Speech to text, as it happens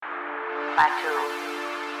Batu,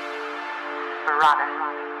 Barada,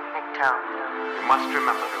 Nikto. You must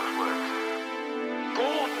remember those words.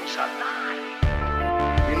 Gordon's alive.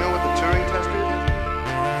 You know what the Turing test is?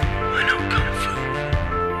 I know Kung Fu.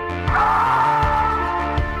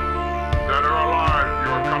 Dead or alive,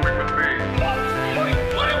 you are coming with me.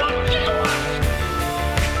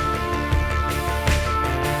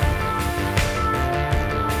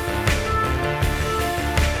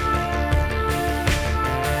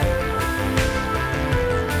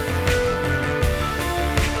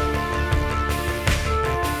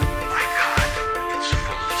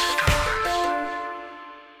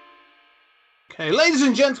 Okay, ladies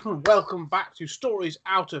and gentlemen, welcome back to Stories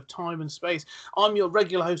Out of Time and Space. I'm your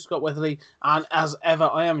regular host, Scott Weatherly, and as ever,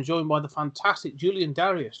 I am joined by the fantastic Julian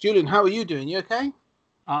Darius. Julian, how are you doing? You okay?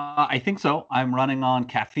 I think so. I'm running on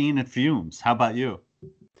caffeine and fumes. How about you?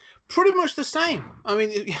 Pretty much the same. I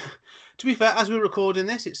mean, to be fair, as we're recording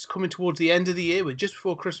this, it's coming towards the end of the year. We're just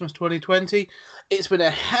before Christmas 2020. It's been a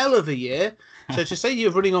hell of a year. So to say you're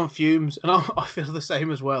running on fumes, and I feel the same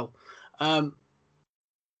as well.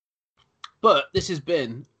 But this has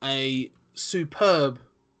been a superb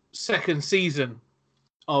second season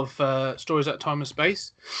of Stories Out of Time and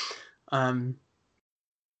Space. So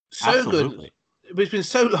Absolutely. good. It's been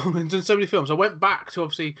so long and done so many films. I went back to,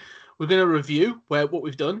 obviously, we're going to review what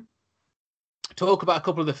we've done, talk about a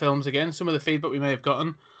couple of the films again, some of the feedback we may have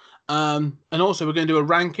gotten, and also we're going to do a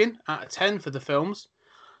ranking out of 10 for the films.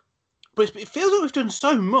 But it feels like we've done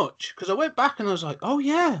so much, because I went back and I was like, oh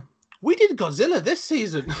yeah, we did Godzilla this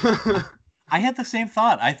season. I had the same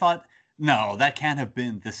thought. I thought, no, that can't have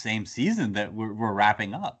been the same season that we're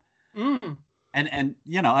wrapping up. Mm. And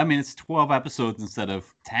you know, I mean, it's 12 episodes instead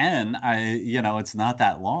of 10. It's not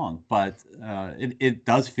that long, but it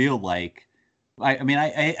does feel like,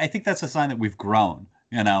 I think that's a sign that we've grown.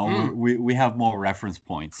 You know, we have more reference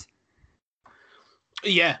points.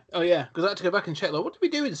 Yeah. Oh, yeah. Because I had to go back and check, like, what did we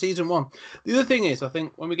do in season 1? The other thing is, I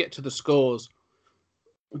think when we get to the scores,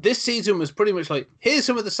 this season was pretty much like, here's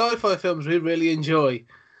some of the sci-fi films we really enjoy.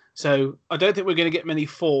 So I don't think we're going to get many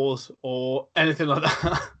 4s or anything like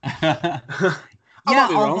that.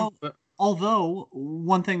 Although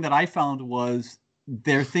one thing that I found was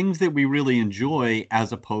there are things that we really enjoy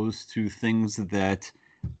as opposed to things that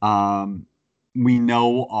we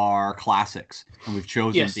know are classics, and we've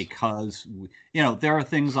chosen because there are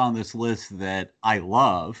things on this list that I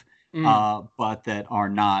love. But that are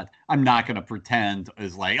not, I'm not going to pretend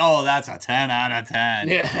is like, oh, that's a 10 out of 10.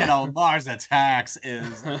 Yeah. Mars Attacks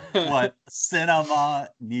is what cinema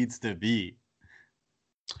needs to be.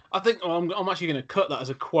 I think I'm actually going to cut that as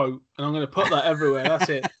a quote, and I'm going to put that everywhere. That's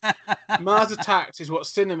it. Mars Attacks is what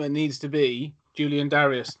cinema needs to be. Julian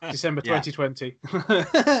Darius, December 2020.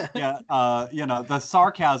 The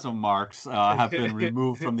sarcasm marks have been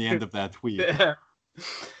removed from the end of that tweet. Yeah.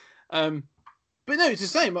 But no, it's the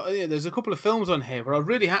same. There's a couple of films on here where I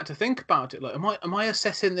really had to think about it. Like, am I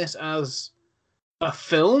assessing this as a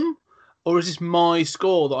film, or is this my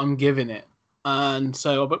score that I'm giving it? And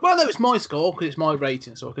so, no, it's my score because it's my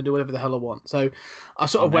rating, so I can do whatever the hell I want. So I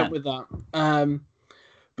sort of went with that.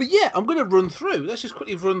 But yeah, I'm going to run through. Let's just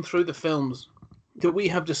quickly run through the films that we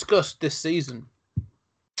have discussed this season.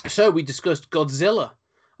 So we discussed Godzilla,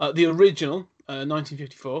 the original,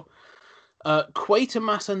 1954,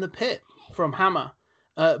 Quatermass and the Pit from Hammer,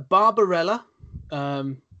 Barbarella,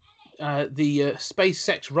 the Space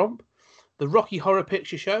Sex Romp, the Rocky Horror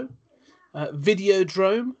Picture Show,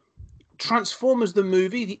 Videodrome, Transformers the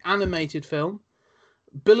Movie, the animated film,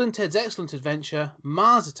 Bill and Ted's Excellent Adventure,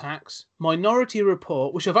 Mars Attacks, Minority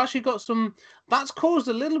Report, which I've actually got some... That's caused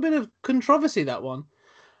a little bit of controversy, that one.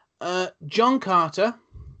 John Carter,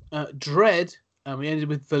 Dread, and we ended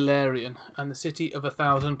with Valerian and the City of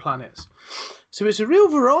 1,000 Planets. So it's a real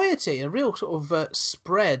variety, a real sort of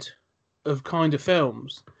spread of kind of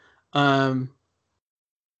films. We'll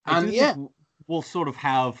sort of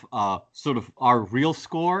have sort of our real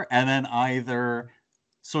score, and then either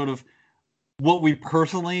sort of what we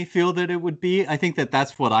personally feel that it would be. I think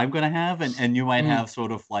that's what I'm going to have, and you might have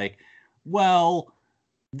sort of like, well,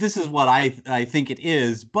 this is what I think it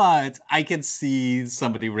is, but I can see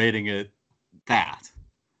somebody rating it that.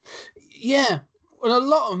 Yeah. Well, a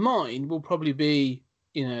lot of mine will probably be,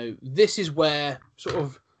 this is where sort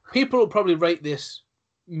of people will probably rate this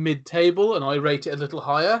mid-table, and I rate it a little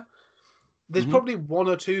higher. There's probably 1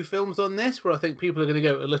 or 2 films on this where I think people are going to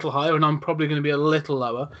go a little higher, and I'm probably going to be a little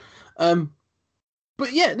lower.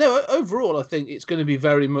 But yeah, no, overall, I think it's going to be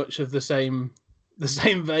very much of the same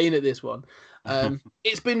vein at this one.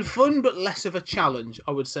 It's been fun, but less of a challenge,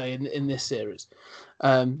 I would say, in this series,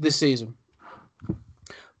 this season.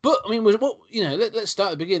 But I mean, was what let's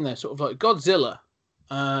start at the beginning there. Sort of like Godzilla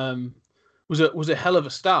was a hell of a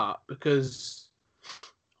start because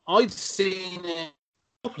I'd seen it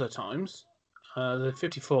a couple of times, the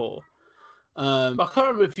 54. I can't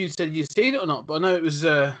remember if you said you'd seen it or not, but I know it was.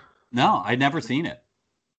 No, I'd never seen it.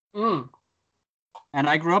 Mm. And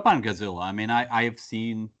I grew up on Godzilla. I mean, I have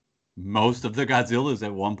seen most of the Godzillas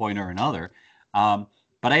at one point or another.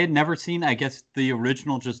 But I had never seen, I guess the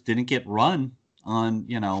original just didn't get run on,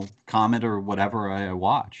 Comet or whatever I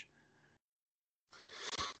watch.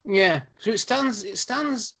 Yeah. So it stands,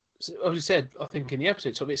 as you said, I think in the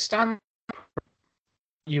episode, so it stands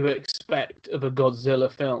you expect of a Godzilla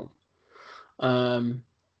film.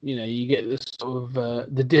 You get the sort of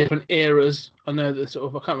the different eras. I know that sort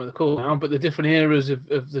of, I can't remember the call now, but the different eras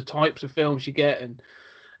of the types of films you get, and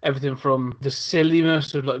everything from the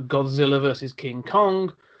silliness of like Godzilla versus King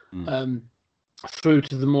Kong, through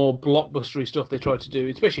to the more blockbustery stuff they try to do,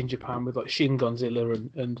 especially in Japan with like Shin Godzilla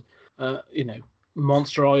and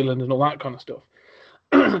Monster Island and all that kind of stuff,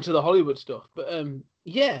 to the Hollywood stuff. But I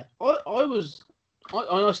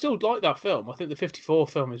still like that film. I think the 54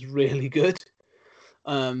 film is really good.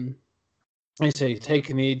 I say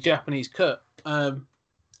taking the Japanese cut. Do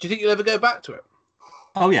you think you'll ever go back to it?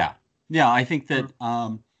 Oh yeah, I think that.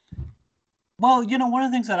 Well, one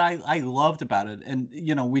of the things that I loved about it, and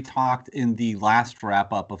we talked in the last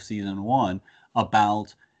wrap up of season 1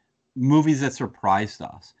 about movies that surprised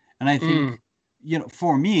us, and I think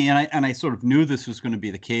for me, and I sort of knew this was going to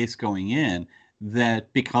be the case going in,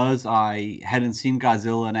 that because I hadn't seen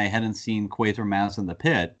Godzilla and I hadn't seen Quatermass in the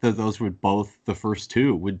Pit, that those would both, the first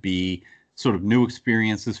two, would be sort of new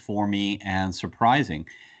experiences for me and surprising.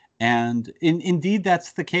 And indeed,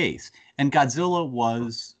 that's the case. And Godzilla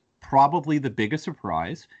was probably the biggest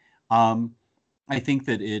surprise. I think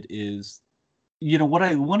that it is,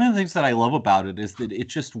 one of the things that I love about it is that it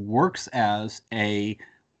just works as a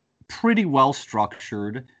pretty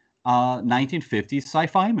well-structured 1950s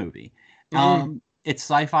sci-fi movie. Its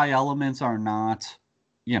sci-fi elements are not,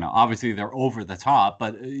 obviously they're over the top,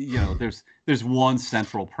 but there's one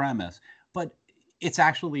central premise, but it's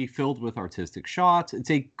actually filled with artistic shots. It's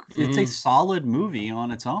a solid movie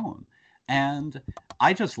on its own, and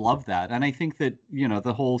I just love that. And I think that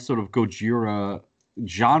the whole sort of Gojira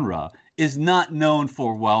genre is not known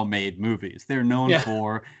for well-made movies. They're known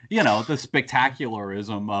for the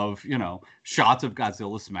spectacularism of shots of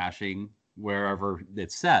Godzilla smashing wherever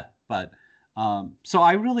it's set. But so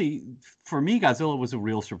I really, for me, Godzilla was a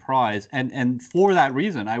real surprise. And for that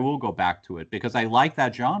reason, I will go back to it because I like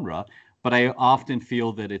that genre, but I often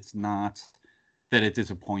feel that it's not, that it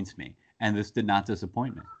disappoints me. And this did not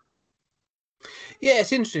disappoint me. Yeah,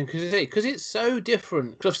 it's interesting because it's so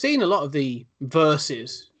different. Because I've seen a lot of the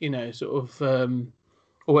verses, sort of,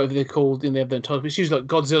 or whatever they're called in the title. It's usually like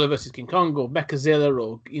Godzilla versus King Kong or Mechazilla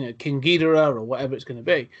or, King Ghidorah or whatever it's going to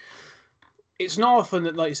be. It's not often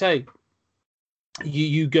that, like you say,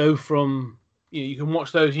 you go from, you can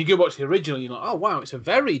watch those, you go watch the original, you're like, oh wow, it's a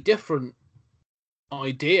very different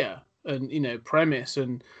idea and premise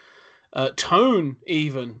and tone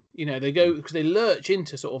even. They go, because they lurch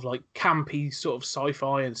into sort of like campy sort of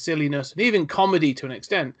sci-fi and silliness and even comedy to an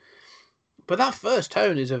extent. But that first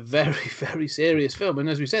tone is a very, very serious film. And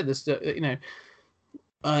as we said, this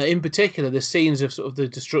in particular the scenes of sort of the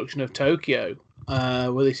destruction of Tokyo,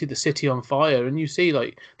 where they see the city on fire, and you see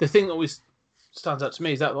like the thing that always stands out to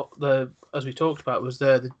me is that as we talked about, was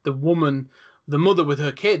the woman, the mother with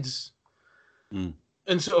her kids,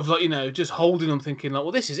 and sort of like just holding them, thinking like,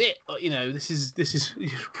 well, this is it, like, this is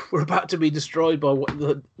we're about to be destroyed by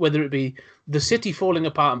whether it be the city falling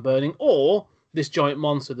apart and burning or this giant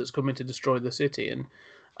monster that's coming to destroy the city.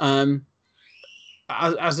 And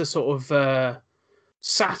as a sort of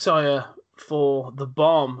satire for the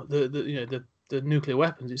bomb, the nuclear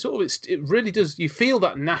weapons, it really does, you feel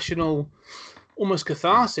that national almost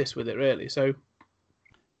catharsis with it, really. So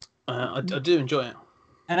I do enjoy it.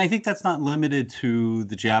 And I think that's not limited to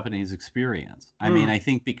the Japanese experience. I mean, I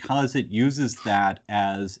think because it uses that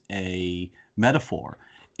as a metaphor,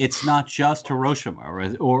 it's not just Hiroshima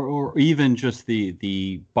or even just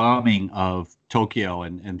the bombing of Tokyo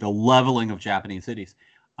and the leveling of Japanese cities.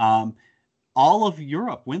 All of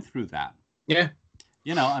Europe went through that. Yeah.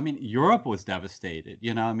 Europe was devastated.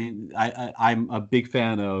 I'm a big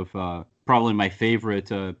fan of probably my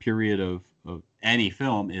favorite period of any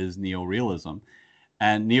film is neorealism.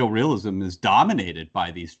 And neorealism is dominated by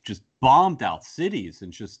these just bombed out cities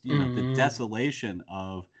and just, the desolation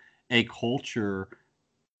of a culture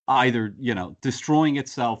either, destroying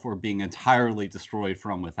itself or being entirely destroyed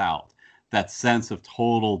from without. That sense of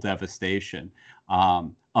total devastation.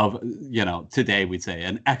 today we'd say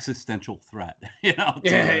an existential threat. Yeah.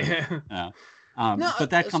 No, But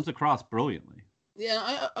that comes across brilliantly.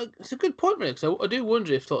 Yeah, it's a good point, Rick. So I do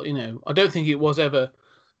wonder if, I don't think it was ever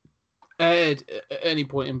aired at any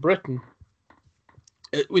point in Britain,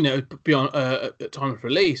 beyond at time of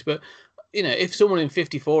release. But if someone in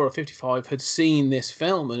 54 or 55 had seen this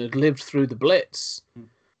film and had lived through the Blitz,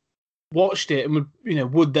 watched it, and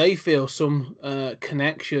would they feel some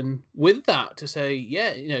connection with that to say,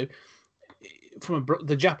 yeah, from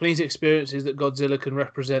the Japanese experiences that Godzilla can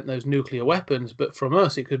represent those nuclear weapons, but from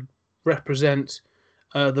us it could represent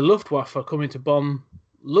the Luftwaffe coming to bomb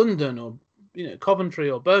London or Coventry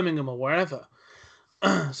or Birmingham or wherever.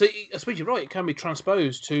 So I suppose you're right, it can be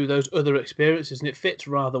transposed to those other experiences, and it fits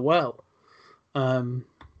rather well. Yeah,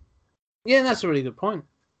 that's a really good point.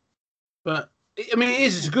 But I mean,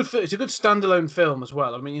 it's a good standalone film as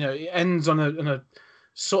well. I mean, it ends on a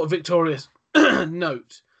sort of victorious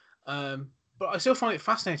note. But I still find it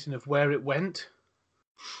fascinating of where it went.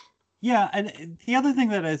 Yeah, and the other thing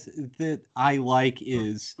that I like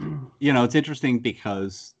is, it's interesting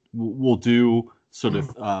because we'll do sort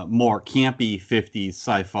of more campy 50s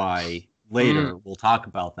sci-fi later. We'll talk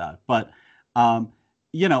about that. But,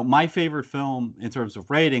 my favorite film in terms of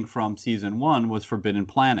rating from season 1 was Forbidden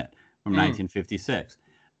Planet from 1956.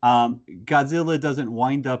 Godzilla doesn't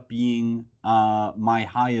wind up being my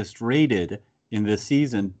highest rated in this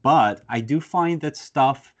season, but I do find that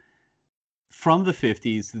stuff from the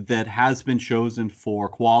 50s that has been chosen for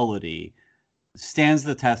quality stands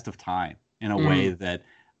the test of time in a way that,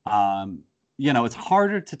 it's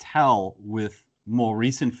harder to tell with more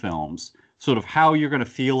recent films sort of how you're going to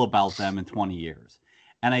feel about them in 20 years.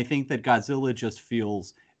 And I think that Godzilla just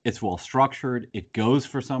feels it's well structured. It goes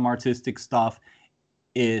for some artistic stuff.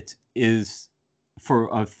 It is, for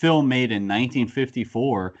a film made in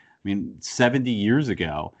 1954, 70 years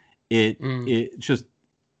ago, it just,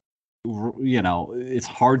 it's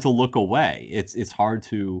hard to look away. It's hard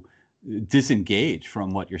to disengage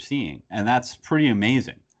from what you're seeing. And that's pretty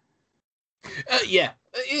amazing. Yeah,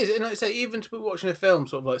 it is. And like I say, even to be watching a film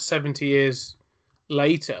sort of like 70 years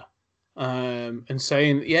later, and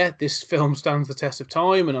saying, yeah, this film stands the test of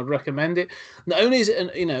time and I'd recommend it. Not only is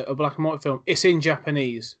it a black and white film, it's in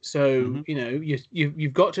Japanese. So,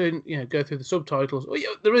 you've got to, go through the subtitles. Well,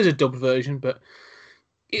 there is a dubbed version, but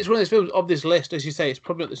it's one of those films of this list, as you say, it's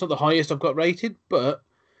not the highest I've got rated, but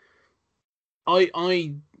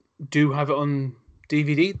I do have it on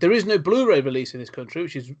DVD. There is no Blu-ray release in this country,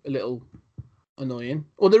 which is a little annoying.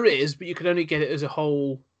 Or there is, but you can only get it as a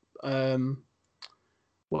whole,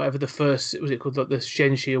 whatever the first, was it called, like the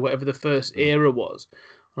Shenshi or whatever the first era was.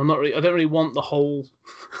 I don't really want the whole.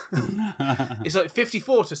 It's like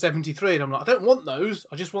 54 to 73, and I'm like, I don't want those.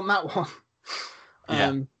 I just want that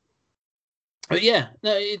one. But yeah,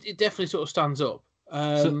 no, it definitely sort of stands up.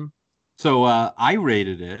 So I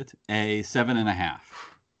rated it a 7.5.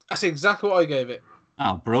 That's exactly what I gave it.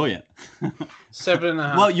 Oh, brilliant.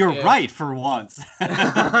 7.5. Well, you're right for once.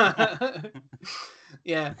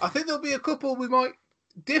 Yeah, I think there'll be a couple we might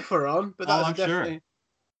differ on, but that's definitely. Sure.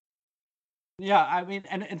 Yeah, I mean,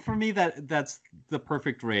 and for me that's the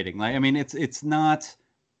perfect rating. Like, I mean, it's not,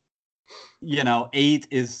 8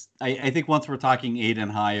 is. I think once we're talking 8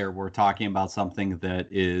 and higher, we're talking about something that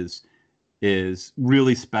is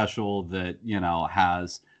really special. That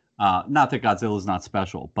has not that Godzilla is not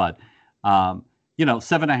special, but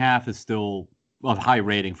 7.5 is still a high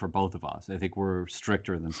rating for both of us. I think we're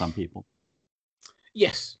stricter than some people.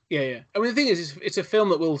 Yes, yeah. I mean, the thing is, it's a film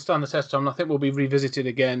that will stand the test of time, and I think will be revisited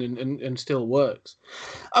again and still works.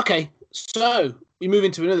 Okay, so we move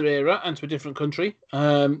into another era and to a different country,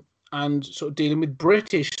 and sort of dealing with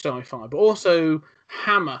British sci-fi, but also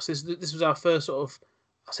Hammer. So this was our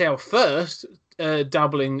first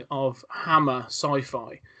dabbling of Hammer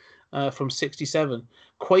sci-fi from '67,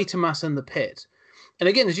 Quatermass and the Pit. And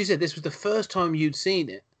again, as you said, this was the first time you'd seen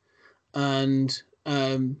it, and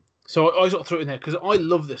so I sort of threw it in there because I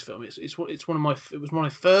love this film. It was one of my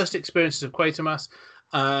first experiences of Quatermass,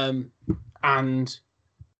 and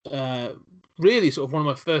really sort of one of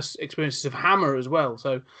my first experiences of Hammer as well.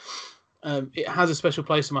 So it has a special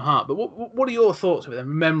place in my heart. But what are your thoughts of it and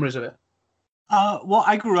memories of it? Well,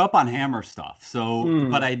 I grew up on Hammer stuff,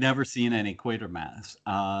 but I'd never seen any Quatermass.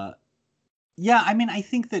 Yeah, I mean, I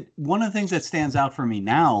think that one of the things that stands out for me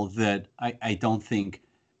now that I don't think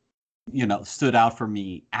stood out for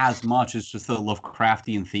me as much is just the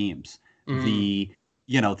Lovecraftian themes, the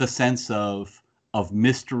sense of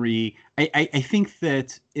mystery. I think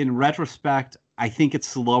that in retrospect, I think it's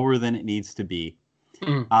slower than it needs to be.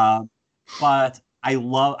 But I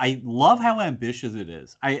love how ambitious it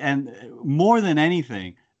is. And more than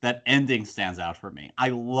anything, that ending stands out for me. I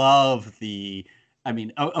love I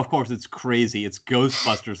mean, of course, it's crazy. It's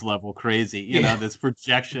Ghostbusters level crazy, you know, this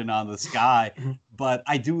projection on the sky. But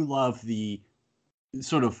I do love the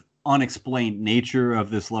sort of unexplained nature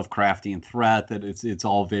of this Lovecraftian threat, that it's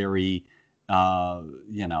all very,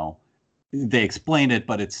 you know, they explain it,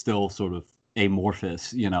 but it's still sort of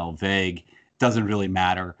amorphous, you know, vague, doesn't really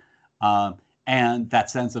matter. And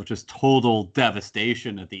that sense of just total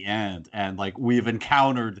devastation at the end. And like, we've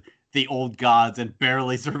encountered the old gods and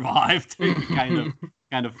barely survived kind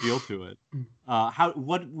of feel to it.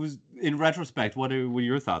 What was, in retrospect, what were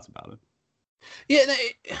your thoughts about it? Yeah, no,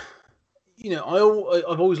 you know,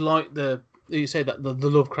 I've always liked you say that the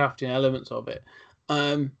Lovecraftian elements of it.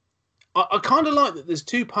 I kind of like that there's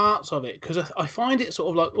two parts of it, because I find it sort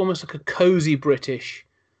of like almost like a cozy British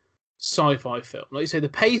sci-fi film. Like you say, the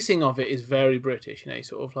pacing of it is very British. You know,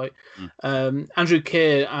 sort of like Andrew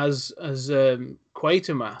Keir as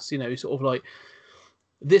Quatermass. You know, sort of like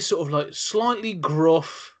this sort of like slightly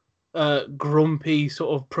gruff, grumpy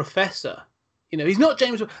sort of professor. You know, he's not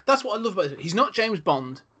James. That's what I love about it. He's not James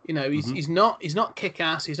Bond. You know, he's not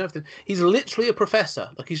kick-ass. He's nothing. He's literally a professor.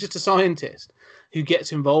 Like, he's just a scientist who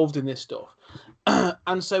gets involved in this stuff,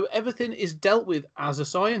 and so everything is dealt with as a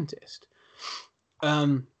scientist.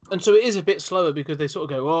 And so it is a bit slower, because they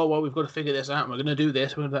sort of go, oh well, we've got to figure this out. We're going to do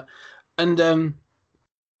this, we're going to do that. And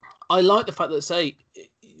I like the fact that, say,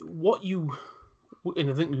 what you, and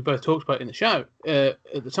I think we both talked about in the show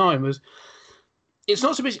at the time, was it's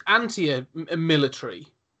not so much anti-military.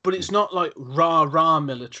 But it's not like rah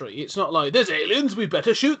military. It's not like, there's aliens, we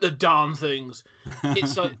better shoot the darn things.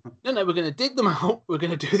 It's like, no, we're going to dig them out. We're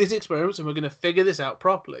going to do these experiments, and we're going to figure this out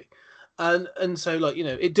properly. And so, like, you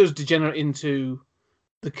know, it does degenerate into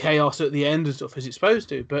the chaos at the end and stuff, as it's supposed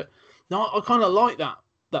to. But no, I kind of like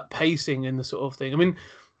that pacing and the sort of thing. I mean,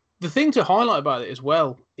 the thing to highlight about it as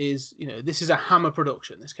well is, you know, this is a Hammer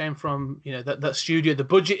production. This came from, you know, that studio. The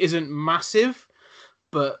budget isn't massive,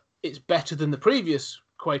 but it's better than the previous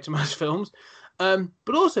Quatermass films,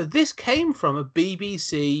 but also this came from a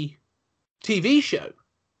BBC TV show.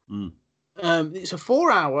 It's a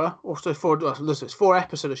 4-hour, or so it's 4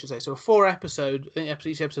 episode, I should say. So a 4 episode, I think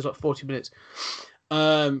each episode's like 40 minutes.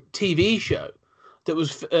 TV show that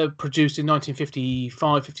was produced in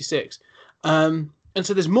 1955, 56. And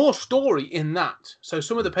so there's more story in that. So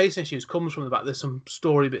some of the pacing issues comes from the fact there's some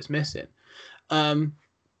story bits missing. But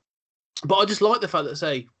I just like the fact that,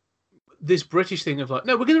 say, this British thing of like,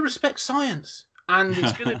 no, we're going to respect science, and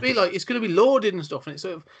it's going to be like, it's going to be lauded and stuff, and it's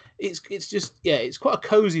sort of, it's just, yeah, it's quite a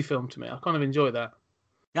cozy film to me. I kind of enjoy that.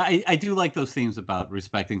 Yeah, I do like those themes about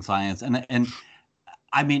respecting science, and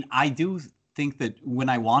I mean, I do think that when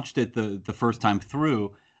I watched it the first time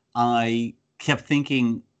through, I kept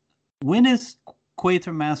thinking, when is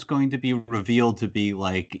Quatermass going to be revealed to be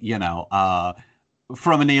like, you know,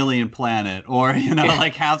 from an alien planet, or, you know,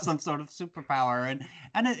 like have some sort of superpower,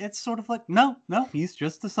 and it's sort of like, no, he's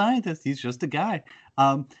just a scientist, he's just a guy,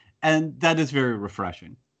 and that is very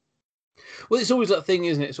refreshing. Well, it's always that thing,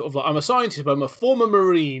 isn't it? Sort of like, I'm a scientist, but I'm a former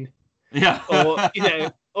Marine, yeah, or, you know,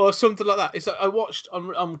 or something like that. It's like,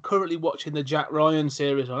 I'm currently watching the Jack Ryan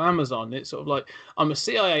series on Amazon. It's sort of like, I'm a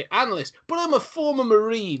CIA analyst, but I'm a former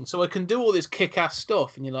Marine, so I can do all this kick-ass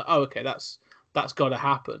stuff, and you're like, oh, okay, that's got to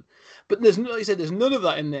happen. But there's, like you said, there's none of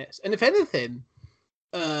that in this. And if anything,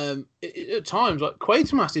 at times, like,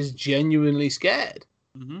 Quatermass is genuinely scared.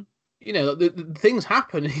 Mm-hmm. You know, the things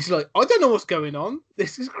happen, and he's like, I don't know what's going on.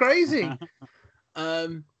 This is crazy.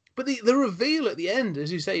 But the reveal at the end,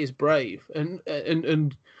 as you say, is brave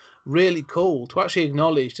and really cool to actually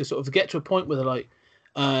acknowledge, to sort of get to a point where they're like,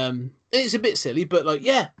 it's a bit silly, but like,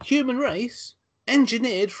 yeah, human race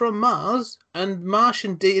engineered from Mars, and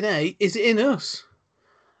Martian DNA is in us.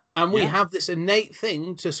 And we have this innate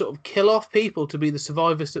thing to sort of kill off people to be the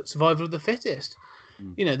survivor of the fittest.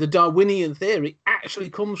 Mm. You know, the Darwinian theory actually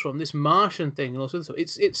comes from this Martian thing, and also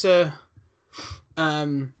it's a,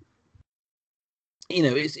 you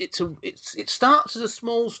know, it starts as a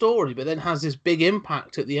small story, but then has this big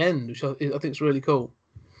impact at the end, which I think is really cool.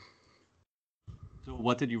 So,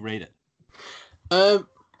 what did you rate it?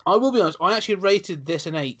 I will be honest, I actually rated this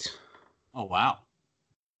an 8. Oh wow!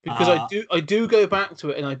 Because I do go back to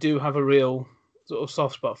it, and I do have a real sort of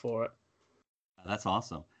soft spot for it. That's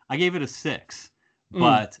awesome. I gave it a 6,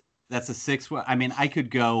 but that's a 6. I mean, I could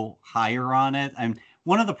go higher on it. And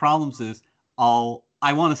one of the problems is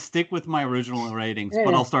I want to stick with my original ratings,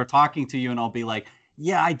 but I'll start talking to you, and I'll be like,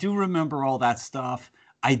 yeah, I do remember all that stuff.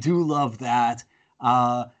 I do love that.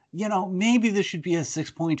 You know, maybe this should be a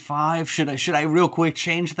 6.5. Should I real quick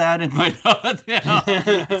change that in my notes? You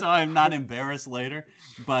know? So I'm not embarrassed later.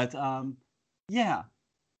 But yeah,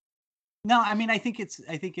 No, I mean, I think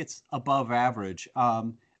it's above average.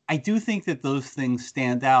 I do think that those things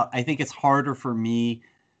stand out. I think it's harder for me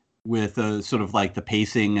with sort of like the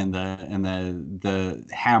pacing and the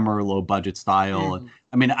Hammer low budget style. Mm.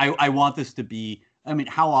 I mean, I want this to be. I mean,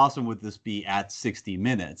 how awesome would this be at 60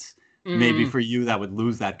 minutes? Maybe for you that would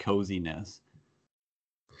lose that coziness.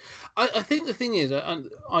 I think the thing is,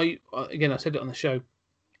 I again, I said it on the show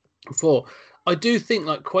before. I do think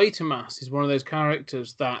like Quatermass is one of those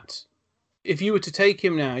characters that, if you were to take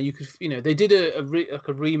him now, you could, they did a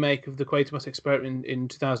remake of the Quatermass Experiment in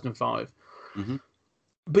 2005,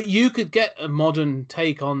 but you could get a modern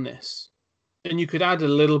take on this, and you could add a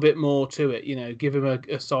little bit more to it. Give him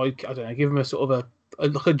a side, I don't know, give him a sort of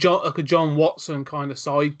like a John Watson kind of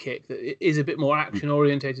sidekick that is a bit more action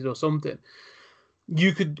orientated or something.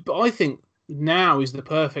 You could, but I think now is the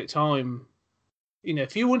perfect time.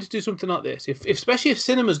 If you want to do something like this, if especially if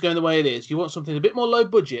cinema's going the way it is, you want something a bit more low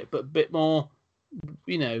budget, but a bit more,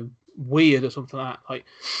 weird or something like that. Like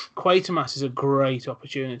Quatermass is a great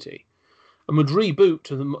opportunity, and would reboot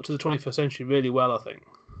to the 21st century really well, I think.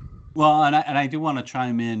 Well, and I do want to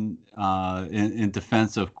chime in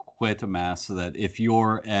defense of Quatermass, so that if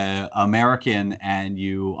you're American and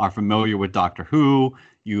you are familiar with Doctor Who,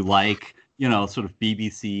 you like sort of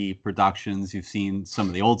BBC productions, you've seen some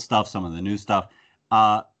of the old stuff, some of the new stuff.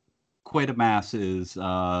 Quatermass is,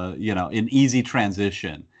 an easy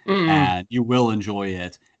transition, and you will enjoy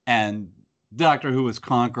it. And Doctor Who has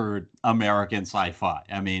conquered American sci-fi.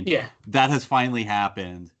 I mean, that has finally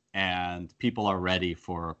happened, and people are ready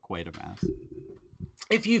for Quatermass.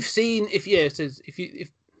 If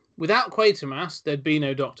without Quatermass, there'd be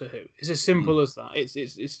no Doctor Who. It's as simple as that.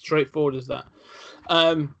 It's straightforward as that.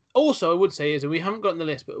 Also, I would say is, and we haven't gotten the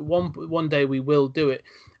list, but one day we will do it.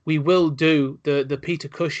 We will do the Peter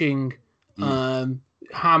Cushing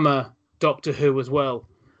Hammer Doctor Who as well,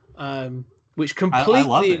 which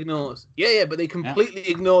completely ignores. But they completely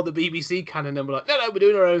ignore the BBC canon, and we're like, no, we're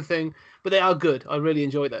doing our own thing. But they are good. I really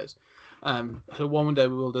enjoy those. So one day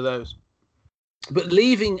we will do those. But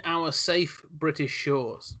leaving our safe British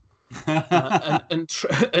shores and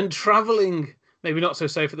traveling. Maybe not so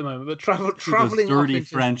safe at the moment, but traveling. Dirty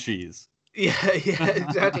Frenchies. Yeah,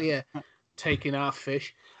 exactly. Yeah, taking our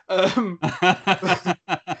fish. But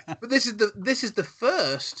this is the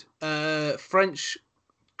first French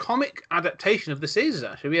comic adaptation of the Caesars.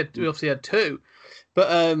 Actually, we obviously had two, but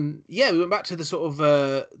we went back to the sort of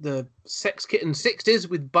the Sex Kitten 60s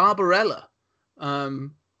with Barbarella, and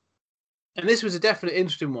this was a definite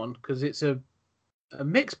interesting one because it's a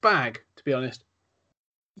mixed bag, to be honest.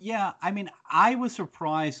 Yeah, I mean, I was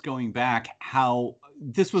surprised going back how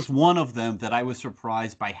this was one of them that I was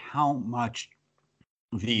surprised by how much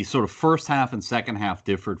the sort of first half and second half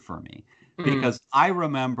differed for me. Because I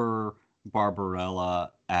remember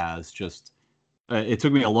Barbarella as just, it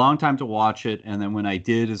took me a long time to watch it. And then when I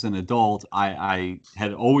did as an adult, I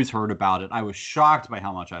had always heard about it. I was shocked by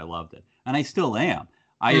how much I loved it. And I still am.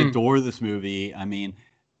 I adore this movie. I mean,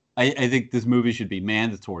 I think this movie should be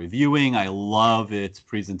mandatory viewing. I love its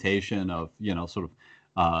presentation of, sort of,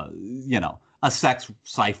 a sex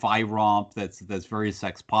sci-fi romp that's very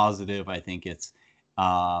sex positive. I think it's,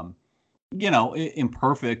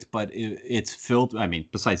 imperfect, but it's filled. I mean,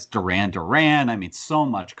 besides Duran Duran, I mean, so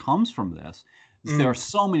much comes from this. There are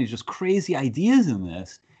so many just crazy ideas in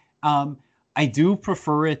this. I do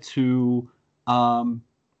prefer it to,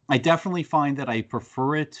 I definitely find that I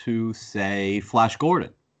prefer it to, say, Flash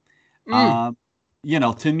Gordon. To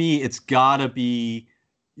me, it's gotta be,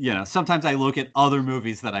 sometimes I look at other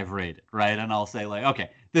movies that I've rated, right? And I'll say like, okay,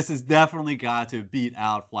 this has definitely got to beat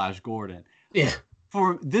out Flash Gordon. Yeah.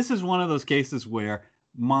 This is one of those cases where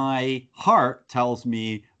my heart tells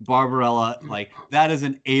me Barbarella, like, that is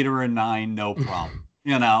an 8 or a 9, no problem,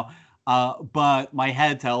 but my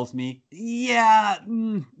head tells me,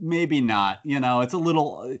 maybe not, it's a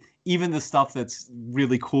little, even the stuff that's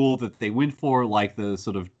really cool that they went for, like the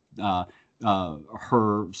sort of,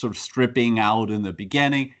 her sort of stripping out in the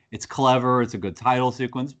beginning. It's clever. It's a good title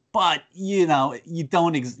sequence, but you're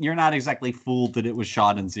not exactly fooled that it was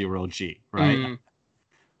shot in 0G, right?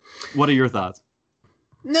 What are your thoughts?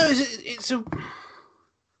 No,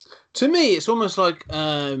 to me, it's almost like,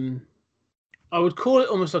 I would call it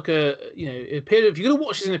almost like a period. If you're going to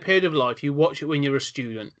watch this in a period of life, you watch it when you're a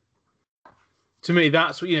student. To me,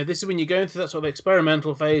 that's this is when you're going through that sort of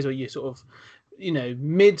experimental phase, or you sort of,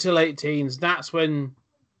 mid to late teens. That's when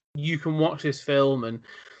you can watch this film, and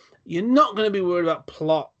you're not going to be worried about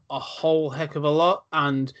plot a whole heck of a lot.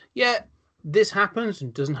 And this happens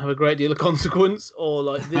and doesn't have a great deal of consequence, or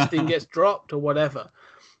like this thing gets dropped or whatever.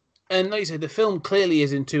 And like you say, the film clearly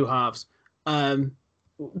is in two halves.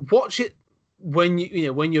 watch it when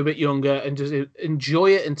when you're a bit younger and just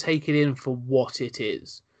enjoy it and take it in for what it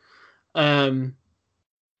is. And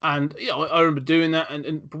I remember doing that,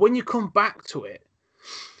 but when you come back to it,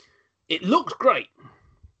 it looks great.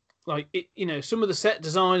 Like it, some of the set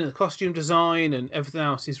design and the costume design and everything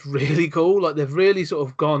else is really cool. Like they've really sort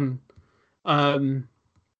of gone, for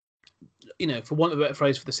want of a better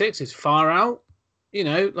phrase for the 60s, far out.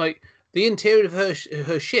 Like the interior of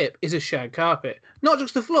her ship is a shag carpet, not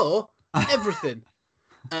just the floor, everything,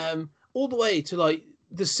 all the way to like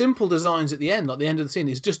the simple designs at the end. Like the end of the scene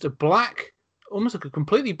is just a black, almost like a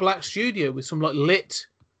completely black studio with some like lit,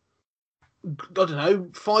 I don't know,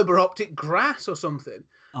 fiber optic grass or something.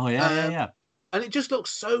 Oh yeah. And it just looks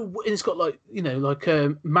so. And it's got like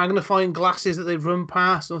magnifying glasses that they've run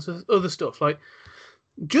past and other stuff. Like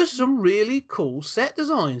just some really cool set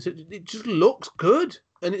designs. It just looks good,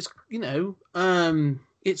 and it's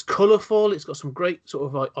it's colourful. It's got some great sort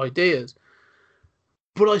of like ideas.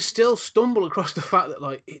 But I still stumble across the fact that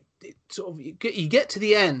like it sort of you get to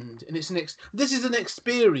the end and it's this is an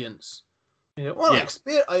experience. I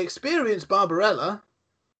experienced Barbarella.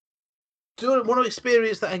 Do I want to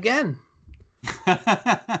experience that again?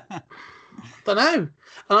 Don't know.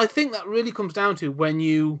 And I think that really comes down to when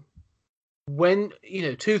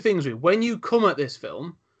two things really. When you come at this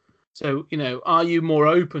film, so are you more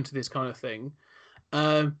open to this kind of thing,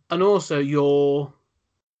 and also your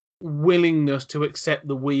willingness to accept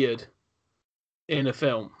the weird in a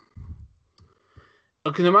film. I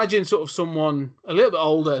can imagine sort of someone a little bit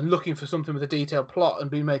older and looking for something with a detailed plot and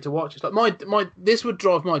being made to watch. It's like this would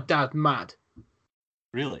drive my dad mad.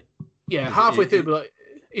 Really? Yeah, halfway through, but like,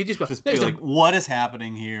 he just be like, "What is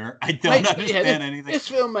happening here? I don't understand anything. This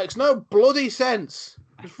film makes no bloody sense.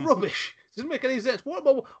 It's rubbish. It doesn't make any sense.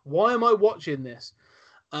 Why am I watching this?"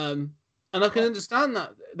 And I can understand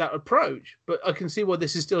that approach, but I can see why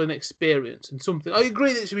this is still an experience and something. I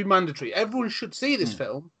agree that it should be mandatory. Everyone should see this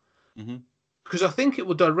film. Mm-hmm. Because I think it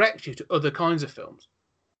will direct you to other kinds of films.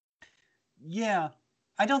 Yeah,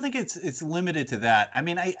 I don't think it's limited to that. I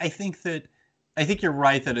mean, I think you're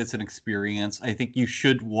right that it's an experience. I think you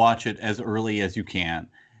should watch it as early as you can.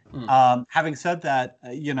 Having said that,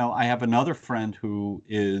 I have another friend who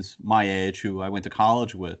is my age, who I went to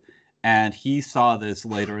college with, and he saw this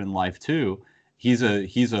later in life too. He's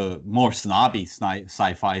a more snobby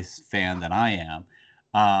sci-fi fan than I am,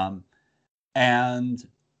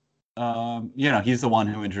 he's the one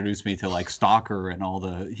who introduced me to like Stalker and all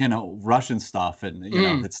the Russian stuff, and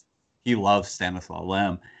he loves Stanislaw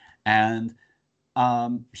Lem, and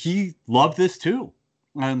he loved this too,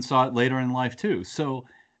 and saw it later in life too. So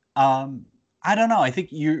I don't know. I think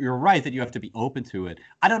you're right that you have to be open to it.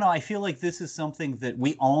 I don't know. I feel like this is something that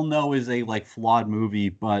we all know is a like flawed movie,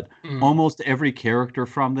 but almost every character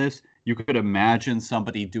from this, you could imagine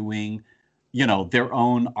somebody doing their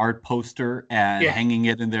own art poster and hanging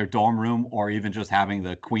it in their dorm room, or even just having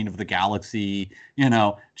the Queen of the Galaxy,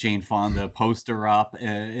 Jane Fonda poster up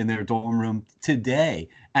in their dorm room today.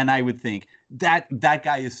 And I would think that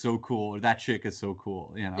guy is so cool, or that chick is so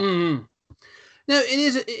cool, No,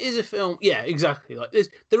 it is a film. Yeah, exactly. Like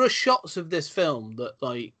there are shots of this film that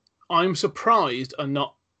like I'm surprised are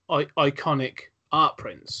not iconic art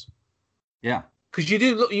prints. Yeah. Because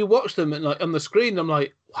you watch them and like on the screen, I'm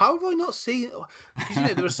like, how have I not seen?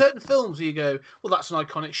 Because there are certain films where you go, well, that's an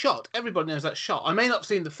iconic shot. Everybody knows that shot. I may not have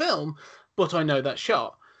seen the film, but I know that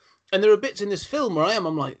shot. And there are bits in this film where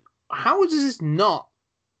I'm like, how has this not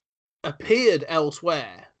appeared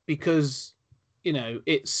elsewhere? Because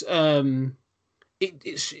it's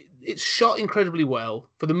it's shot incredibly well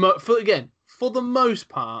for the most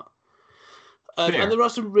part, and there are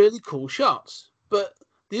some really cool shots, but.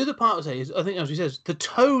 The other part of it is, I think, as he says, the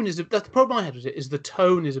tone is... That's the problem I had with it, is the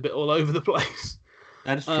tone is a bit all over the place.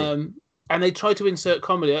 That is true. And they try to insert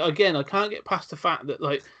comedy. Again, I can't get past the fact that,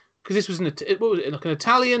 like... Because this was like an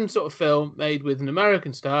Italian sort of film made with an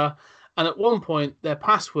American star, and at one point, their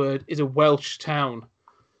password is a Welsh town.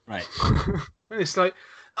 Right. And it's like...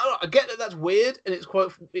 I get that that's weird, and it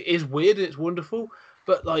is weird, and it's wonderful,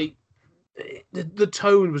 but, like, the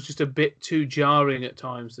tone was just a bit too jarring at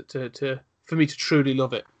times for me to truly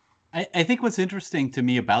love it. I think what's interesting to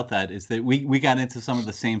me about that is that we got into some of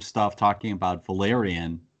the same stuff talking about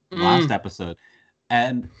Valerian last episode.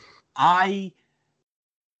 And I'm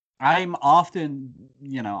often,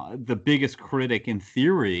 the biggest critic in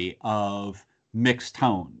theory of mixed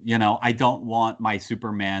tone. I don't want my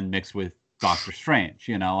Superman mixed with Doctor Strange.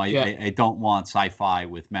 I don't want sci-fi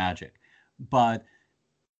with magic. But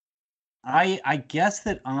I guess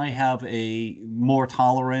that I have a more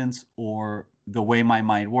tolerance, or the way my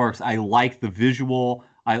mind works. I like the visual.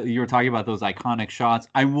 you were talking about those iconic shots.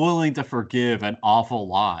 I'm willing to forgive an awful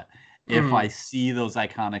lot if I see those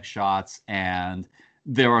iconic shots and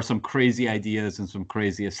there are some crazy ideas and some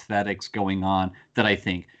crazy aesthetics going on that I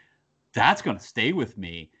think that's going to stay with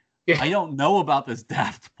me. I don't know about this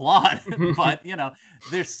daft plot, but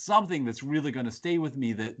there's something that's really going to stay with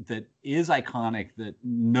me that is iconic that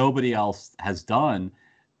nobody else has done.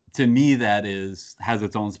 To me, that has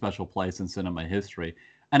its own special place in cinema history.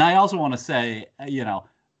 And I also want to say,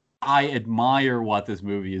 I admire what this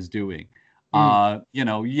movie is doing. You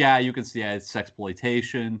can see it's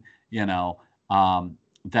sexploitation.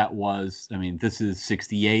 That was, this is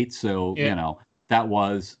 1968, so that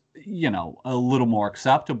was a little more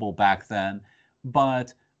acceptable back then,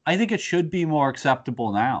 but I think it should be more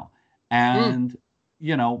acceptable now. And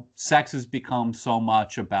sex has become so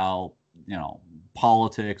much about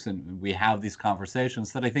politics, and we have these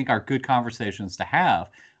conversations that I think are good conversations to have,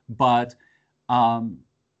 but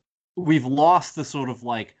we've lost the sort of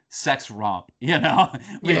like sex romp,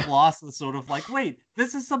 we've lost the sort of like, wait,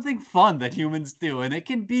 this is something fun that humans do, and it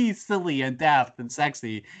can be silly and daft and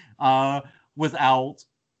sexy without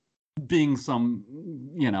being some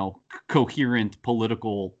coherent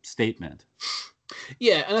political statement.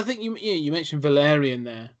 Yeah, and I think you mentioned Valerian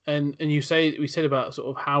there, and we said about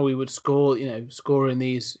sort of how we would score, scoring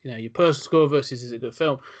these, your personal score versus is it a good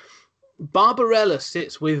film. Barbarella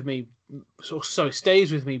sits with me,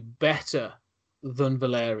 stays with me better than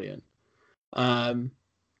Valerian, and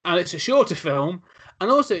it's a shorter film, and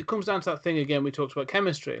also it comes down to that thing again we talked about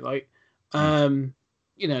chemistry, like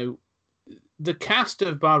the cast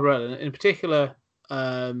of Barbarella, in particular,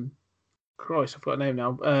 Christ, I forgot her name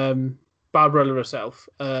now. Barbarella herself,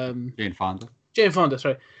 Jane Fonda. Jane Fonda,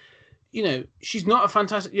 sorry. She's not a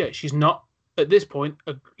fantastic. Yeah, she's not at this point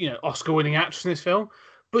a Oscar-winning actress in this film,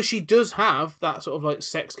 but she does have that sort of like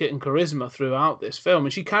sex kitten charisma throughout this film,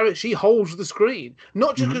 and she holds the screen,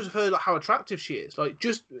 not just because of her how attractive she is, like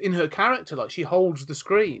just in her character, like she holds the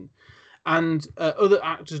screen, and other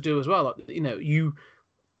actors do as well. Like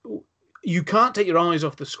you can't take your eyes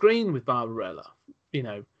off the screen with Barbarella,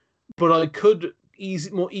 but I could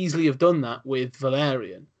more easily have done that with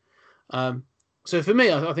Valerian. So for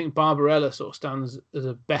me, I think Barbarella sort of stands as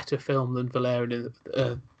a better film than Valerian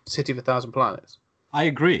in City of a Thousand Planets. I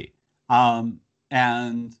agree. And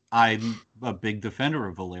I'm a big defender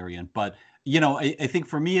of Valerian, but I think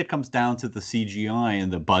for me it comes down to the CGI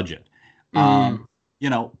and the budget.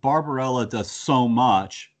 Barbarella does so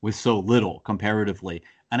much with so little comparatively.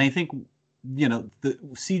 And I think, the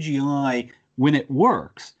CGI, when it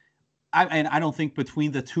works, I don't think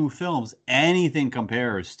between the two films anything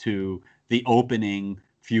compares to the opening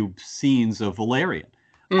few scenes of Valerian.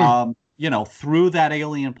 Through that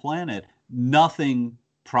alien planet, nothing,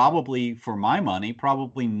 probably for my money,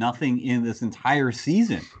 probably nothing in this entire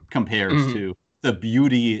season compares to the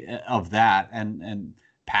beauty of that and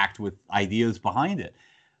packed with ideas behind it.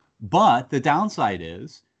 But the downside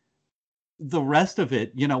is the rest of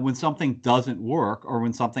it, when something doesn't work or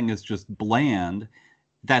when something is just bland,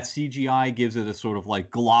 that CGI gives it a sort of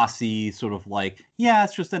like glossy, sort of like, yeah,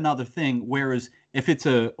 it's just another thing. Whereas if it's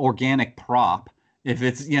a organic prop, if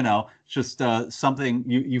it's, just something,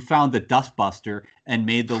 you found the dustbuster and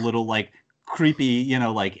made the little like creepy,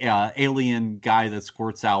 alien guy that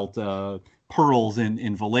squirts out pearls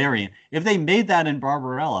in Valerian. If they made that in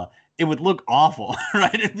Barbarella, it would look awful,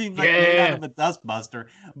 right? It'd be like made out of a dustbuster.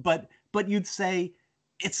 But you'd say,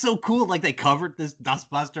 it's so cool. Like they covered this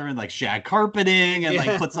dustbuster in like shag carpeting and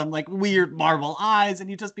like put some like weird marble eyes. And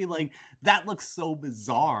you'd just be like, that looks so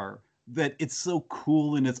bizarre that it's so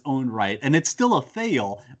cool in its own right. And it's still a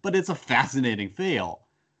fail, but it's a fascinating fail.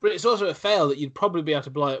 But it's also a fail that you'd probably be able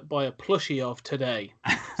to buy a plushie of today.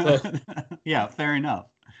 So. Yeah, fair enough.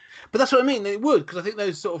 But that's what I mean. They would, because I think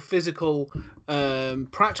those sort of physical,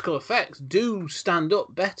 practical effects do stand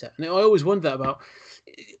up better. And I always wonder that about.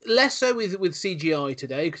 Less so with CGI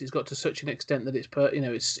today, because it's got to such an extent that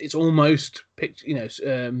it's almost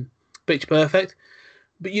picture perfect.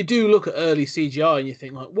 But you do look at early CGI and you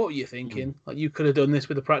think, like, what were you thinking? Like, you could have done this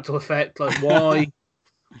with a practical effect. Like,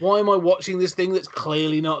 why am I watching this thing that's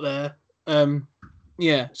clearly not there?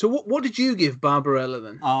 So what did you give Barbarella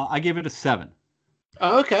then? I gave it a 7.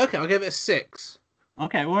 Oh, okay. I gave it a 6.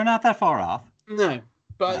 Okay, we're not that far off. No.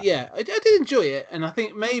 But yeah, I did enjoy it, and I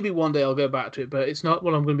think maybe one day I'll go back to it, but it's not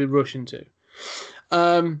what I'm going to be rushing to.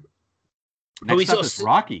 Next up is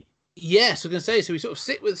Rocky. Yes, I was going to say, so we sort of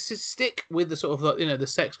stick with the sort of the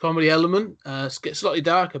sex comedy element, get slightly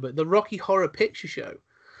darker, but the Rocky Horror Picture Show,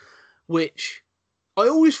 which I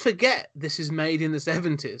always forget this is made in the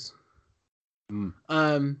 70s.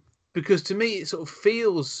 because to me it sort of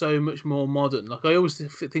feels so much more modern. Like I always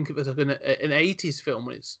think of it as like an 80s film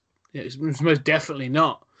when it's, it's most definitely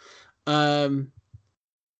not.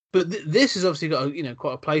 But this has obviously got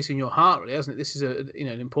quite a place in your heart, really, hasn't it? This is an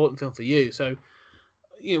important film for you. So,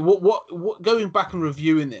 what going back and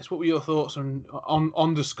reviewing this, what were your thoughts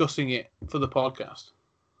on discussing it for the podcast?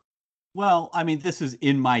 Well, I mean, this is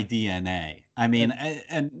in my DNA. I mean,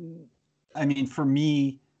 and I mean, for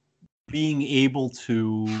me, being able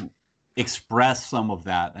to express some of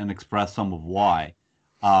that and express some of why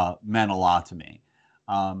meant a lot to me.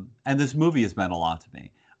 And this movie has meant a lot to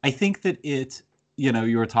me. I think that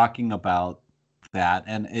you were talking about that,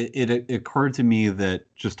 and it occurred to me that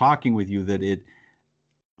just talking with you that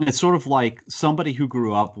it's sort of like somebody who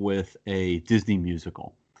grew up with a Disney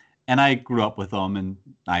musical. And I grew up with them, and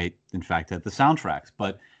I, in fact, had the soundtracks.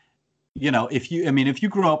 But, if you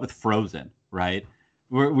grew up with Frozen, right?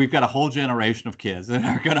 We've got a whole generation of kids that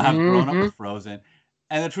are going to have grown up with Frozen.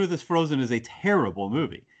 And the truth is, Frozen is a terrible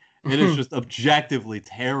movie. It is just objectively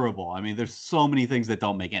terrible. I mean, there's so many things that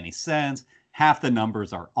don't make any sense. Half the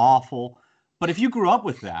numbers are awful. But if you grew up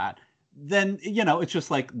with that, then, it's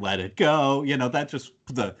just like, let it go. That just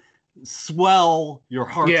your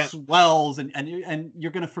heart swells, and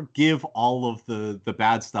you're going to forgive all of the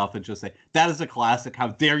bad stuff and just say, that is a classic. How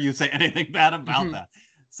dare you say anything bad about that?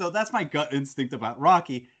 So that's my gut instinct about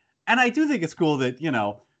Rocky. And I do think it's cool that,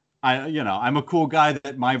 I'm a cool guy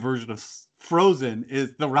that my version of Frozen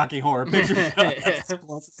is the Rocky Horror Picture Show. That's the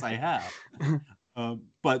closest I have.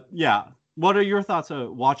 But yeah, what are your thoughts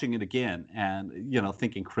of watching it again and,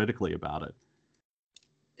 thinking critically about it?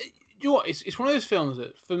 You know what? It's one of those films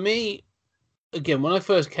that, for me, again, when I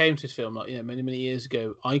first came to this film, many, many years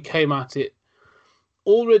ago, I came at it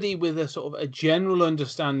already with a sort of a general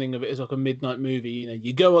understanding of it as like a midnight movie.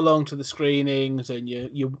 You go along to the screenings and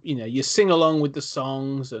you sing along with the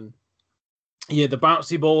songs and the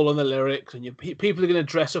bouncy ball and the lyrics, and people are going to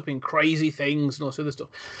dress up in crazy things and all sort of stuff.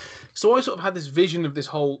 So I sort of had this vision of the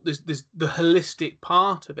holistic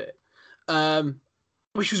part of it,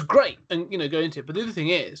 which was great, and going into it. But the other thing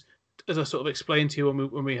is, as I sort of explained to you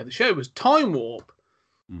when we had the show, was Time Warp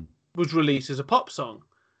was released as a pop song.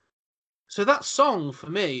 So that song for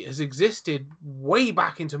me has existed way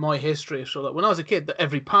back into my history. So that when I was a kid, that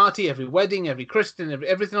every party, every wedding, every christening,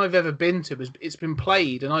 everything I've ever been to, it's been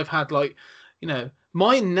played, and I've had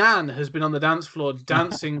my nan has been on the dance floor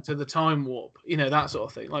dancing to the Time Warp, that sort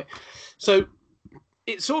of thing. So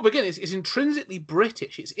it's sort of, again, it's intrinsically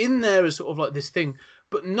British. It's in there as sort of like this thing,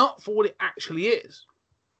 but not for what it actually is.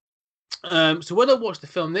 So when I watched the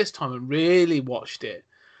film this time and really watched it,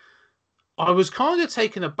 I was kind of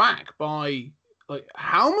taken aback by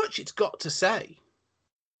how much it's got to say,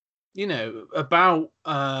 about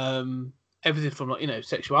everything from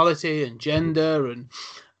sexuality and gender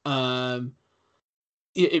and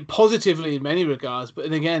it positively in many regards, but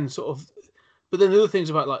then again but then other things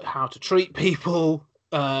about how to treat people,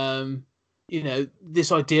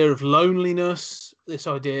 this idea of loneliness, this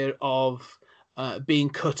idea of being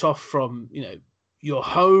cut off from your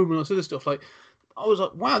home and all sort of stuff. I was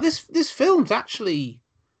like, wow, this film's actually,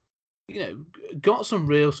 got some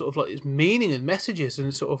real sort of its meaning and messages,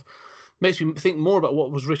 and sort of makes me think more about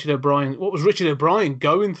what was Richard O'Brien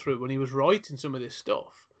going through when he was writing some of this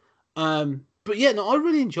stuff. But yeah, no, I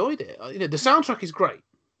really enjoyed it. The soundtrack is great.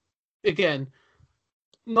 Again,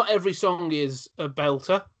 not every song is a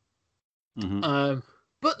belter, but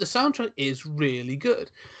the soundtrack is really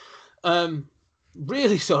good,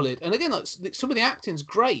 really solid. And again, some of the acting's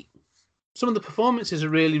great. Some of the performances are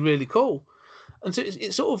really, really cool, and so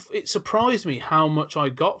it surprised me how much I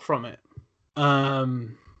got from it.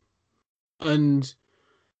 And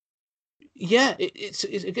yeah, it's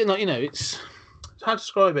again, it's how to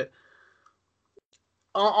describe it.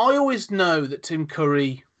 I always know that Tim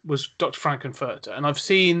Curry was Dr. Frankenfurter, and I've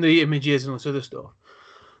seen the images and all this other stuff.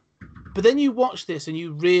 But then you watch this and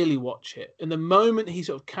you really watch it, and the moment he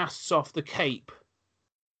sort of casts off the cape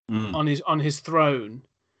on his throne,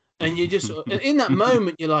 and you just in that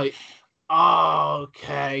moment you're like, oh,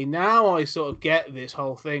 okay, now I sort of get this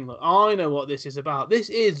whole thing. I know what this is about. This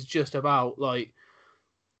is just about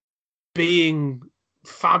being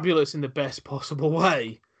fabulous in the best possible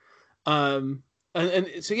way.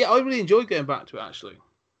 And so yeah, I really enjoyed going back to it, actually.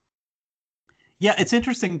 Yeah, it's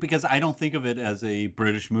interesting because I don't think of it as a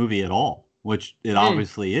British movie at all, which it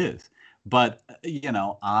obviously is. But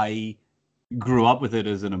I grew up with it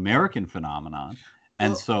as an American phenomenon.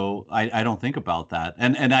 And so I don't think about that.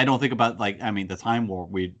 And I don't think about the Time Warp.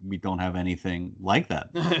 We don't have anything like that.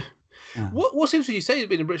 What's interesting, you say it's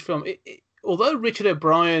been a British film. Although Richard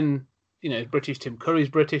O'Brien, British, Tim Curry's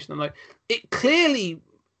British, and it clearly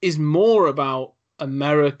is more about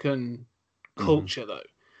American culture, though.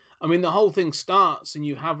 I mean, the whole thing starts, and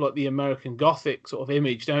you have like the American Gothic sort of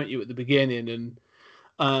image, don't you, at the beginning, and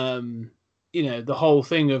you know, the whole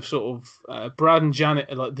thing of sort of Brad and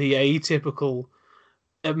Janet are like the atypical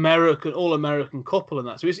all-American couple, and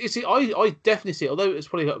that. So I definitely see it, although it's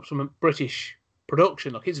probably got some British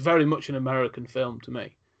production, like it's very much an American film to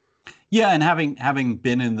me. Yeah, and having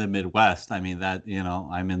been in the Midwest, I mean that, you know,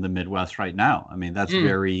 I'm in the Midwest right now. I mean, that's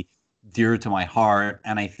very dear to my heart,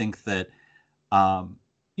 and I think that,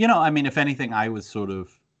 you know, I mean, if anything, I was sort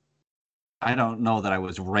of, I don't know that I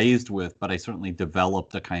was raised with, but I certainly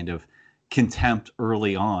developed a kind of contempt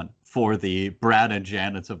early on for the Brad and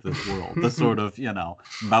Janets of this world, the sort of, you know,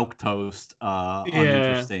 milquetoast,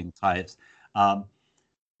 uninteresting types.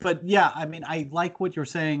 But yeah, I mean, I like what you're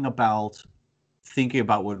saying about thinking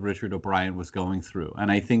about what Richard O'Brien was going through.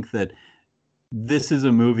 And I think that this is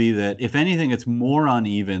a movie that, if anything, it's more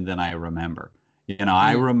uneven than I remember. You know,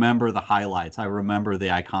 I remember the highlights. I remember the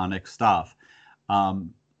iconic stuff. I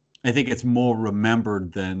think it's more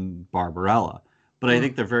remembered than Barbarella. But I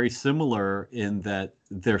think they're very similar in that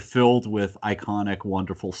they're filled with iconic,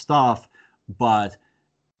 wonderful stuff, but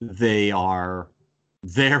they are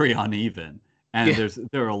very uneven. And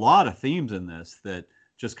there are a lot of themes in this that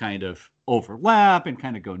just kind of overlap and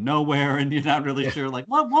kind of go nowhere, and you're not really sure, like,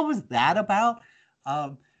 what was that about?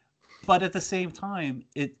 But at the same time,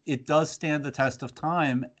 it does stand the test of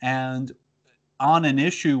time, and on an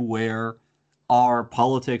issue where our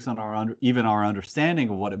politics and even our understanding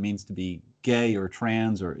of what it means to be gay or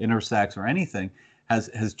trans or intersex or anything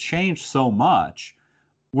has changed so much,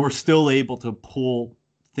 we're still able to pull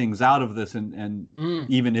things out of this, and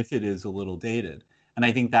even if it is a little dated. And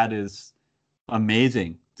I think that is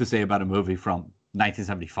amazing to say about a movie from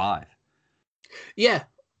 1975. Yeah,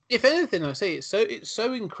 if anything, I say it's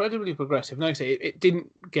so incredibly progressive. Like I say, it didn't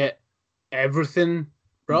get everything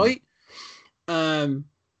right,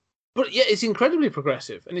 but yeah, it's incredibly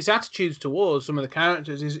progressive, and its attitudes towards some of the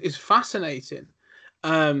characters is fascinating.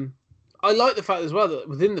 I like the fact as well that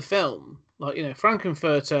within the film, like, you know,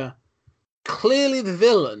 Frankenfurter, clearly the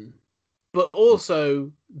villain, but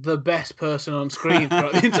also the best person on screen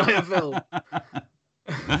throughout the entire film.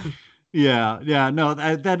 No,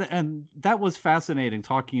 that was fascinating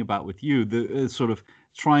talking about with you, the sort of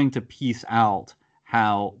trying to piece out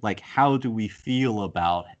how do we feel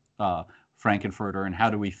about Frankenfurter, and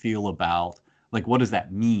how do we feel about, like, what does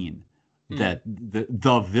that mean that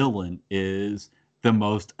the villain is the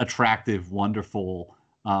most attractive, wonderful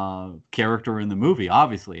character in the movie,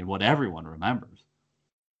 obviously, and what everyone remembers.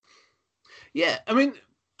 Yeah, I mean,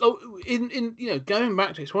 in you know, going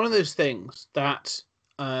back to it, it's one of those things that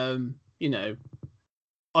you know,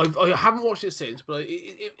 I haven't watched it since, but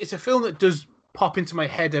it's a film that does pop into my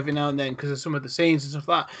head every now and then because of some of the scenes and stuff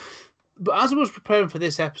like that. But as I was preparing for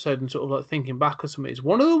this episode and sort of like thinking back on some of these,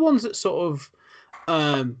 one of the ones that sort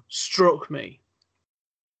of struck me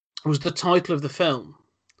was the title of the film,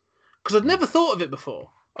 because I'd never thought of it before.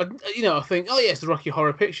 I think, oh yeah, it's the Rocky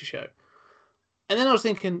Horror Picture Show, and then I was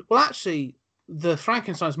thinking, well, actually, the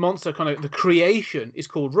Frankenstein's monster, kind of the creation, is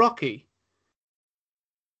called Rocky.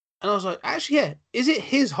 And I was like, actually, yeah, is it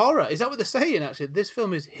his horror? Is that what they're saying, actually? This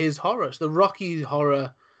film is his horror. It's the Rocky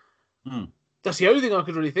horror. That's the only thing I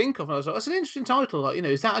could really think of. And I was like, that's an interesting title. Like, you know,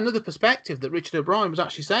 is that another perspective that Richard O'Brien was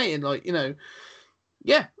actually saying? Like, you know,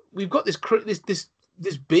 yeah, we've got this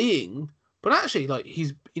being, but actually, like,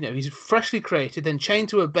 he's freshly created, then chained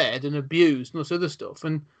to a bed and abused and all this other stuff.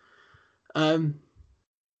 And I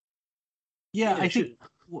think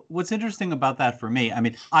what's interesting about that for me, I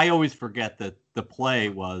mean, I always forget that the play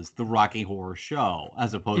was the Rocky Horror Show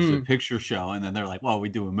as opposed to a picture show. And then they're like, well, we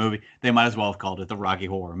do a movie. They might as well have called it the Rocky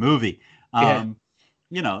Horror Movie.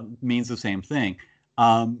 You know, means the same thing.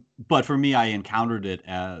 But for me, I encountered it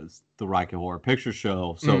as the Rocky Horror Picture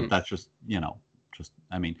Show. So that's just, you know,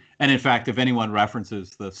 I mean, and in fact, if anyone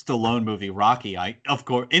references the Stallone movie Rocky, I, of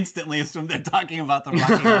course, instantly assume they're talking about the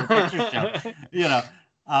Rocky Horror Picture Show, you know.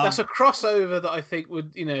 That's a crossover that I think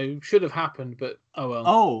should have happened, but oh well.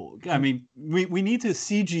 Oh, I mean, we need to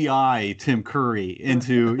CGI Tim Curry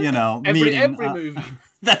into, you know, every movie.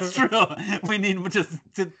 That's true. We need just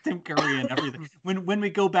Tim Curry and everything. When we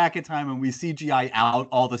go back in time and we CGI out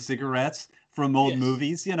all the cigarettes from old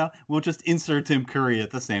movies, you know, we'll just insert Tim Curry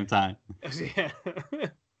at the same time. Yeah.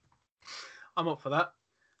 I'm up for that.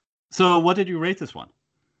 So what did you rate this one?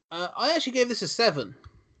 I actually gave this a 7.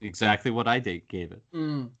 Exactly what I gave it.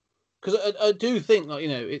 Because I do think, like, you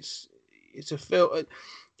know, it's a film.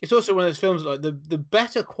 it's also one of those films like the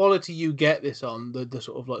better quality you get this on, the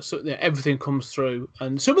sort of like everything comes through,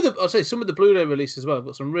 and some of the Blu-ray releases as well have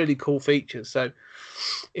got some really cool features. So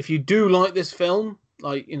if you do like this film,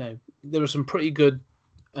 like there are some pretty good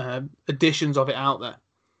editions of it out there.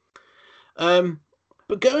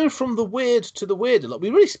 But going from the weird to the weirder, like we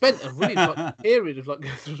really spent a really period of like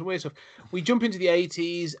going through some weird stuff. We jump into the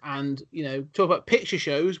 80s and talk about picture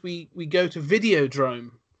shows. We go to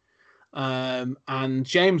Videodrome, and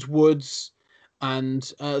James Woods and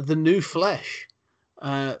The New Flesh.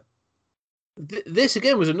 This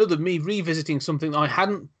again was another me revisiting something I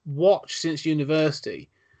hadn't watched since university,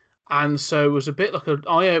 and so it was a bit like an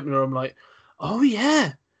eye opener. I'm like, oh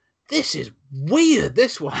yeah. This is weird,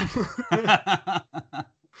 this one.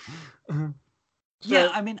 Yeah,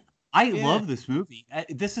 I mean, I love this movie.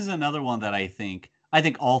 This is another one that I think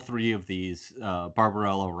all three of these,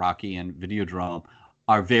 Barbarella, Rocky, and Videodrome,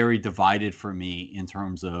 are very divided for me in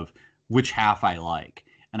terms of which half I like.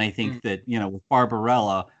 And I think that, with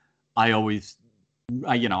Barbarella, I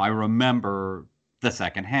remember the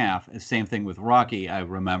second half. Same thing with Rocky, I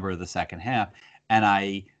remember the second half. And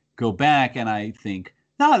I go back and I think,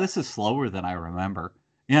 no, this is slower than I remember.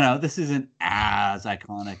 This isn't as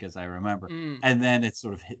iconic as I remember. And then it's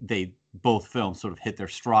sort of both films sort of hit their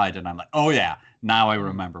stride, and I'm like, oh yeah, now I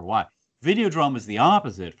remember why. Videodrome is the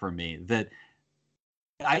opposite for me. That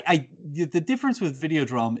the difference with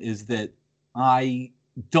Videodrome is that I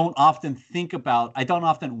don't often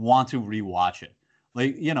want to rewatch it.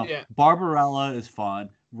 Like, Barbarella is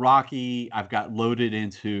fun. Rocky, I've got loaded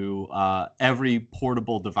into every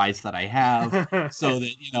portable device that I have, so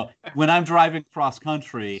that when I'm driving cross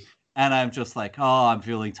country and I'm just like, oh, I'm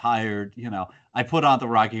feeling tired, I put on the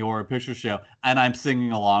Rocky Horror Picture Show and I'm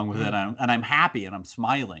singing along with it, and I'm happy and I'm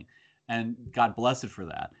smiling, and God bless it for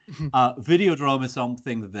that. Videodrome is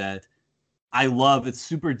something that I love. It's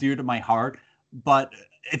super dear to my heart, but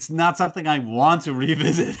it's not something I want to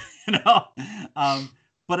revisit.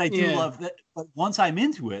 But I do love that. But once I'm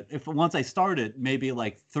into it, once I start it, maybe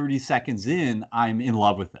like 30 seconds in, I'm in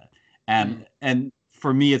love with it. And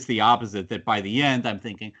for me, it's the opposite. That by the end, I'm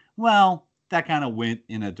thinking, well, that kind of went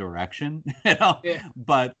in a direction, Yeah.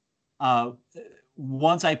 But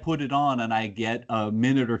once I put it on and I get a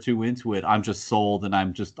minute or two into it, I'm just sold, and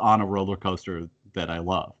I'm just on a roller coaster that I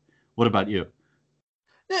love. What about you?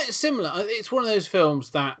 No, it's similar. It's one of those films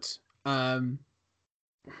that.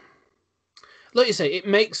 Like you say, it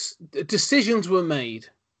makes decisions were made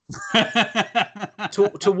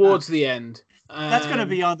towards the end. That's going to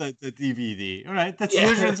be on the DVD, all right?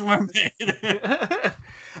 Decisions were made.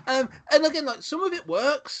 And again, like some of it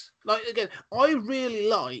works. Like again, I really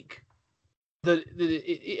like that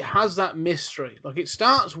it has that mystery. Like it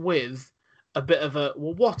starts with a bit of a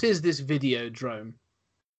what is this Videodrome?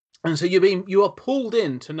 And so you are pulled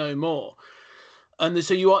in to know more. And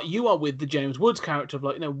so you are with the James Woods character of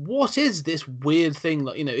like, what is this weird thing?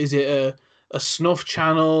 Like, is it a snuff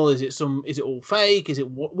channel? Is it all fake? Is it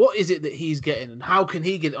what is it that he's getting, and how can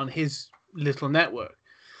he get it on his little network?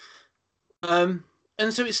 And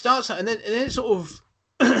so it starts out, and then it sort of,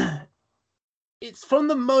 it's from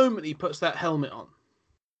the moment he puts that helmet on.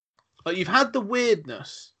 Like you've had the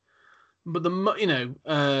weirdness, but up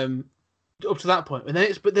to that point, and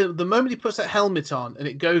then the moment he puts that helmet on, and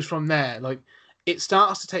it goes from there, like. It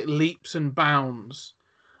starts to take leaps and bounds.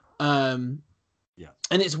 And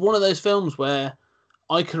it's one of those films where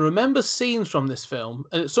I can remember scenes from this film,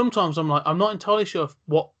 and sometimes I'm like, I'm not entirely sure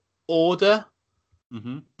what order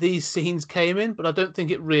these scenes came in, but I don't think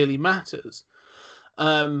it really matters.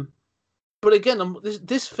 But again,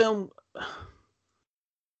 this film,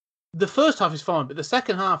 the first half is fine, but the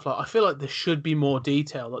second half, like I feel like there should be more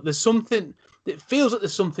detail. Like there's something, it feels like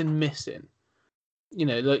there's something missing.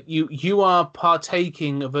 Like you are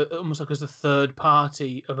partaking of almost like as a third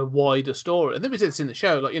party of a wider story. And then we said this in the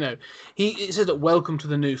show, like, it says that welcome to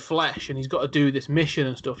the New Flesh, and he's got to do this mission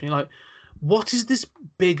and stuff. And you're like, what is this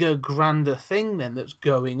bigger, grander thing then that's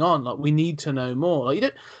going on? Like, we need to know more.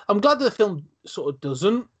 Like, I'm glad that the film sort of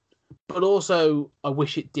doesn't, but also I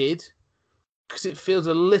wish it did, because it feels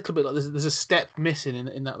a little bit like there's a step missing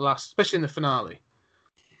in that last, especially in the finale.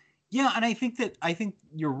 Yeah, and I think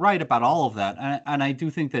you're right about all of that, and I do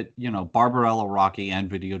think that Barbarella, Rocky, and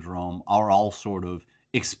Videodrome are all sort of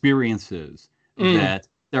experiences that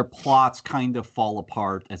their plots kind of fall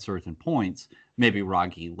apart at certain points. Maybe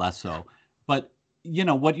Rocky less so, but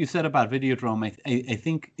what you said about Videodrome, I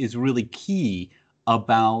think is really key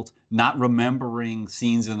about not remembering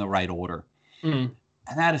scenes in the right order.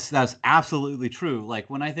 And that's absolutely true. Like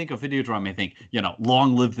when I think of Videodrome, I think,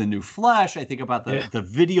 long live the new Flesh. I think about the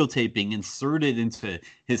videotape being inserted into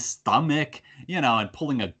his stomach, and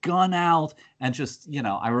pulling a gun out, and just,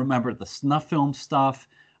 I remember the snuff film stuff,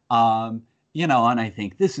 and I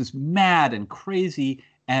think this is mad and crazy.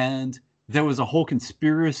 And there was a whole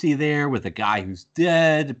conspiracy there with a guy who's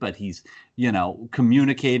dead, but he's,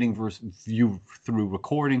 communicating you through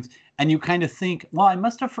recordings. And you kind of think, well, I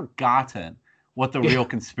must have forgotten what the real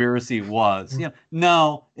conspiracy was.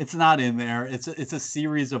 No, it's not in there. It's a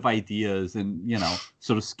series of ideas and,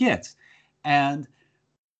 sort of skits. And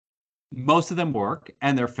most of them work,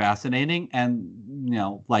 and they're fascinating. And,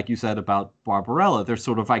 like you said about Barbarella, they're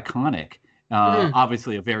sort of iconic.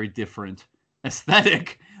 Obviously a very different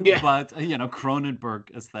aesthetic, but,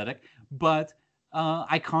 Cronenberg aesthetic, but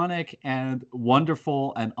iconic and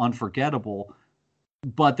wonderful and unforgettable.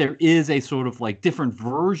 But there is a sort of like different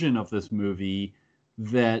version of this movie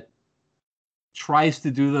that tries to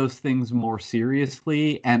do those things more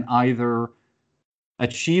seriously and either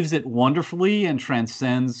achieves it wonderfully and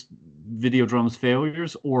transcends Videodrome's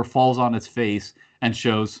failures, or falls on its face and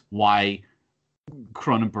shows why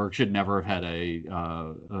Cronenberg should never have had a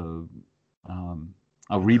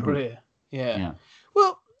reboot. Career. Yeah.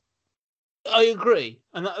 Well, I agree,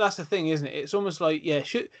 and that's the thing, isn't it? It's almost like,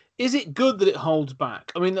 is it good that it holds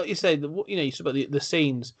back? I mean, like you say, you talk about the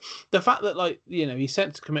scenes, the fact that, he's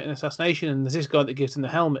sent to commit an assassination, and there's this guy that gives him the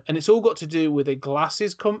helmet, and it's all got to do with a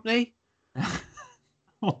glasses company.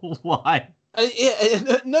 Why?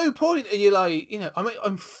 At no point are you like,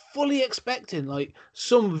 I'm fully expecting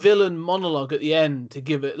some villain monologue at the end to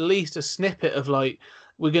give at least a snippet of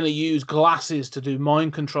we're going to use glasses to do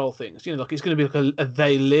mind control things. It's going to be like a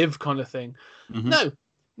They Live kind of thing. Mm-hmm. No,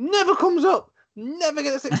 never comes up. Never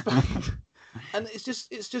gets explained. And it's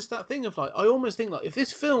just that thing of I almost think if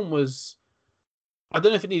this film was, I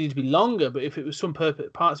don't know if it needed to be longer, but if it was some parts of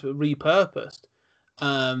it repurposed,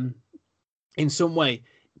 in some way,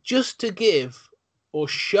 just to give or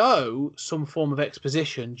show some form of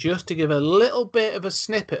exposition, just to give a little bit of a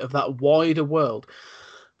snippet of that wider world,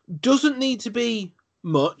 doesn't need to be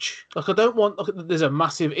much. I don't want. There's a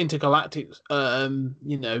massive intergalactic,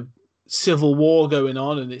 civil war going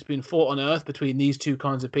on, and it's been fought on Earth between these two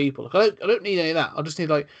kinds of people. I don't need any of that. I just need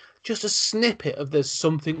just a snippet of there's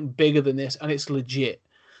something bigger than this, and it's legit.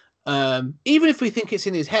 Even if we think it's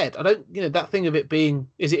in his head, I don't. That thing of it being,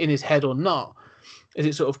 is it in his head or not, as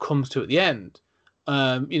it sort of comes to at the end.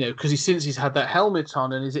 Because since he's had that helmet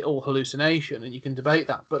on, and is it all hallucination? And you can debate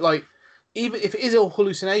that, but even if it is all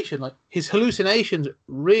hallucination, his hallucinations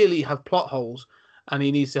really have plot holes, and he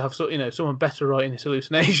needs to have someone better writing his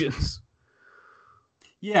hallucinations.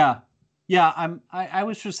 Yeah. I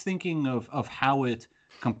was just thinking of how it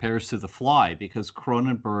compares to The Fly, because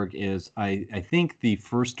Cronenberg is, I think, the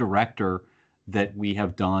first director that we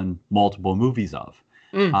have done multiple movies of,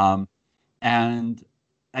 and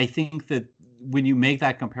I think that when you make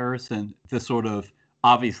that comparison, the sort of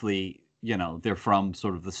obviously. They're from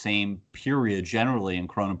sort of the same period generally in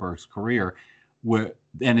Cronenberg's career,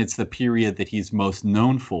 and it's the period that he's most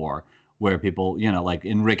known for, where people, like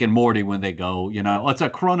in Rick and Morty, when they go, it's a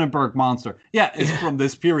Cronenberg monster. Yeah, it's from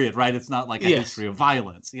this period, right? It's not like a history of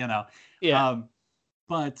violence, Yeah.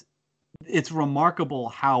 But it's remarkable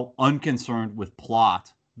how unconcerned with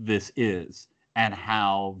plot this is, and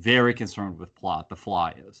how very concerned with plot The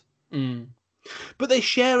Fly is. But they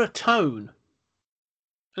share a tone.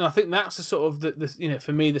 And I think that's the sort of the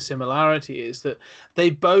for me, the similarity is that they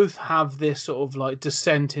both have this sort of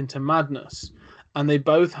descent into madness, and they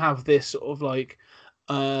both have this sort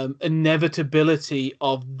of inevitability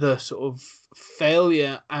of the sort of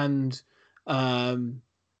failure and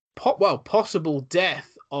possible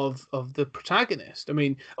death of the protagonist. I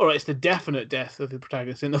mean, all right, it's the definite death of the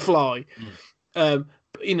protagonist in The Fly, and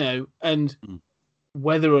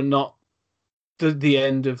whether or not the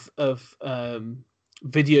end of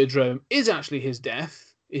Videodrome is actually his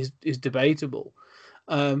death is debatable,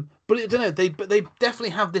 but I don't know. They definitely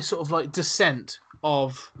have this sort of descent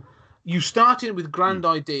of you starting with grand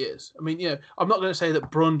ideas. I mean, I'm not going to say that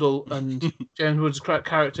Brundle and James Woods'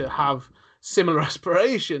 character have similar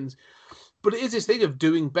aspirations, but it is this thing of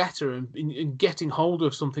doing better and getting hold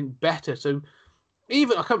of something better. So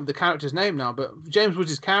even, I can't remember the character's name now, but James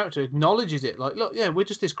Woods' character acknowledges it. Look, we're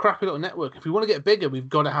just this crappy little network. If we want to get bigger, we've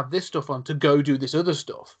got to have this stuff on to go do this other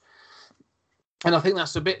stuff. And I think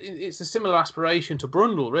that's it's a similar aspiration to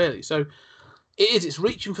Brundle, really. So it's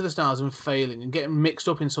reaching for the stars and failing and getting mixed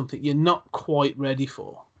up in something you're not quite ready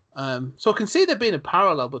for. So I can see there being a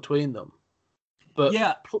parallel between them. But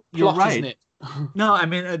you're right. Isn't it? No, I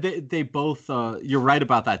mean they both. You're right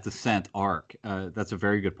about that descent arc. That's a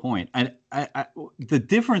very good point. And the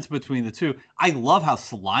difference between the two, I love how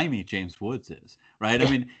slimy James Woods is. Right? I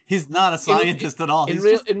mean, he's not a scientist at all.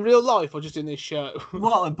 In real life, or just in this show?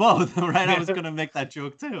 Well, in both. Right? I was going to make that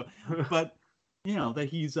joke too, but that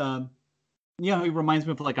he's he reminds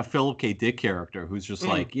me of like a Philip K. Dick character who's just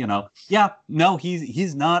like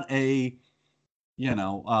he's not a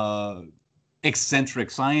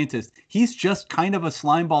eccentric scientist. He's just kind of a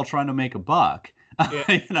slimeball trying to make a buck.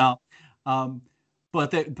 Yeah.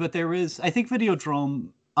 But there is, I think, Videodrome.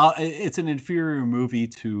 It's an inferior movie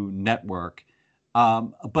to Network,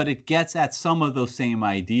 but it gets at some of those same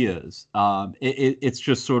ideas. It's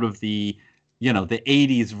just sort of the the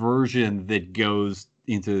 80s version that goes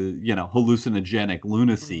into hallucinogenic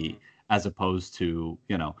lunacy as opposed to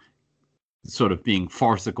sort of being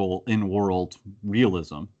farcical in-world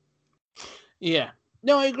realism. Yeah,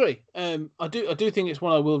 no, I agree. I do think it's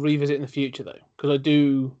one I will revisit in the future though, because I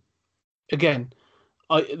do. Again,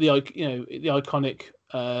 the iconic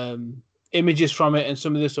images from it and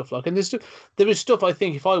some of this stuff and there is stuff I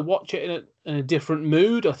think if I watch it in a different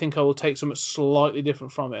mood, I think I will take something slightly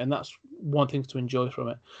different from it, and that's one thing to enjoy from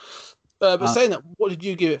it. But saying that, what did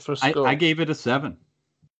you give it for a score? I gave it a 7.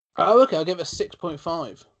 Oh, okay. I gave it a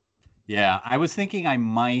 6.5. Yeah, I was thinking I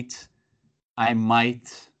might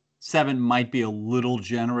 7 might be a little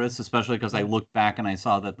generous, especially because I looked back and I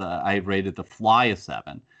saw that I rated The Fly a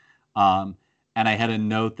 7. And I had a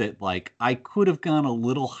note that like I could have gone a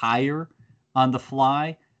little higher on The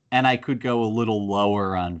Fly and I could go a little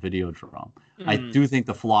lower on Videodrome. I do think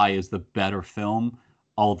The Fly is the better film,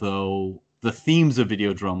 although the themes of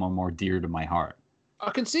Videodrome are more dear to my heart. I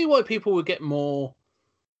can see why people would get more,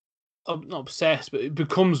 not obsessed, but it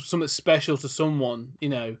becomes something special to someone,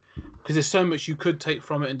 because there's so much you could take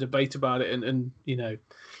from it and debate about it, and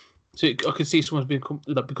so I could see someone's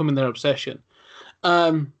becoming their obsession.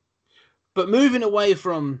 But moving away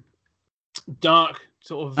from dark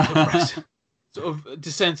sort of sort of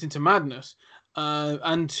descent into madness,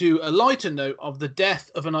 and to a lighter note of the death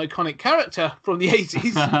of an iconic character from the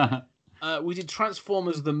 80s. We did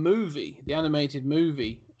Transformers the movie, the animated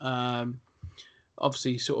movie.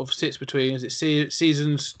 Obviously, sort of sits between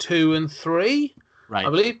seasons 2 and 3, right? I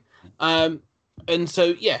believe. And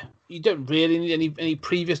so you don't really need any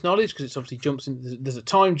previous knowledge because it's obviously jumps in. There's a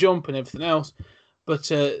time jump and everything else.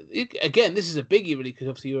 But again, this is a biggie really because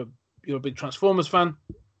obviously you're a big Transformers fan.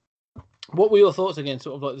 What were your thoughts again,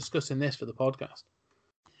 sort of like discussing this for the podcast?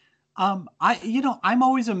 I'm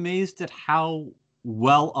always amazed at how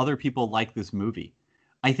well other people like this movie.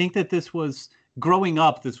 I think that this was growing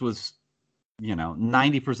up. This was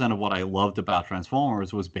 90% of what I loved about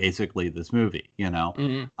Transformers was basically this movie.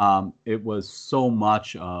 It was so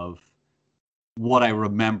much of what I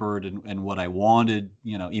remembered and what I wanted.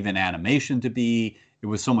 Even animation to be. It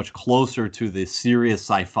was so much closer to the serious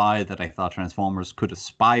sci-fi that I thought Transformers could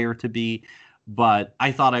aspire to be. But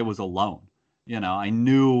I thought I was alone. I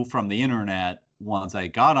knew from the internet, once I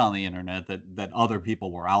got on the internet, that other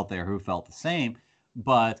people were out there who felt the same.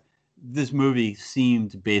 But this movie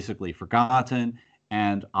seemed basically forgotten.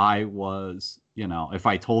 And I was, if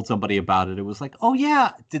I told somebody about it, it was like, oh,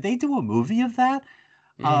 yeah, did they do a movie of that?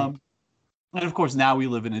 And of course, now we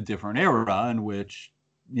live in a different era in which,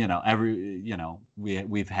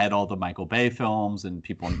 we've had all the Michael Bay films and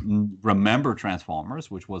people remember Transformers,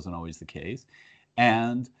 which wasn't always the case.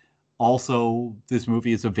 And also, this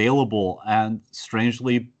movie is available and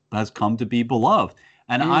strangely has come to be beloved.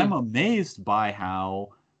 And I'm amazed by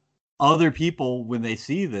how other people, when they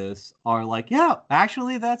see this, are like, yeah,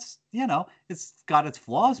 actually, that's, it's got its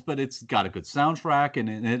flaws, but it's got a good soundtrack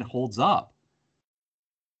and it holds up.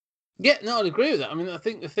 Yeah, no, I'd agree with that. I mean, I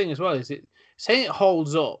think the thing as well is saying it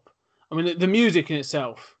holds up. I mean, the music in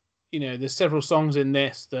itself, there's several songs in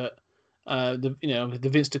this that, the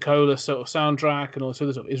Vince DiCola sort of soundtrack and all this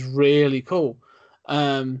other stuff is really cool.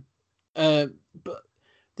 But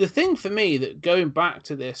the thing for me that going back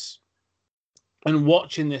to this and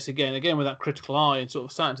watching this again with that critical eye and sort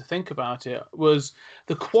of starting to think about it was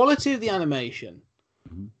the quality of the animation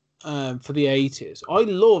for the 80s. I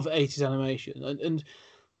love 80s animation, and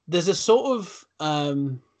there's a sort of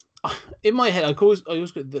in my head I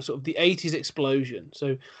always get the sort of the 80s explosion.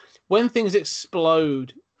 So when things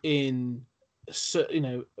explode in,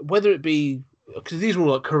 whether it be because these were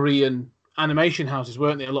all like Korean animation houses,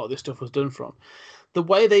 weren't they? A lot of this stuff was done from. The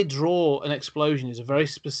way they draw an explosion is a very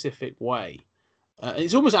specific way.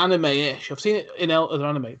 It's almost anime-ish. I've seen it in other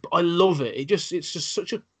anime, but I love it. It's just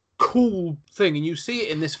such a cool thing, and you see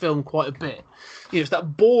it in this film quite a bit. It's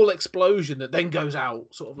that ball explosion that then goes out,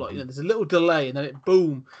 sort of like there's a little delay, and then it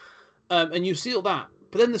boom. and you see all that.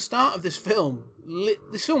 But then the start of this film,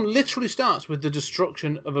 literally starts with the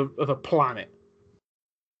destruction of a planet.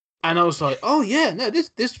 And I was like, oh yeah, no,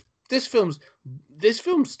 this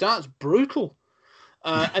film starts brutal,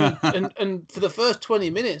 and for the first 20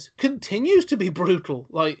 minutes continues to be brutal.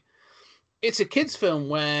 Like, it's a kids' film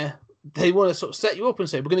where they want to sort of set you up and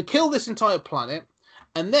say, we're going to kill this entire planet,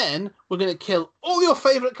 and then we're going to kill all your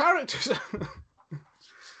favorite characters,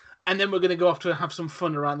 and then we're going to go off to have some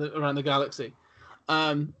fun around the galaxy.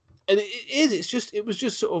 And it was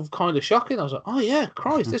just sort of kind of shocking. I was like, oh yeah,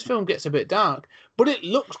 Christ, this film gets a bit dark, but it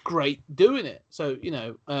looks great doing it. So, you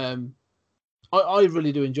know, I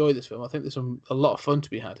really do enjoy this film. I think there's a lot of fun to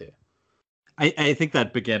be had here. I think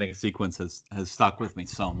that beginning sequence has stuck with me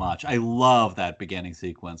so much. I love that beginning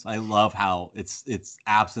sequence. I love how it's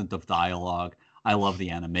absent of dialogue. I love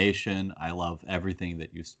the animation. I love everything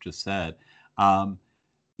that you just said.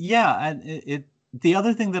 Yeah, and the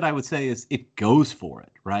other thing that I would say is it goes for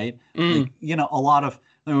it, right? Like, you know, a lot of,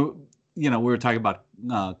 you know, we were talking about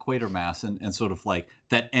Quatermass and sort of like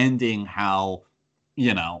that ending, how,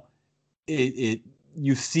 you know,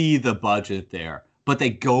 you see the budget there, but they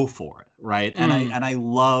go for it, right? And I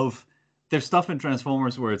love, there's stuff in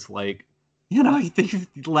Transformers where it's like, you know, when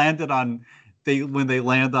they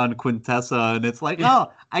land on Quintessa, and it's like,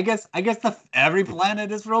 oh, I guess every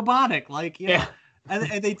planet is robotic, like, yeah.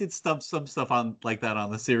 And they did some stuff on like that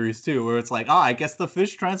on the series too, where it's like, oh, I guess the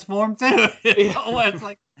fish transformed too. You know, it's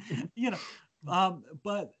like, you know,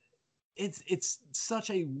 but it's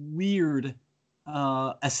such a weird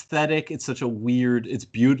aesthetic. It's such a weird. It's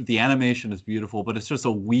beautiful. The animation is beautiful, but it's just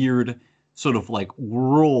a weird sort of like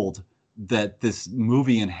world that this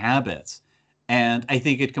movie inhabits. And I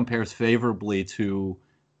think it compares favorably to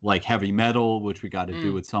like Heavy Metal, which we got to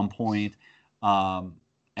do at some point.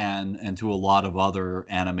 And to a lot of other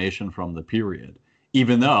animation from the period,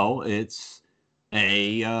 even though it's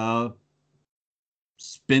a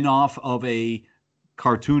spin-off of a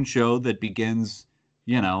cartoon show that begins,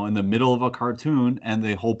 you know, in the middle of a cartoon, and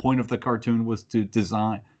the whole point of the cartoon was to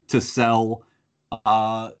sell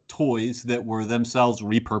toys that were themselves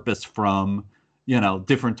repurposed from, you know,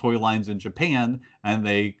 different toy lines in Japan, and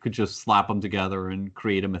they could just slap them together and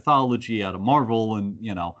create a mythology out of Marvel, and,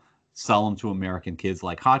 you know, sell them to American kids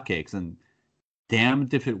like hotcakes, and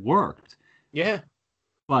damned if it worked. Yeah.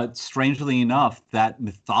 But strangely enough, that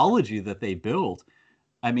mythology that they built,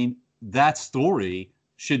 I mean, that story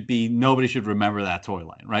nobody should remember that toy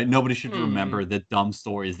line, right? Nobody should remember the dumb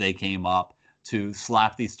stories they came up to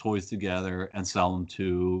slap these toys together and sell them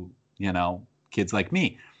to, you know, kids like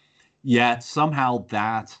me. Yet somehow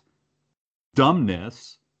that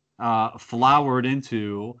dumbness flowered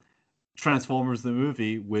into Transformers the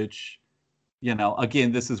movie, which, you know,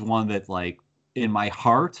 again, this is one that, like, in my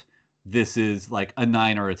heart, this is like a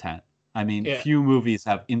 9 or a 10. I mean, few movies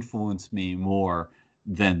have influenced me more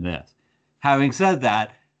than this. Having said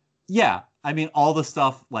that, yeah, I mean, all the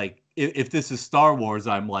stuff, like, if this is Star Wars,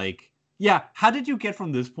 I'm like, yeah, how did you get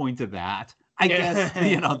from this point to that? I guess,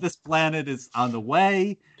 you know, this planet is on the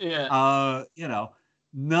way. Yeah. You know,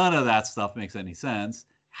 none of that stuff makes any sense.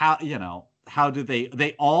 How, you know, how do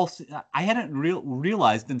they all, I hadn't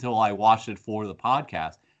realized until I watched it for the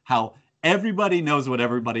podcast, how everybody knows what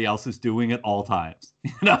everybody else is doing at all times.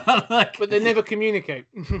 You know, like, but they never communicate.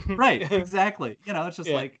 Right, exactly. You know, it's just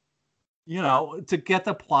like, you know, to get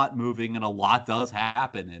the plot moving, and a lot does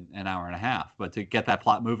happen in an hour and a half, but to get that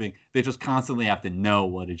plot moving, they just constantly have to know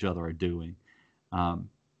what each other are doing.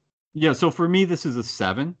 Yeah, so for me, this is a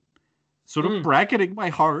 7, sort of bracketing my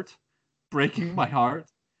heart, breaking my heart,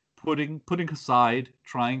 putting aside,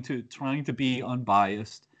 trying to be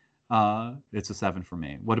unbiased. It's a 7 for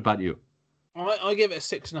me. What about you? I give it a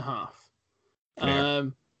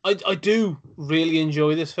 6.5. I do really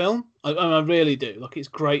enjoy this film. I really do. Like, it's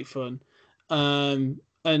great fun.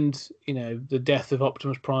 And, you know, the death of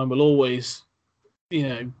Optimus Prime will always, you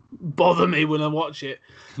know, bother me when I watch it.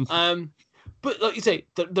 But like you say,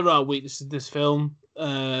 there are weaknesses in this film.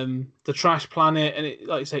 The trash planet, and it,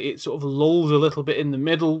 like you say, it sort of lulls a little bit in the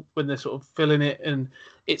middle when they're sort of filling it, and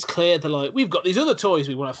it's clear they're like, we've got these other toys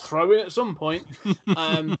we want to throw in at some point.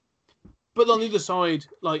 But on the other side,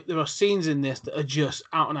 like, there are scenes in this that are just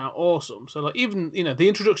out and out awesome. So, like, even, you know, the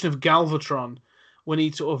introduction of Galvatron, when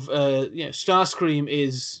he sort of, you know, Starscream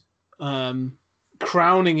is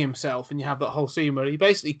crowning himself, and you have that whole scene where he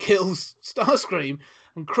basically kills Starscream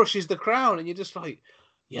and crushes the crown, and you're just like,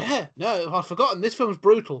 yeah, no, I've forgotten. This film's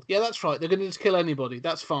brutal. Yeah, that's right. They're going to just kill anybody.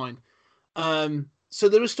 That's fine. So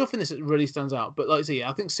there is stuff in this that really stands out. But like I say, yeah,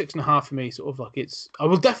 I think 6.5 for me, sort of like, it's. I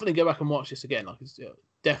will definitely go back and watch this again. Like, it's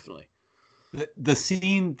definitely. The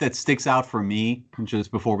scene that sticks out for me,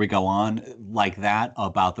 just before we go on, like that,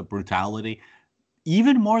 about the brutality,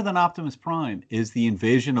 even more than Optimus Prime, is the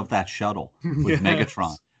invasion of that shuttle with Yes.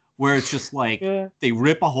 Megatron, where it's just like they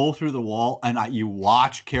rip a hole through the wall, and you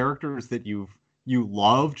watch characters that you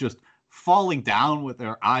love just falling down with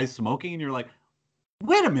their eyes smoking, and you're like,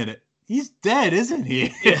 wait a minute, he's dead, isn't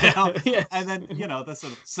he? Yeah. And then that's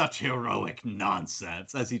sort of such heroic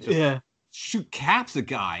nonsense as he just caps a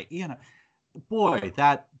guy. Boy,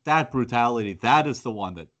 that brutality, that is the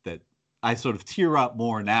one that I sort of tear up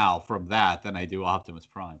more now from that than I do Optimus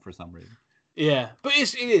Prime for some reason. Yeah, but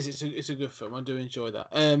it's a good film. I do enjoy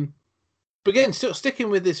that. But again, still sticking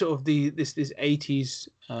with this sort of this 80s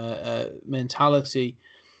mentality,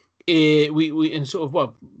 we and sort of,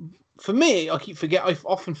 well, for me, I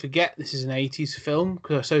often forget this is an 80s film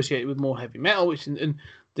because I associate it with more heavy metal, which and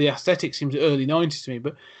the aesthetic seems early 90s to me.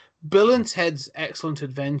 But Bill and Ted's Excellent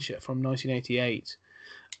Adventure from 1988.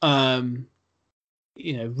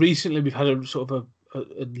 Recently we've had a sort of a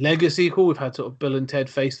Lego sequel. We've had sort of Bill and Ted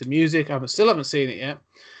Face the Music. I still haven't seen it yet.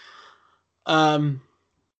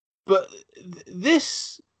 But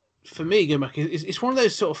this, for me, going back, it's one of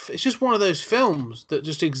those sort of, it's just one of those films that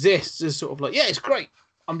just exists as sort of like, yeah, it's great.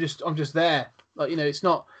 I'm just there. Like, it's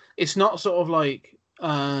not sort of like,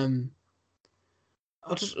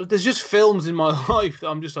 there's just films in my life that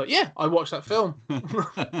I'm just like, yeah, I watched that film.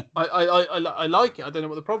 I like it. I don't know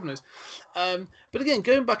what the problem is. But again,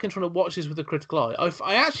 going back and trying to watch this with a critical eye,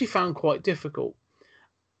 I actually found quite difficult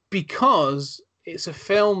because it's a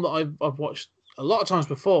film that I've watched a lot of times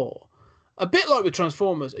before, a bit like with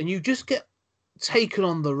Transformers, and you just get taken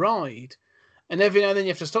on the ride, and every now and then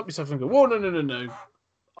you have to stop yourself and go, whoa, no.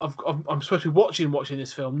 I'm supposed to be watching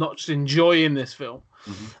this film, not just enjoying this film.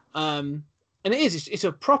 Mm-hmm. And it's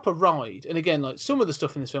a proper ride. And again, like, some of the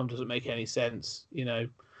stuff in this film doesn't make any sense, and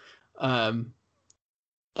we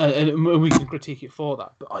can critique it for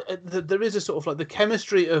that. But there is a sort of like the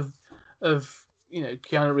chemistry of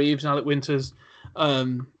Keanu Reeves and Alec Winters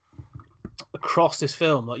across this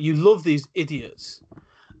film. Like, you love these idiots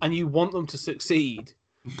and you want them to succeed.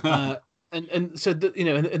 And so that,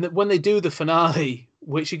 and when they do the finale,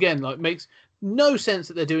 which again, like, makes no sense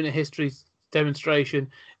that they're doing a history demonstration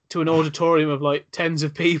to an auditorium of like tens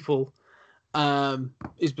of people,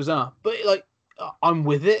 is bizarre. But like, I'm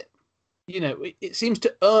with it. It seems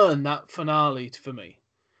to earn that finale for me.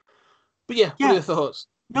 But yeah, what are your thoughts?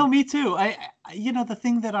 No, me too. The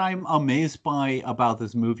thing that I'm amazed by about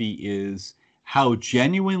this movie is how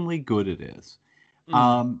genuinely good it is.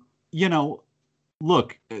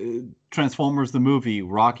 Look, Transformers the movie,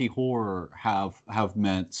 Rocky Horror have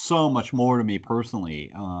meant so much more to me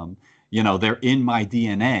personally. They're in my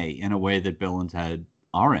DNA in a way that Bill and Ted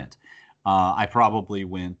aren't. I probably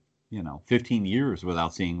went, 15 years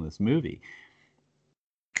without seeing this movie.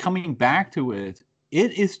 Coming back to it,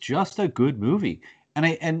 it is just a good movie.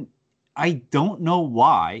 And I don't know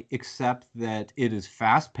why, except that it is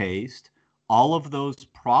fast-paced. All of those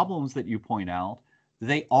problems that you point out,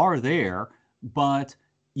 they are there, but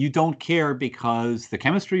you don't care because the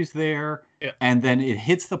chemistry's there, and then it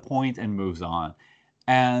hits the point and moves on.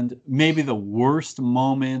 And maybe the worst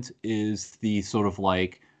moment is the sort of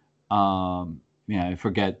like, I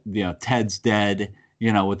forget, Ted's dead,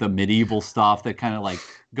 with the medieval stuff that kind of like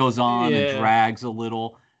goes on and drags a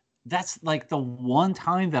little. That's like the one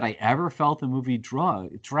time that I ever felt the movie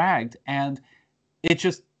dragged, and it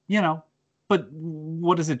just, but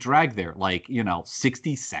what does it drag there? Like,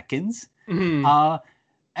 60 seconds? Mm-hmm.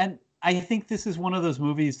 And I think this is one of those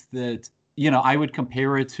movies that, I would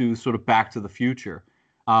compare it to sort of Back to the Future,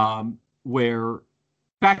 where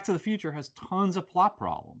Back to the Future has tons of plot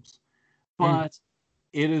problems, but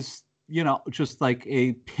it is, just like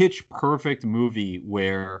a pitch perfect movie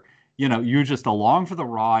where, you're just along for the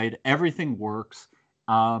ride. Everything works.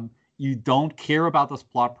 You don't care about those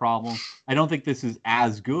plot problems. I don't think this is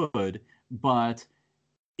as good, but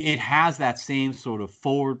it has that same sort of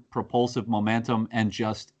forward propulsive momentum, and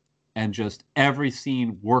just every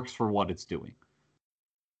scene works for what it's doing.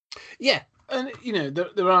 Yeah. And,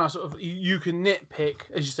 there are sort of, you can nitpick,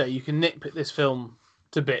 as you say, you can nitpick this film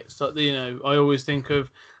to bits. Like, I always think of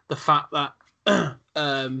the fact that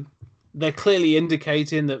they're clearly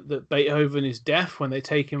indicating that Beethoven is deaf when they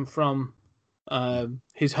take him from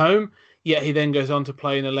his home, yet he then goes on to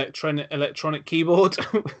play an electronic keyboard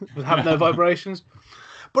with have no vibrations.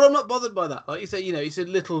 But I'm not bothered by that. Like you say, it's a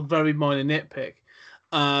little very minor nitpick.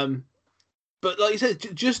 But like you said,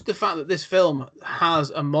 just the fact that this film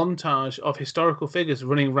has a montage of historical figures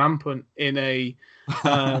running rampant in a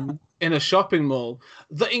shopping mall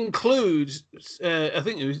that includes, I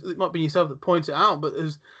think it might be yourself that pointed it out, but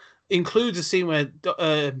there's includes a scene where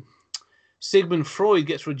Sigmund Freud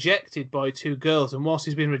gets rejected by two girls, and whilst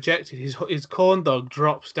he's been rejected, his corn dog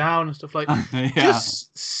drops down and stuff like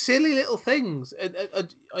just silly little things.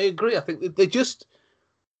 And I agree. I think they just,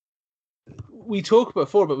 we talked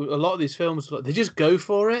before, but a lot of these films, they just go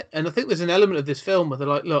for it. And I think there's an element of this film where they're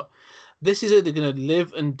like, look, this is either going to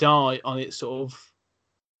live and die on its sort of,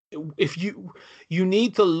 if you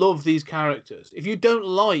need to love these characters. If you don't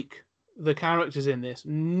like the characters in this,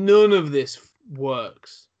 none of this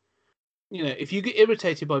works. You know, if you get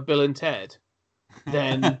irritated by Bill and Ted,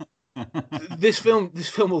 then this film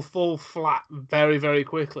will fall flat very, very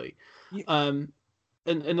quickly. And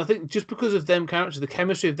I think just because of them characters, the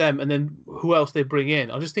chemistry of them, and then who else they bring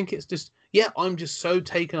in, I just think it's just, I'm just so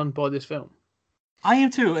taken on by this film. I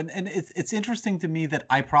am too, and it's interesting to me that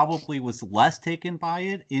I probably was less taken by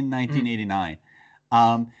it in 1989.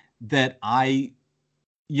 That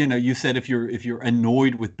you said if you're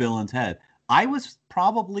annoyed with Bill and Ted, I was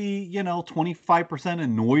probably 25%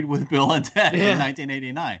 annoyed with Bill and Ted in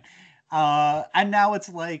 1989, and now it's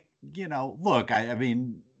like look, I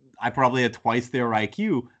mean, I probably had twice their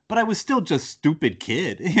IQ, but I was still just stupid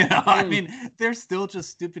kid. I mean, they're still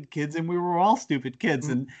just stupid kids, and we were all stupid kids,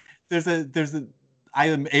 and I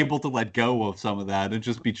am able to let go of some of that and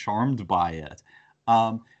just be charmed by it.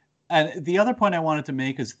 And the other point I wanted to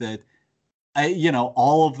make is that,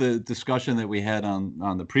 all of the discussion that we had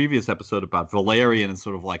on the previous episode about Valerian and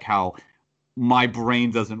sort of like how my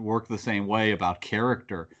brain doesn't work the same way about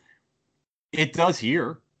character, it does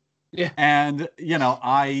here. Yeah. And,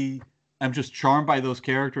 I am just charmed by those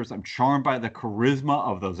characters. I'm charmed by the charisma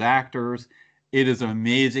of those actors. It is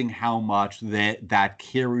amazing how much that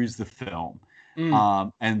carries the film.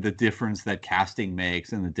 And the difference that casting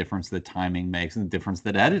makes, and the difference that timing makes, and the difference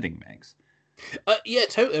that editing makes. Yeah,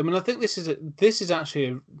 totally. I mean, I think this is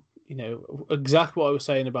actually, exactly what I was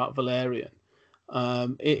saying about Valerian.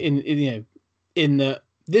 In that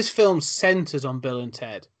this film centers on Bill and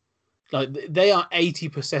Ted, like they are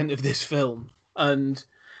 80% of this film, and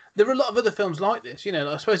there are a lot of other films like this.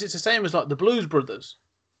 I suppose it's the same as like the Blues Brothers.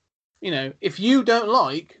 If you don't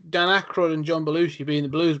like Dan Aykroyd and John Belushi being the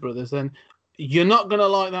Blues Brothers, then you're not going to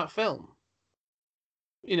like that film.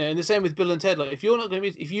 And the same with Bill and Ted. Like, if you're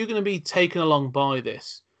going to be taken along by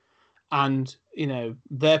this, and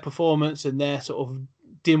their performance and their sort of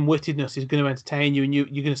dim-wittedness is going to entertain you, and you're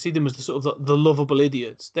going to see them as the sort of the lovable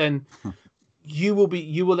idiots, then you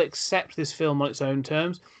will accept this film on its own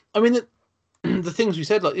terms. I mean, the things we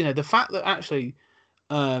said, like the fact that actually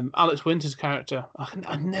Alex Winter's character,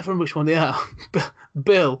 I never remember which one they are, but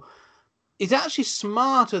Bill, he's actually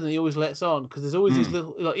smarter than he always lets on, because there's always these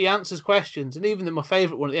little, like, he answers questions, and even my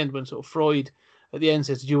favourite one at the end, when sort of Freud at the end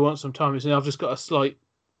says, "Do you want some time?" He's saying, "I've just got a slight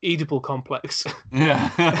Oedipal complex."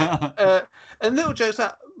 Yeah. And little jokes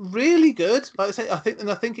that really good. Like I say, I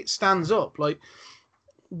think it stands up. Like,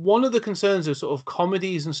 one of the concerns of sort of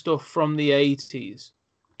comedies and stuff from the 80s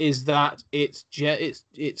is that it's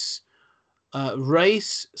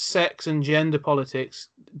race, sex, and gender politics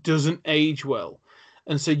doesn't age well.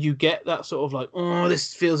 And so you get that sort of like, oh,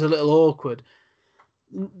 this feels a little awkward.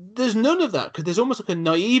 There's none of that, because there's almost like a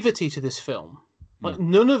naivety to this film. Like,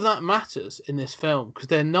 none of that matters in this film, because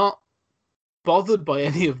they're not bothered by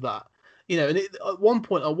any of that. And at one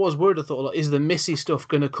point I was worried. I thought, like, is the Missy stuff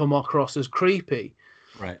going to come across as creepy?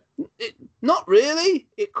 Right. Not really.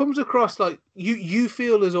 It comes across like you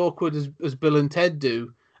feel as awkward as Bill and Ted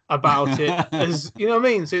do about it. As you know what I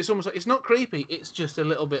mean? So it's almost like, it's not creepy. It's just a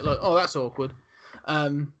little bit like, oh, that's awkward.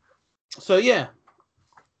 So yeah.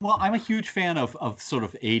 Well, I'm a huge fan of sort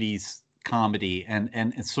of 80s comedy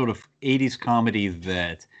and sort of 80s comedy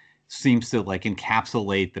that seems to like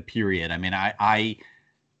encapsulate the period. I mean, I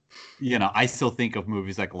still think of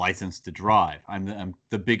movies like License to Drive. I'm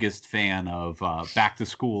the biggest fan of Back to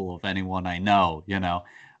School of anyone I know.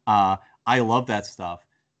 I love that stuff.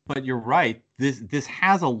 But you're right. This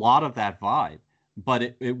has a lot of that vibe,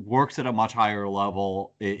 but it works at a much higher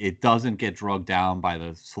level. It doesn't get drugged down by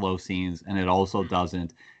the slow scenes, and it also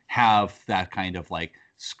doesn't have that kind of like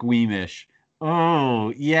squeamish,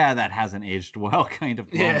 oh yeah, that hasn't aged well kind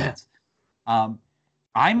of moments.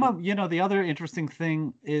 The other interesting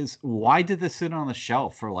thing is, why did this sit on the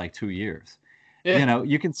shelf for like 2 years? Yeah.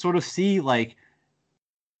 You can sort of see, like,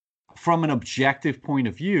 from an objective point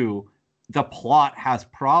of view, the plot has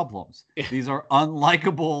problems. These are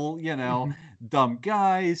unlikable, dumb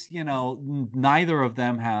guys. Neither of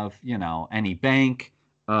them have, any bank.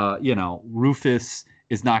 Rufus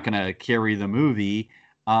is not going to carry the movie.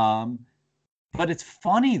 But it's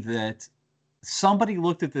funny that somebody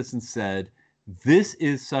looked at this and said, this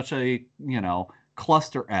is such a,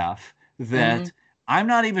 cluster F that I'm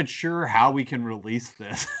not even sure how we can release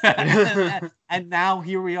this. And now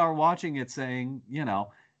here we are watching it saying,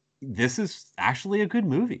 this is actually a good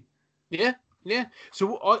movie. Yeah.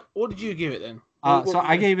 So what did you give it then? So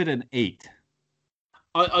I gave it an 8.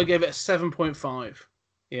 I gave it a 7.5.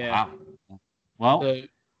 Yeah. Wow. Well,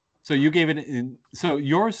 so you gave it so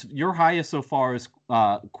your highest so far is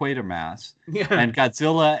Quatermass. Yeah. And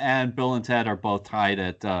Godzilla and Bill and Ted are both tied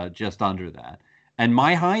at just under that. And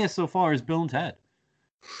my highest so far is Bill and Ted.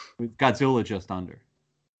 With Godzilla just under.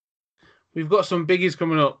 We've got some biggies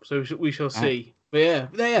coming up, so we shall see. But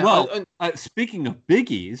yeah. Well, speaking of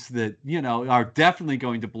biggies that are definitely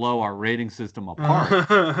going to blow our rating system apart.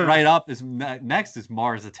 Right up is next is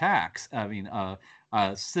Mars Attacks. I mean, a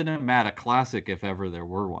cinematic classic if ever there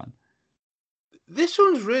were one. This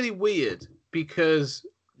one's really weird because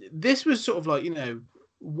this was sort of like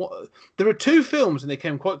there are 2 films and they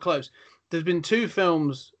came quite close. There's been 2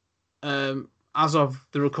 films as of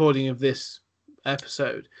the recording of this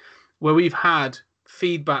episode where we've had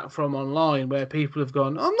feedback from online where people have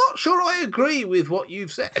gone, I'm not sure I agree with what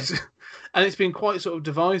you've said. And it's been quite sort of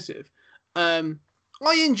divisive. I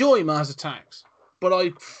enjoy Mars Attacks, but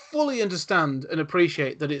I fully understand and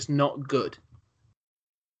appreciate that it's not good.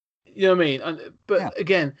 You know what I mean? But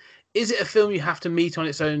again, is it a film you have to meet on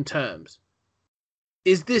its own terms?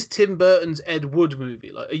 Is this Tim Burton's Ed Wood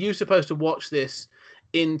movie? Like, are you supposed to watch this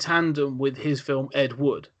in tandem with his film Ed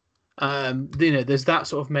Wood? There's that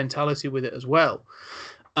sort of mentality with it as well.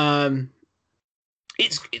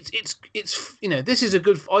 It's this is a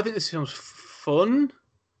good. I think this film's fun,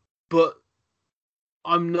 but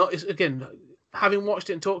I'm not. Again, having watched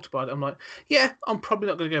it and talked about it, I'm like, yeah, I'm probably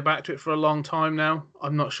not going to go back to it for a long time now.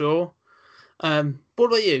 I'm not sure. What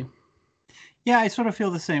about you? Yeah, I sort of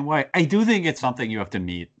feel the same way. I do think it's something you have to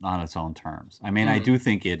meet on its own terms. I mean, I do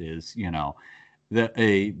think it is, I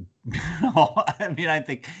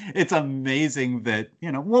think it's amazing that,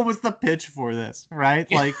 what was the pitch for this,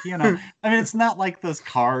 right? Like, I mean, it's not like the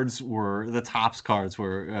Topps cards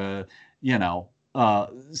were,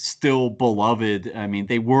 still beloved. I mean,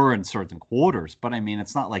 they were in certain quarters, but I mean,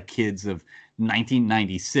 it's not like kids of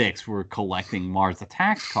 1996 were collecting Mars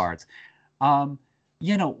Attacks cards. What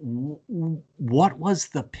was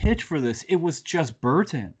the pitch for this? It was just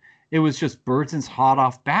Burton. It was just Burton's hot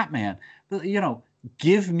off Batman. But,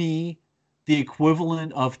 give me the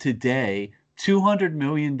equivalent of today, $200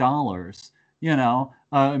 million,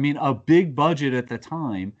 a big budget at the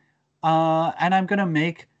time. And I'm going to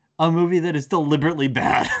make a movie that is deliberately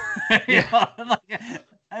bad. I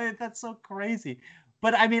mean, that's so crazy.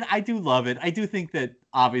 But I mean, I do love it. I do think that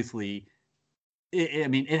obviously,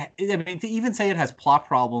 to even say it has plot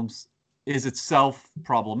problems is itself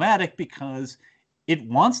problematic because it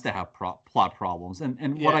wants to have plot problems.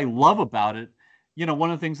 And what I love about it,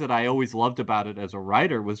 one of the things that I always loved about it as a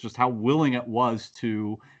writer was just how willing it was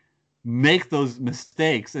to make those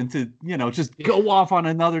mistakes and to, just go off on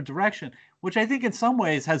another direction, which I think in some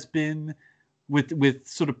ways has been with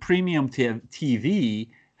sort of premium TV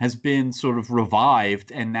has been sort of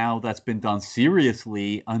revived. And now that's been done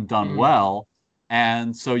seriously and done well.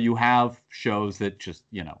 And so you have shows that just,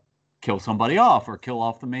 kill somebody off or kill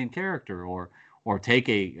off the main character or take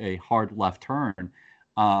a hard left turn,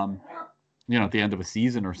 at the end of a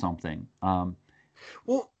season or something.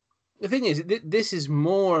 Well, the thing is, this is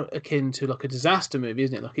more akin to like a disaster movie,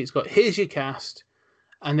 isn't it? Like it's got, here's your cast,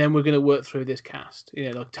 and then we're going to work through this cast.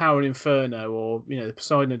 Like Tower Inferno or, the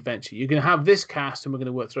Poseidon Adventure. You're going to have this cast and we're going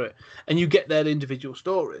to work through it. And you get their individual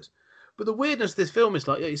stories. But the weirdness of this film is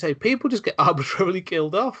like you say, people just get arbitrarily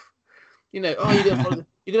killed off. You're going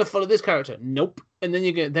to follow this character. Nope. And then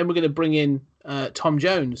we're going to bring in Tom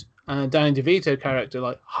Jones and Danny DeVito character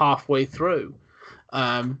like halfway through.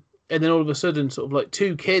 And then all of a sudden, sort of like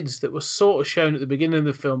 2 kids that were sort of shown at the beginning of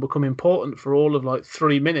the film become important for all of like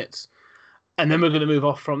 3 minutes. And then we're going to move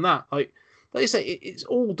off from that. Like you say, it's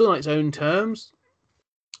all done on its own terms.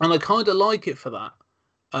 And I kind of like it for that.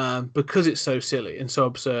 Because it's so silly and so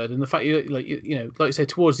absurd. And the fact like you say,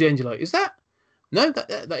 towards the end, you're like, is that? No,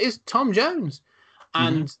 that is Tom Jones.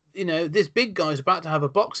 And, this big guy's about to have a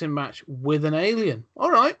boxing match with an alien.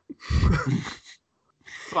 All right.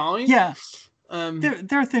 Fine. Yeah.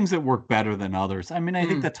 There are things that work better than others. I mean, I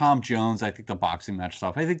think the Tom Jones, I think the boxing match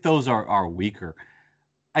stuff, I think those are weaker.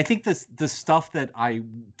 I think the stuff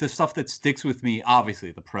that sticks with me,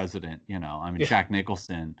 obviously the president, Jack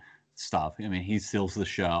Nicholson stuff. I mean, he steals the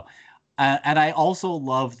show. And I also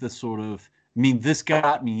love the sort of, this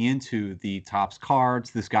got me into the Topps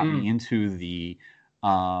cards. This got me into the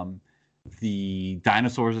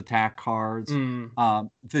Dinosaurs Attack cards.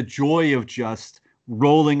 The joy of just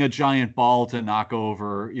rolling a giant ball to knock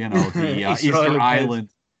over, the Easter Island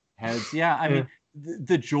heads. Yeah, I mean,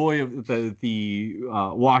 the joy of the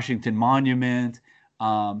Washington Monument,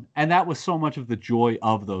 and that was so much of the joy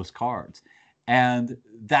of those cards, and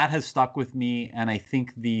that has stuck with me. And I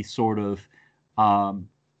think the sort of,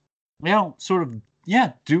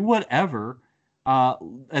 do whatever,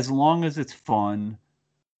 as long as it's fun,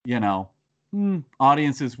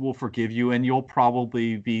 audiences will forgive you, and you'll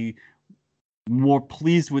probably be more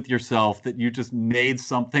pleased with yourself that you just made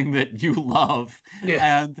something that you love,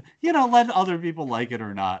 and let other people like it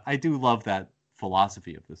or not. I do love that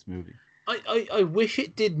philosophy of this movie. I wish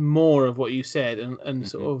it did more of what you said, and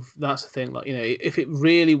sort of that's the thing. Like, if it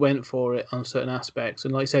really went for it on certain aspects,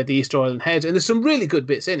 and like I said, the Easter Island heads, and there's some really good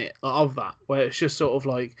bits in it of that, where it's just sort of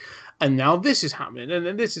like, and now this is happening, and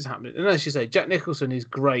then this is happening, and as you say, Jack Nicholson is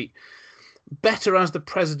great, better as the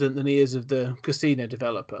president than he is of the casino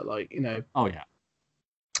developer. Like, Oh yeah.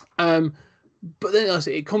 But then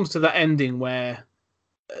it comes to that ending where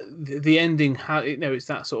the ending, it's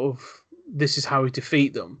that sort of, this is how we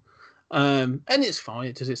defeat them. And it's fine,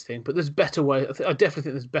 it does its thing, but there's better ways. I definitely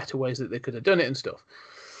think there's better ways that they could have done it and stuff.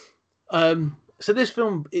 So this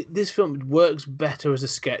film works better as a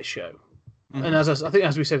sketch show. Mm-hmm. And I think,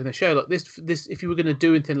 as we said in the show, like this, if you were going to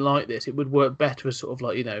do anything like this, it would work better as sort of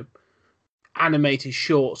like, animated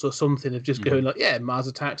shorts or something of just going like, Mars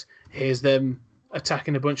Attacks, here's them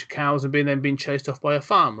attacking a bunch of cows and being chased off by a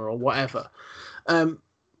farmer or whatever.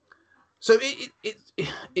 So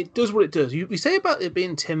it does what it does. We say about it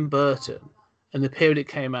being Tim Burton and the period it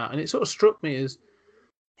came out, and it sort of struck me as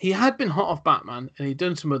he had been hot off Batman and he'd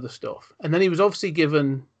done some other stuff, and then he was obviously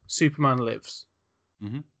given Superman Lives,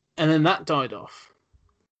 and then that died off.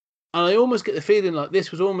 And I almost get the feeling like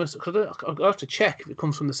this was almost, because I have to check if it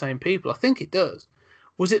comes from the same people. I think it does.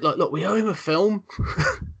 Was it like, look, we owe him a film.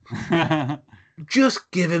 Just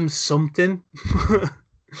give him something.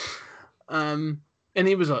 And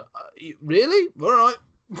he was like, really? All right.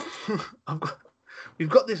 We've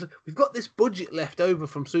got this budget left over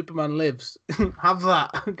from Superman Lives. Have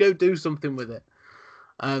that. Go do something with it.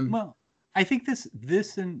 Well, I think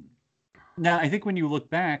this and now I think when you look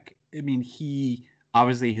back, I mean, he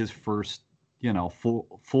obviously his first,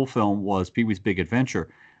 full film was Pee-wee's Big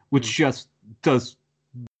Adventure, which just does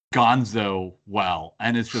gonzo well,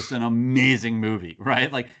 and it's just an amazing movie, right?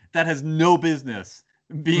 Like, that has no business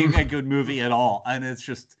being a good movie at all, and it's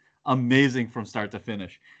just amazing from start to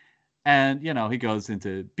finish. And he goes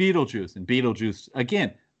into Beetlejuice, and Beetlejuice,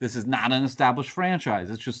 again, this is not an established franchise,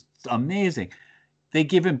 it's just amazing. They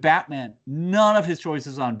give him Batman. None of his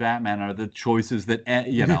choices on Batman are the choices that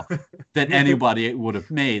that anybody would have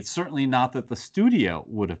made. Certainly not that the studio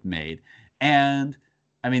would have made. And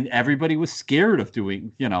I mean, everybody was scared of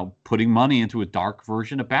doing, putting money into a dark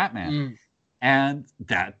version of Batman. And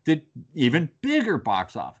that did even bigger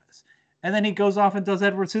box office. And then he goes off and does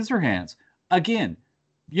Edward Scissorhands. Again,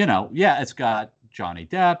 it's got Johnny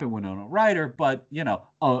Depp and Winona Ryder, but,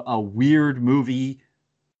 a weird movie,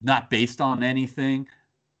 not based on anything,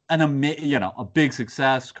 and a big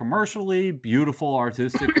success commercially, beautiful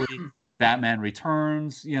artistically. Batman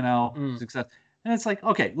Returns, success. And it's like,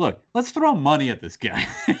 okay, look, let's throw money at this guy.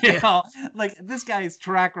 Like, this guy's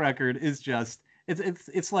track record is just,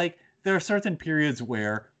 it's like there are certain periods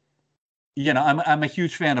where, I'm a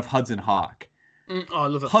huge fan of Hudson Hawk. Oh, I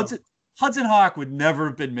love it. Hudson Hawk would never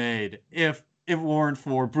have been made if it weren't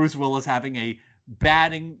for Bruce Willis having a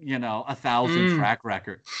batting, 1,000 track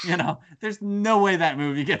record. There's no way that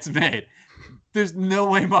movie gets made. There's no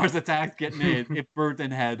way Mars Attacks get made if Burton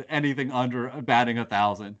had anything under batting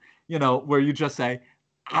 1,000. Where you just say,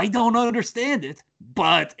 I don't understand it,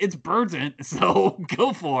 but it's Burton, so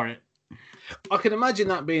go for it. I can imagine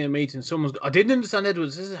that being a meeting. I didn't understand Edward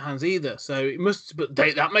Scissorhands either, so it must. But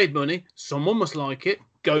that made money. Someone must like it.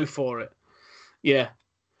 Go for it. Yeah.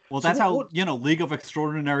 Well, that's how League of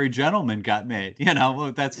Extraordinary Gentlemen got made.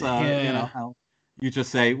 That's how you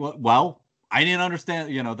just say, well, I didn't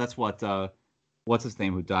understand. That's what's his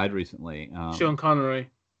name who died recently? Sean Connery.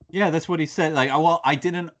 Yeah, that's what he said. Like,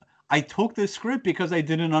 I took this script because I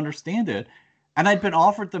didn't understand it, and I'd been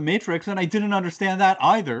offered The Matrix, and I didn't understand that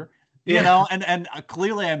either. And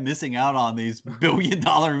clearly I'm missing out on these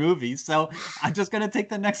billion-dollar movies, so I'm just gonna take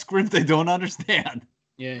the next script I don't understand.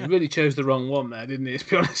 Yeah, he really chose the wrong one there, didn't he? To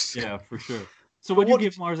be honest. Yeah, for sure. So what do you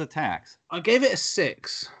give Mars Attacks? I gave it a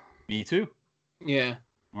 6. Me too. Yeah.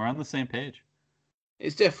 We're on the same page.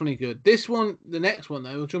 It's definitely good. This one, the next one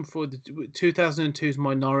though, we'll jump forward to 2002's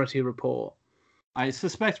Minority Report. I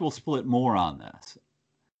suspect we'll split more on this.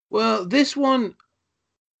 Well, this one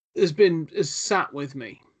has sat with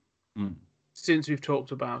me since we've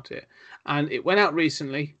talked about it, and it went out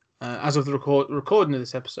recently. As of the recording of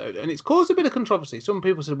this episode, and it's caused a bit of controversy. Some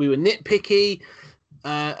people said we were nitpicky.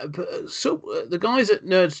 But the guys at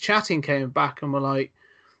Nerds Chatting came back and were like,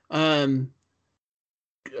 well,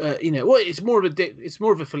 it's more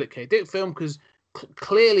of a Philip K. Dick film because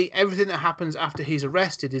clearly everything that happens after he's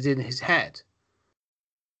arrested is in his head.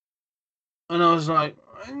 And I was like,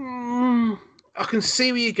 I can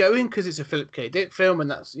see where you're going because it's a Philip K. Dick film,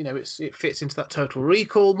 and that's it fits into that Total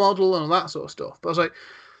Recall model and all that sort of stuff. But I was like,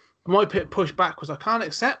 my push back was I can't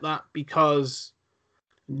accept that because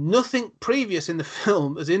nothing previous in the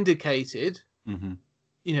film has indicated.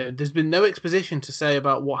 Mm-hmm. There's been no exposition to say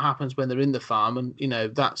about what happens when they're in the farm,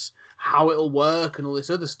 and that's how it'll work and all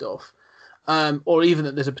this other stuff, or even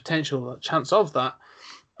that there's a potential chance of that.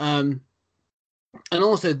 And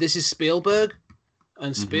also, this is Spielberg,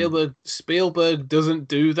 and Spielberg doesn't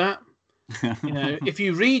do that. If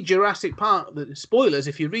you read Jurassic Park, spoilers.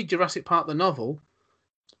 If you read Jurassic Park the novel,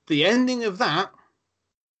 the ending of that,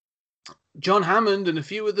 John Hammond and a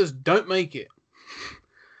few others don't make it.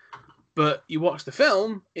 But you watch the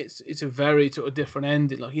film, it's a very sort of different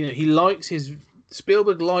ending. Like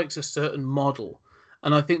Spielberg likes a certain model,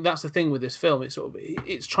 and I think that's the thing with this film. It's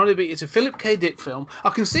a Philip K. Dick film. I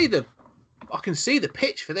can see the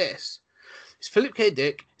pitch for this. It's Philip K.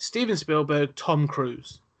 Dick, Steven Spielberg, Tom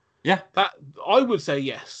Cruise. Yeah, that I would say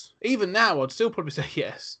yes. Even now, I'd still probably say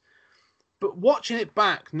yes. But watching it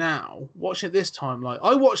back now, watching it this time, like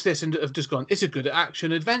I watched this and have just gone, it's a good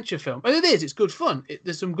action adventure film. And it is, it's good fun.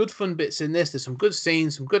 There's some good fun bits in this. There's some good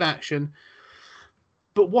scenes, some good action.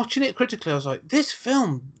 But watching it critically, I was like, this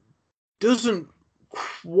film doesn't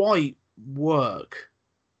quite work.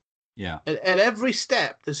 Yeah. At every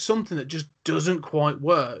step, there's something that just doesn't quite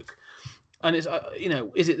work. And it's,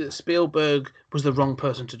 is it that Spielberg was the wrong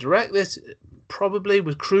person to direct this? Probably.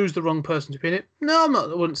 Was Cruise the wrong person to be in it? No,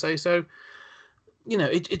 I wouldn't say so.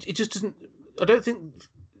 It just doesn't. I don't think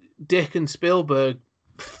Dick and Spielberg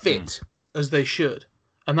fit as they should,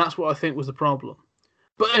 and that's what I think was the problem.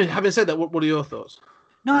 But having said that, what are your thoughts?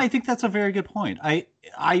 No, I think that's a very good point.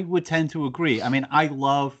 I would tend to agree. I mean, I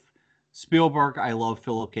love Spielberg. I love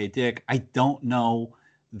Philip K. Dick. I don't know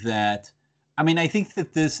that. I mean, I think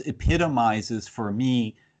that this epitomizes for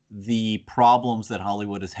me the problems that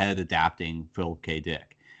Hollywood has had adapting Philip K.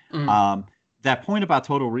 Dick. That point about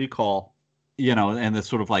Total Recall, and the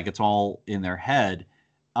sort of like it's all in their head,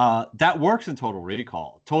 that works in Total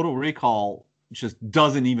Recall. Total Recall just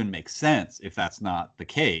doesn't even make sense if that's not the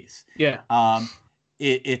case. Yeah.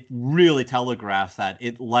 It really telegraphs that.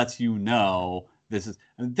 It lets you know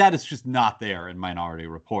that is just not there in Minority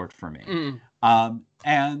Report for me.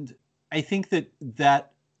 And I think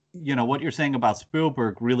that what you're saying about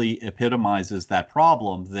Spielberg really epitomizes that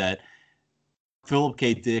problem, that Philip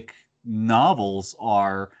K. Dick novels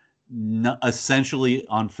are essentially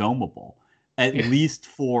unfilmable, at least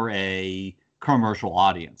for a commercial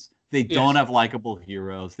audience. They don't have likable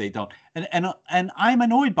heroes. They don't, and I'm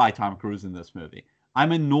annoyed by Tom Cruise in this movie.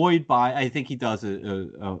 I'm annoyed by. I think he does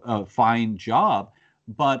a fine job,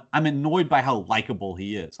 but I'm annoyed by how likable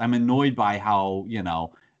he is. I'm annoyed by how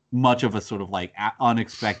much of a sort of like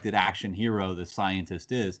unexpected action hero the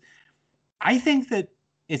scientist is. I think that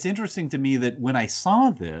it's interesting to me that when I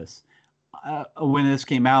saw this, when this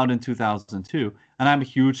came out in 2002, and I'm a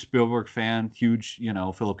huge Spielberg fan, huge,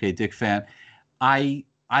 Philip K. Dick fan, I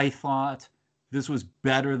thought this was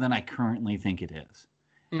better than I currently think it is.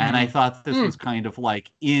 And I thought this was kind of like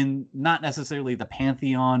in, not necessarily the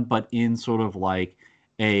pantheon, but in sort of like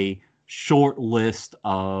a short list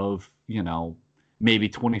of, maybe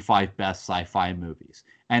 25 best sci-fi movies.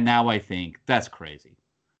 And now I think that's crazy.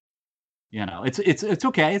 It's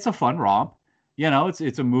okay. It's a fun romp.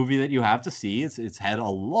 It's a movie that you have to see. It's had a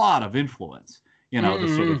lot of influence.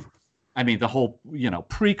 The sort of, I mean, the whole,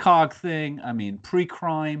 precog thing. I mean,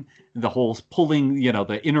 pre-crime, the whole pulling,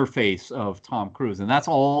 the interface of Tom Cruise, and that's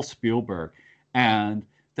all Spielberg, and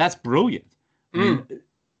that's brilliant. I mean,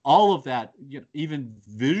 all of that, even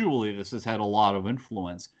visually, this has had a lot of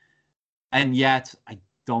influence. And yet, I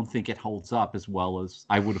don't think it holds up as well as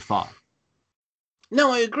I would have thought. No,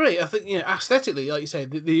 I agree. I think, aesthetically, like you say,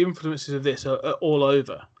 the influences of this are all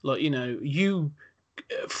over. Like, you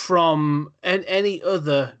from any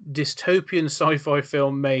other dystopian sci-fi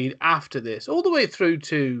film made after this, all the way through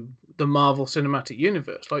to the Marvel Cinematic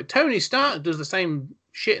Universe. Like, Tony Stark does the same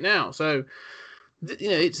shit now. So,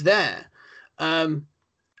 it's there.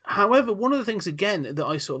 However, one of the things, again, that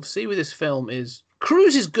I sort of see with this film is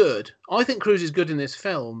Cruise is good. I think Cruise is good in this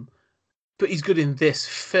film, but he's good in this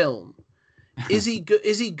film. Is he good?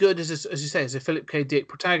 Is he good as you say, as a Philip K. Dick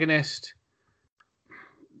protagonist?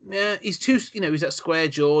 yeah, he's too, he's that square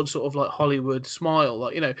jawed sort of like Hollywood smile.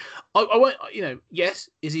 Like, I won't, yes,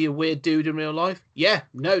 is he a weird dude in real life? Yeah,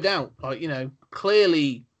 no doubt. Like,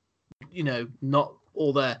 clearly, not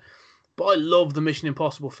all there. But I love the Mission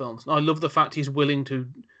Impossible films. I love the fact he's willing to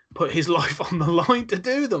put his life on the line to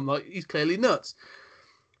do them. Like, he's clearly nuts.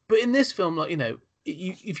 But in this film, like,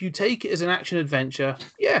 if you take it as an action adventure,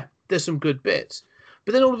 yeah, there's some good bits.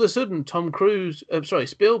 But then all of a sudden,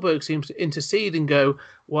 Spielberg seems to intercede and go,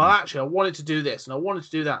 well, actually, I wanted to do this and I wanted to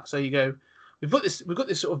do that. So you go, we've got this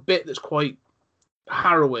sort of bit that's quite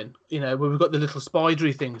harrowing, where we've got the little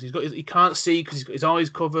spidery things. He can't see because he's got his eyes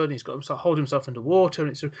covered and he's got himself hold himself underwater.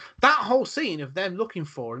 And that whole scene of them looking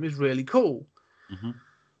for him is really cool. Mm-hmm.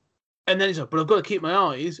 And then he's like, but I've got to keep my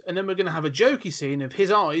eyes. And then we're going to have a jokey scene of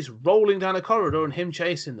his eyes rolling down a corridor and him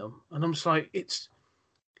chasing them. And I'm just like,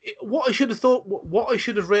 what I should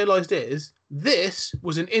have realised is this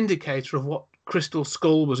was an indicator of what Crystal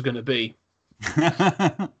Skull was going to be.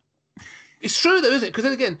 It's true though, isn't it?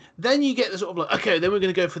 Because then you get the sort of like, okay, then we're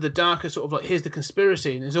going to go for the darker sort of like, here's the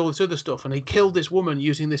conspiracy and there's all this other stuff. And he killed this woman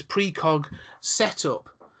using this precog setup.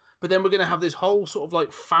 But then we're going to have this whole sort of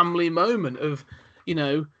like family moment of,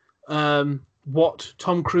 what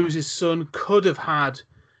Tom Cruise's son could have had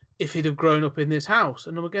if he'd have grown up in this house.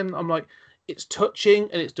 And again, I'm like, it's touching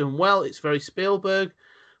and it's done well. It's very Spielberg.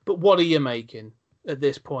 But what are you making at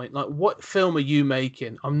this point? Like, what film are you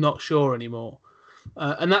making? I'm not sure anymore.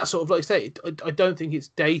 And that's sort of like I say, I don't think it's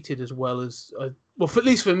dated as well as, well, at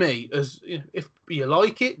least for me, as if you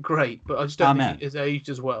like it, great. But I just don't think it's aged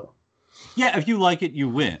as well. Yeah, if you like it, you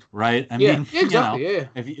win, right? I mean, exactly. Yeah.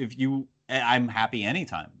 If you, I'm happy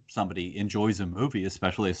anytime somebody enjoys a movie,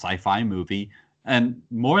 especially a sci-fi movie. And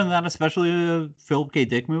more than that, especially a Philip K.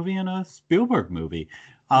 Dick movie and a Spielberg movie.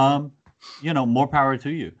 More power to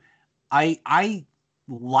you. I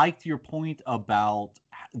liked your point about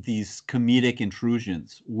these comedic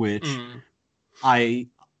intrusions, which I,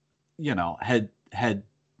 had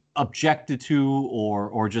objected to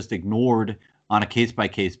or just ignored on a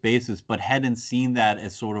case-by-case basis, but hadn't seen that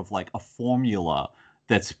as sort of like a formula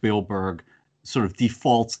that Spielberg sort of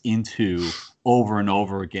defaults into over and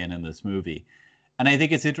over again in this movie. And I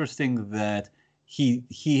think it's interesting that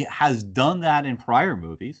he has done that in prior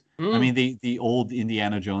movies. I mean, the old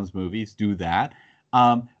Indiana Jones movies do that,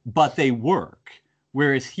 but they work.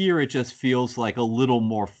 Whereas here it just feels like a little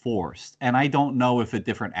more forced. And I don't know if a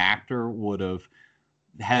different actor would have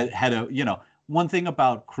had a, one thing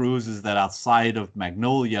about Cruise is that outside of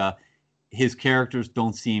Magnolia, his characters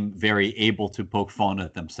don't seem very able to poke fun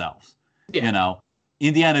at themselves. Yeah.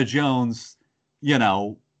 Indiana Jones,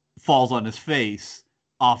 falls on his face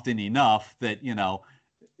often enough that,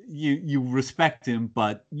 you respect him,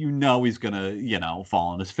 but he's going to, fall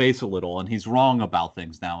on his face a little, and he's wrong about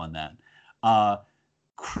things now and then.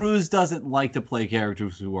 Cruise doesn't like to play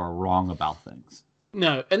characters who are wrong about things.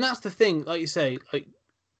 No, and that's the thing, like you say, like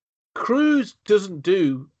Cruise doesn't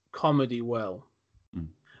do comedy well.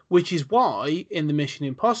 Which is why in the Mission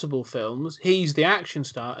Impossible films, he's the action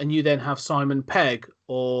star, and you then have Simon Pegg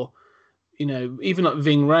or, even like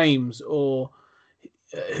Ving Rhames or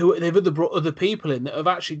who they've brought other people in that have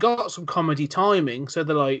actually got some comedy timing. So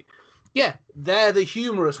they're like, yeah, they're the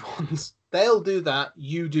humorous ones. They'll do that.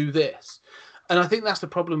 You do this. And I think that's the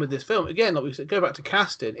problem with this film. Again, like we said, go back to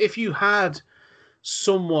casting. If you had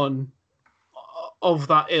someone of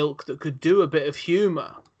that ilk that could do a bit of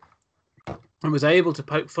humor and was able to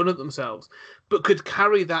poke fun at themselves, but could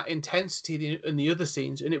carry that intensity in the other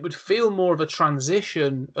scenes, and it would feel more of a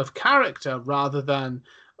transition of character rather than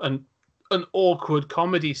an awkward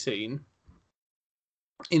comedy scene,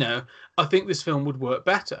 I think this film would work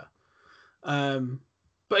better.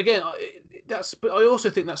 But again, I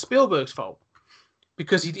also think that's Spielberg's fault,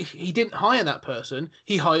 because he didn't hire that person.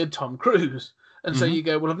 He hired Tom Cruise. And so you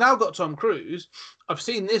go, well, I've now got Tom Cruise. I've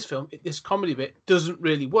seen this film. This comedy bit doesn't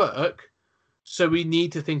really work. So we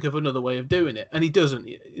need to think of another way of doing it. And he doesn't,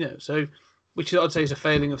 so, which I'd say is a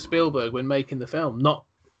failing of Spielberg when making the film, not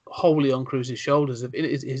wholly on Cruise's shoulders of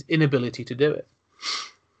his inability to do it.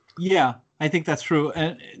 Yeah, I think that's true.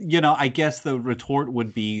 And, I guess the retort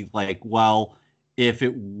would be like, well, if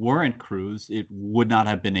it weren't Cruise, it would not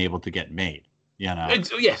have been able to get made,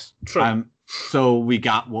 Yes, true. So we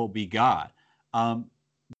got what we got.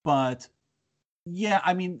 But yeah,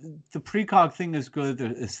 I mean, the precog thing is good.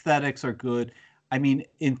 The aesthetics are good. I mean,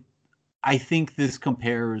 I think this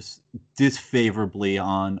compares disfavorably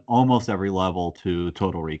on almost every level to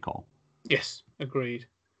Total Recall. Yes, agreed.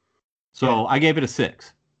 So I gave it a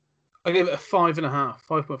 6. I gave it a 5.5,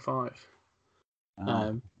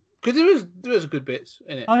 5.5. Because there is good bits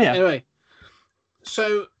in it. Oh yeah. Anyway,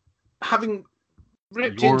 so having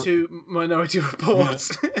ripped into Minority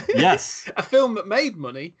Reports. Yes. A film that made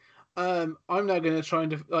money. I'm now going to try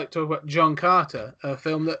and talk about John Carter, a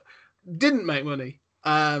film that didn't make money.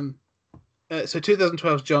 So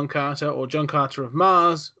 2012's John Carter, or John Carter of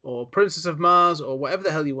Mars, or Princess of Mars, or whatever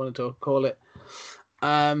the hell you want to call it.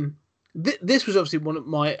 This was obviously one of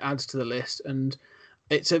my adds to the list, and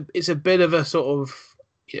it's a bit of a sort of,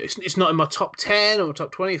 it's not in my top 10 or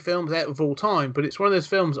top 20 films out of all time, but it's one of those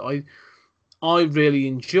films I really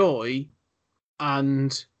enjoy,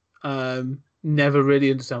 and never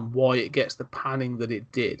really understand why it gets the panning that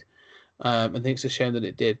it did. I think it's a shame that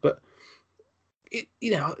it did, but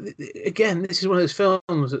again, this is one of those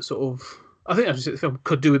films that sort of, I think the film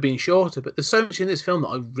could do with being shorter, but there's so much in this film that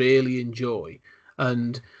I really enjoy,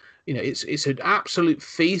 and it's an absolute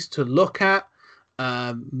feast to look at.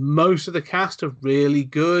 Most of the cast are really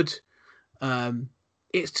good.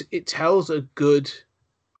 It tells a good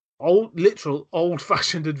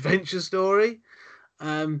old-fashioned adventure story.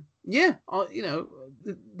 There's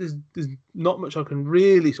not much I can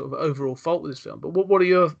really sort of overall fault with this film. But what were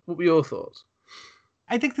your thoughts?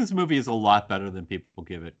 I think this movie is a lot better than people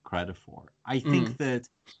give it credit for. I think that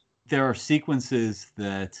there are sequences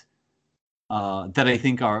that I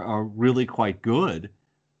think are really quite good.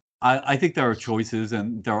 I think there are choices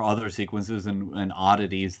and there are other sequences and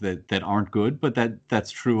oddities that aren't good, but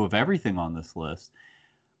that's true of everything on this list.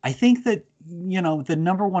 I think that, the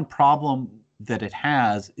number one problem that it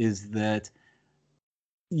has is that,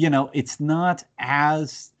 it's not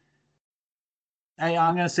as...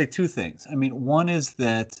 I'm going to say two things. I mean, one is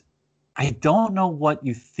that I don't know what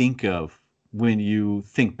you think of when you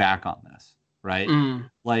think back on this, right?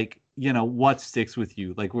 Like, what sticks with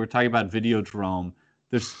you? Like, we're talking about Videodrome.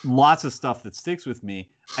 There's lots of stuff that sticks with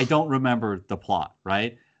me. I don't remember the plot,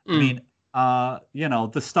 right? I mean,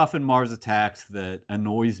 the stuff in Mars Attacks that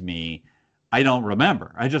annoys me, I don't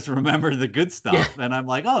remember. I just remember the good stuff. And I'm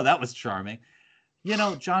like, oh, that was charming.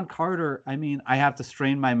 John Carter, I mean, I have to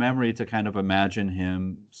strain my memory to kind of imagine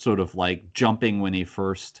him sort of like jumping when he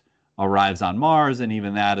first arrives on Mars. And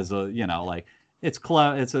even that is it's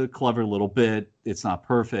a clever little bit. It's not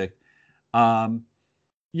perfect. I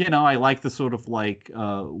like the sort of like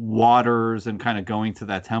waters and kind of going to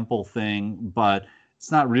that temple thing, but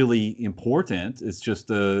it's not really important. It's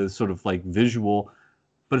just a sort of like visual,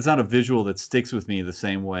 but it's not a visual that sticks with me the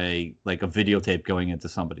same way like a videotape going into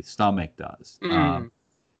somebody's stomach does.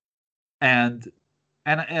 And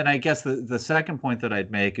I guess the second point that I'd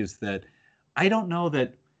make is that I don't know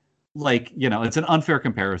that, like, it's an unfair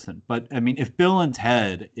comparison, but I mean, if Bill and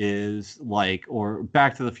Ted is like, or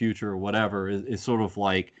Back to the Future or whatever is sort of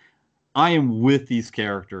like, I am with these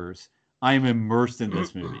characters, I am immersed in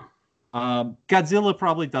this movie. Godzilla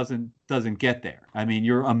probably doesn't get there. I mean,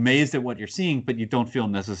 you're amazed at what you're seeing, but you don't feel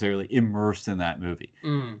necessarily immersed in that movie.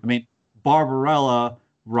 I mean, Barbarella,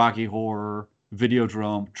 Rocky Horror,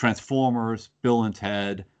 Videodrome, Transformers, Bill and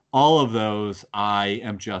Ted, all of those, I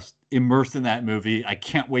am just immersed in that movie. I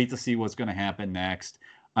can't wait to see what's going to happen next.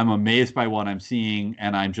 I'm amazed by what I'm seeing,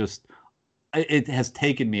 and it has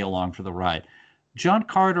taken me along for the ride. John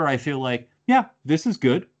Carter, I feel like, yeah, this is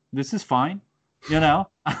good. This is fine.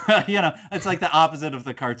 It's like the opposite of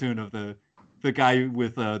the cartoon of the guy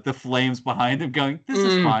with the flames behind him going, this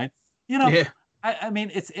is fine. I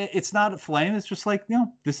mean, it's not a flame. It's just like,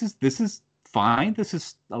 this is fine. This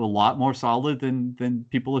is a lot more solid than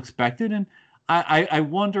people expected. And I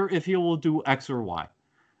wonder if he will do X or Y.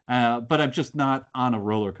 But I'm just not on a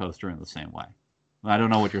roller coaster in the same way. I don't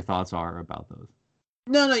know what your thoughts are about those.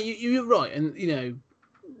 No, you're right. And,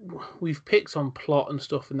 we've picked on plot and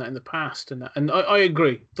stuff in the past, and I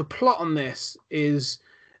agree. The plot on this is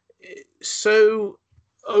so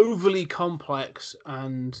overly complex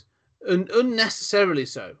and unnecessarily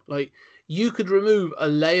so. Like, you could remove a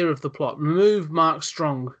layer of the plot, remove Mark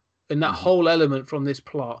Strong and that whole element from this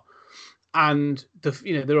plot, and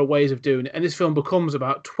there are ways of doing it. And this film becomes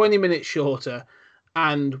about 20 minutes shorter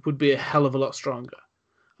and would be a hell of a lot stronger.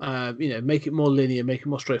 Make it more linear, make it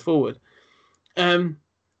more straightforward.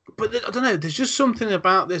 But I don't know. There's just something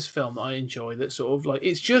about this film that I enjoy. That sort of like,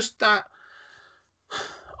 it's just that,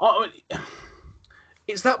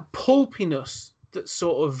 it's that pulpiness that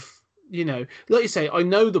sort of, like you say, I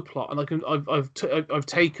know the plot, and I've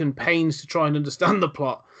taken pains to try and understand the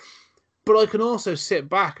plot, but I can also sit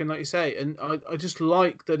back and, like you say, and I just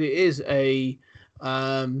like that it is a,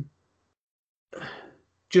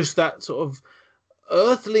 just that sort of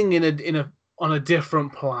Earthling on a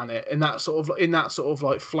different planet, in that sort of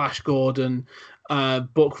like Flash Gordon,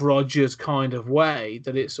 Buck Rogers kind of way,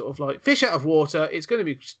 that it's sort of like fish out of water. It's going to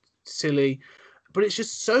be silly, but it's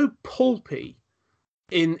just so pulpy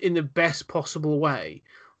in the best possible way.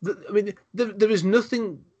 I mean, there is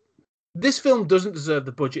nothing. This film doesn't deserve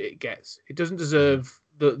the budget it gets. It doesn't deserve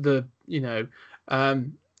the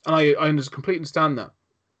and I completely understand that.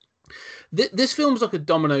 This film's like a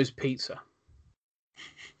Domino's pizza.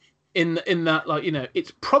 In that, like,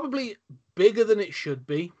 it's probably bigger than it should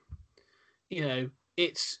be.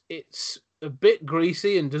 It's a bit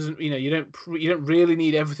greasy and doesn't, you don't really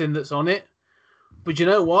need everything that's on it. But you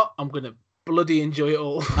know what? I'm gonna bloody enjoy it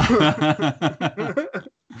all.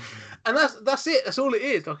 And that's it. That's all it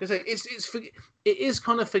is. Like I say, it is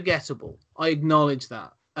kind of forgettable. I acknowledge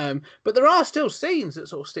that. But there are still scenes that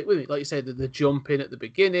sort of stick with me. Like you said, the jumping at the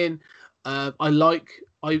beginning. For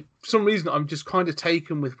some reason I'm just kind of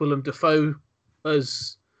taken with Willem Dafoe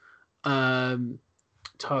as Tars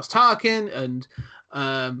Tarkin, and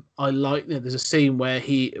I like, there's a scene where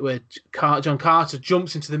John Carter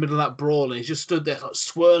jumps into the middle of that brawl and he's just stood there like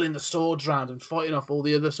swirling the swords around and fighting off all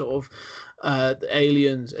the other sort of the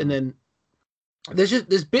aliens, and then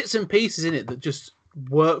there's bits and pieces in it that just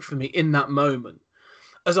work for me in that moment.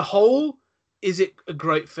 As a whole, is it a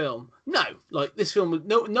great film? No. Like, this film,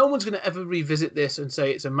 no one's going to ever revisit this and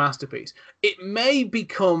say it's a masterpiece. It may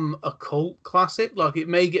become a cult classic. Like, it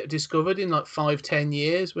may get discovered in like 5-10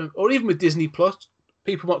 years, or even with Disney Plus,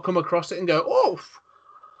 people might come across it and go, "Oh,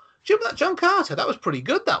 do you remember that John Carter? That was pretty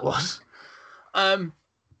good. That was."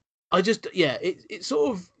 It's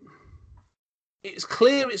sort of, it's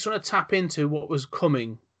clear it's trying to tap into what was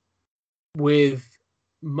coming with,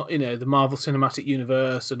 the Marvel Cinematic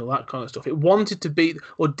Universe and all that kind of stuff. It wanted to be,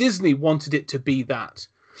 or Disney wanted it to be that.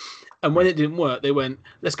 And when it didn't work, they went,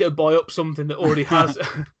 let's go buy up something that already has,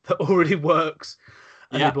 that already works.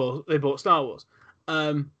 And they bought Star Wars.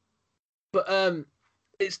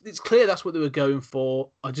 It's clear that's what they were going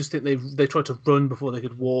for. I just think they tried to run before they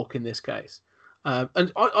could walk in this case.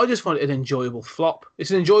 And I just find it an enjoyable flop.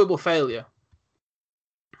 It's an enjoyable failure.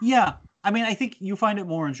 Yeah. I mean, I think you find it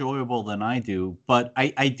more enjoyable than I do, but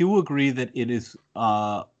I do agree that it is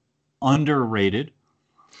underrated,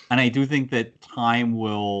 and I do think that time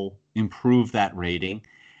will improve that rating.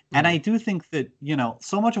 And I do think that,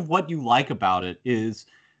 so much of what you like about it is,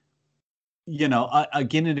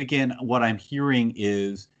 again and again, what I'm hearing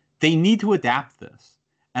is they need to adapt this.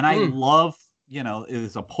 And I love, it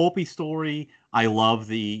is a pulpy story. I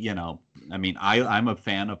love I'm a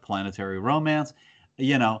fan of planetary romance.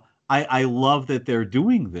 I love that they're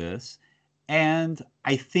doing this, and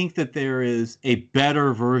I think that there is a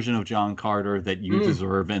better version of John Carter that you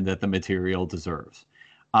deserve and that the material deserves.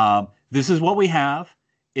 This is what we have.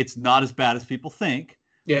 It's not as bad as people think,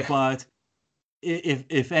 but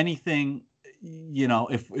if anything,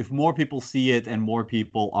 if more people see it and more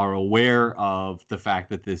people are aware of the fact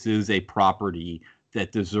that this is a property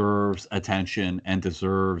that deserves attention and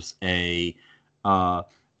deserves a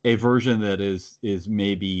version that is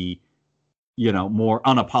maybe, more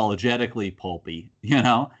unapologetically pulpy,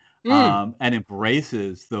 and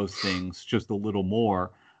embraces those things just a little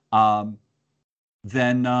more,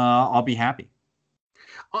 then I'll be happy.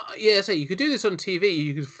 So you could do this on TV.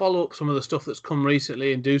 You could follow up some of the stuff that's come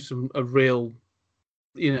recently and do a real,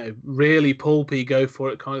 really pulpy, go for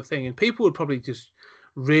it kind of thing, and people would probably just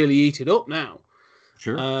really eat it up now.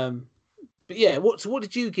 Sure. But yeah, what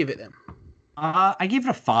did you give it then? I gave it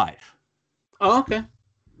a 5. Oh, okay.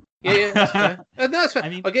 Yeah, that's fair. That's fair. I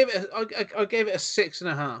mean, I gave it a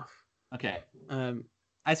 6.5. Okay.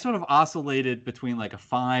 I sort of oscillated between like a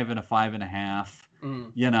 5 and a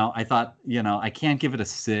 5.5. I thought, I can't give it a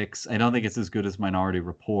 6. I don't think it's as good as Minority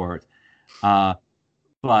Report.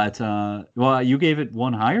 But you gave it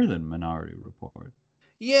one higher than Minority Report.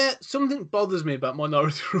 Yeah, something bothers me about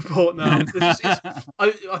Minority Report now.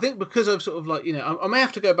 I think because I've sort of like, I may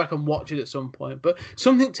have to go back and watch it at some point, but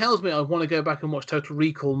something tells me I want to go back and watch Total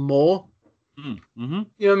Recall more. Mm-hmm.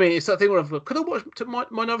 You know what I mean? It's that thing where could I watch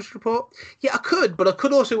Minority Report? Yeah, I could, but I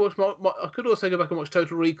could also watch I could also go back and watch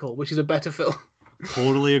Total Recall, which is a better film.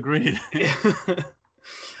 Totally agreed.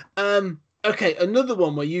 Okay, another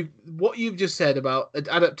one where what you've just said about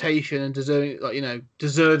adaptation and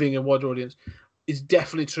deserving a wider audience is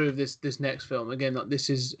definitely true of this next film. Again, like, this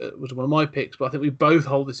was one of my picks, but I think we both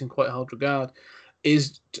hold this in quite high regard.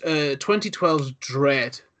 Is 2012's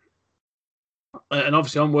Dredd. And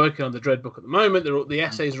obviously, I'm working on the Dredd book at the moment. The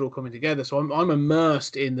essays are all coming together, so I'm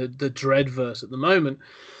immersed in the Dreadverse at the moment.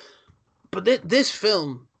 But this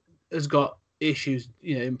film has got issues,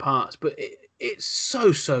 in parts, but it's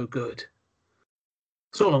so good.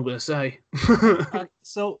 That's all I'm going to say.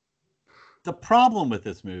 So, the problem with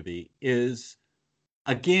this movie is,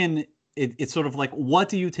 again, it's sort of like, what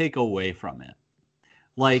do you take away from it?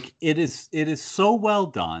 Like, it is so well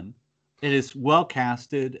done. It is well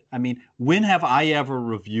casted. I mean, when have I ever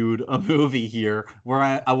reviewed a movie here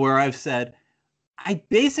where I've said I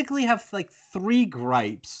basically have like 3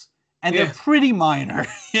 gripes and they're pretty minor,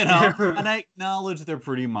 you know, and I acknowledge they're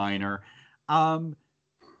pretty minor.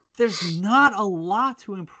 There's not a lot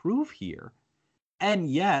to improve here.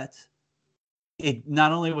 And yet, it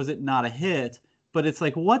not only was it not a hit, but it's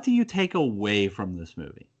like, what do you take away from this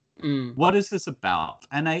movie? What is this about?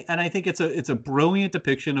 And I think it's a brilliant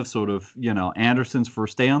depiction of sort of, you know, Anderson's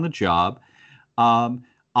first day on the job.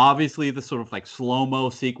 Obviously, the sort of like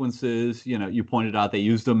slow-mo sequences, you know, you pointed out they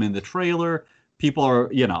used them in the trailer. People are,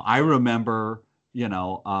 you know, I remember, you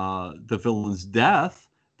know, the villain's death.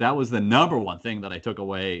 That was the number one thing that I took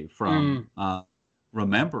away from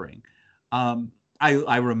remembering.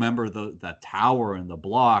 I remember the tower and the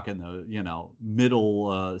block and the, you know,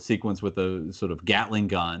 middle sequence with the sort of Gatling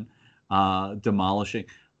gun demolishing.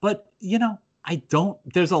 But, you know,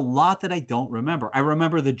 there's a lot that I don't remember. I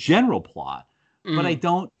remember the general plot, but I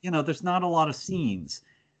don't, you know, there's not a lot of scenes.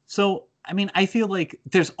 So, I mean, I feel like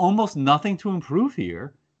there's almost nothing to improve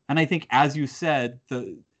here. And I think, as you said,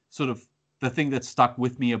 the thing that stuck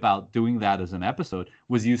with me about doing that as an episode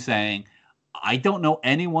was you saying, I don't know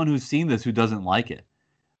anyone who's seen this who doesn't like it.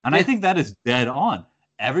 And I think that is dead on.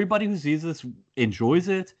 Everybody who sees this enjoys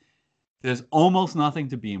it. There's almost nothing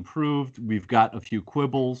to be improved. We've got a few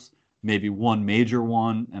quibbles, maybe one major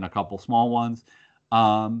one and a couple small ones,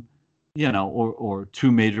 you know, or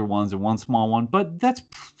 2 major ones and 1 small one. But that's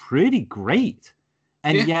pretty great.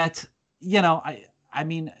 And yet, you know, I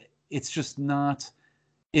mean, it's just not...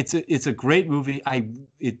 It's a great movie.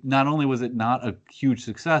 It not only was it not a huge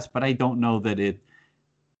success, but I don't know that it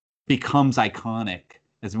becomes iconic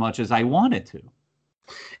as much as I want it to.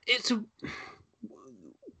 It's a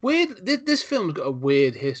weird. This film's got a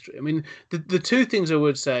weird history. I mean, the 2 things I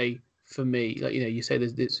would say for me, like, you know, you say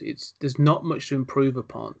there's not much to improve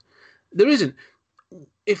upon. There isn't.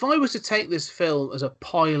 If I was to take this film as a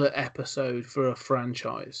pilot episode for a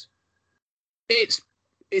franchise, it's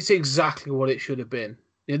exactly what it should have been.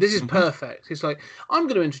 You know, this is perfect. It's like, I'm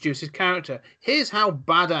going to introduce his character. Here's how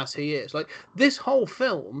badass he is. Like, this whole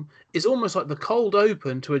film is almost like the cold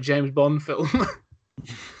open to a James Bond film.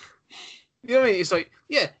 You know what I mean? It's like,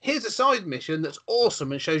 yeah, here's a side mission that's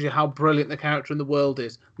awesome and shows you how brilliant the character in the world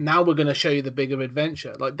is. Now we're going to show you the bigger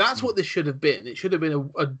adventure. Like, that's what this should have been. It should have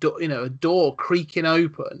been a door creaking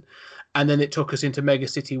open, and then it took us into Mega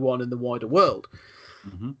City 1 and the wider world.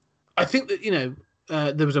 I think that, you know,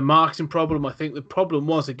 there was a marketing problem. I think the problem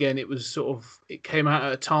was, again, it came out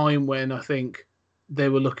at a time when I think they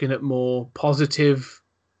were looking at more positive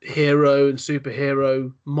hero and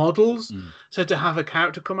superhero models. So to have a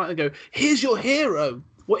character come out and go, here's your hero.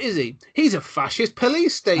 What is he? He's a fascist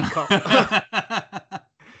police state cop.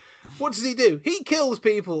 What does he do? He kills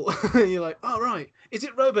people. And you're like, oh, right. Is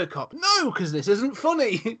it RoboCop? No, because this isn't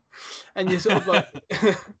funny. And you're sort of like...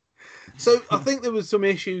 So I think there was some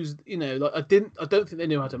issues, you know, like I don't think they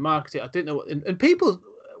knew how to market it. I didn't know what, and people,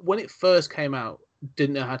 when it first came out,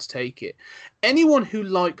 didn't know how to take it. Anyone who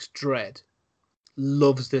likes Dredd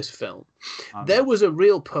loves this film. There was a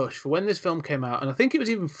real push for when this film came out, and I think it was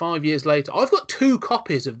even 5 years later. I've got 2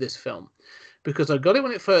 copies of this film because I got it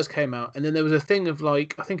when it first came out, and then there was a thing of,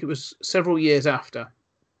 like, I think it was several years after.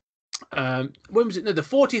 When was it? No, the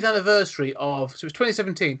 40th anniversary of, so it was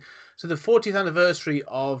 2017. So the 40th anniversary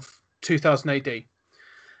of 2000 AD.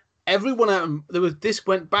 Everyone out this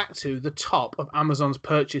went back to the top of Amazon's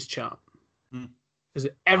purchase chart because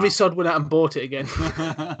every sod went out and bought it again.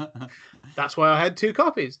 That's why I had 2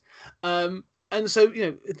 copies. And so, you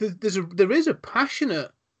know, there is a passionate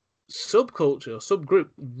subculture or subgroup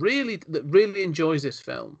that really enjoys this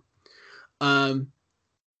film,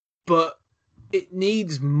 but it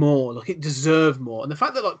needs more. Like, it deserved more. And the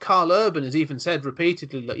fact that, like, Carl Urban has even said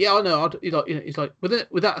repeatedly, like, yeah, I know, he's like,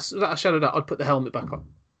 without a shadow of doubt, I'd put the helmet back on.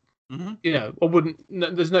 You know, I wouldn't.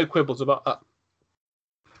 There's no quibbles about that.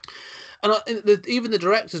 And even the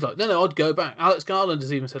director's like, no, I'd go back. Alex Garland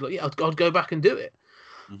has even said, like, yeah, I'd go back and do it.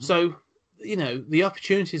 So, you know, the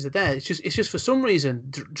opportunities are there. It's just for some reason,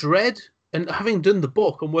 Dredd, and having done the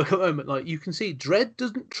book and work at the moment, like, you can see Dredd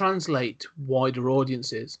doesn't translate to wider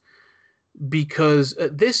audiences. Because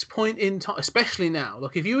at this point in time, especially now,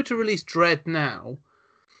 like, if you were to release Dredd now,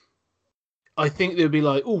 I think they'd be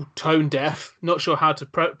like, oh, tone deaf, not sure how to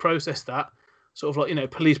process that. Sort of like, you know,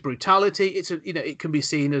 police brutality. It can be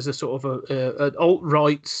seen as a sort of an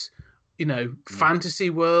alt-right, you know, fantasy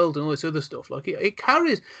world and all this other stuff. Like, it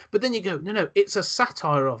carries, but then you go, no, it's a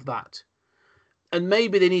satire of that. And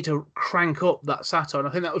maybe they need to crank up that satire. And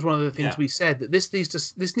I think that was one of the things we said, that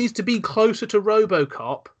this needs to be closer to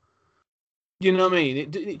RoboCop You know what I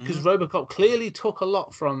mean? Because RoboCop clearly took a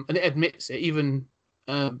lot from, and it admits it. Even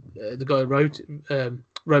the guy who wrote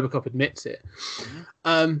RoboCop admits it.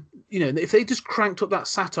 If they just cranked up that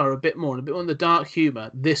satire a bit more and a bit more on the dark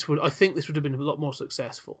humor, I think this would have been a lot more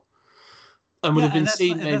successful, and would have been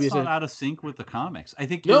seen maybe as not out of sync with the comics. I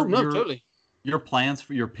think totally. Your plans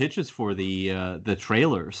for your pitches for the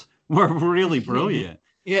trailers were really brilliant.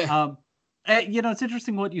 Yeah. It's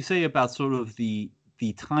interesting what you say about sort of the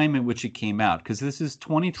time in which it came out, because this is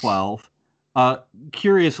 2012.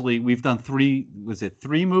 Curiously, we've done three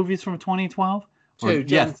movies from 2012? Two. Three.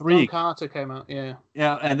 John Carter came out, yeah.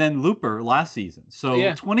 Yeah, and then Looper last season. So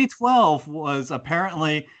 2012 was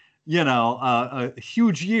apparently, a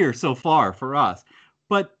huge year so far for us.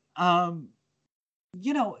 But,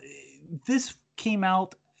 this came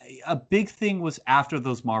out, a big thing was after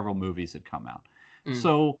those Marvel movies had come out.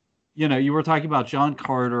 So, you were talking about John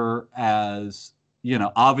Carter as,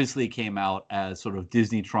 obviously came out as sort of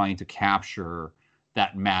Disney trying to capture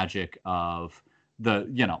that magic of the,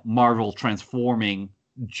 Marvel transforming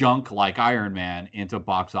junk like Iron Man into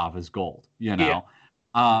box office gold, and,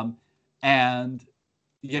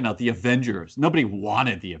 the Avengers, nobody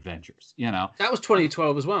wanted the Avengers, That was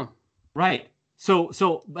 2012 as well. Right.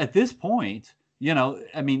 So at this point,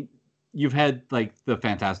 you've had like the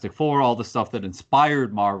Fantastic Four, all the stuff that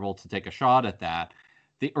inspired Marvel to take a shot at that.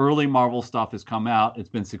 The early Marvel stuff has come out. It's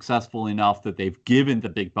been successful enough that they've given the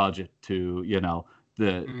big budget to,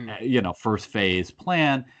 the first phase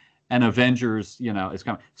plan, and Avengers, is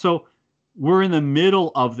coming. So we're in the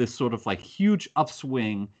middle of this sort of like huge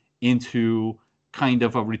upswing into kind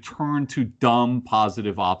of a return to dumb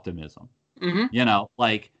positive optimism.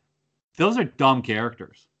 Like those are dumb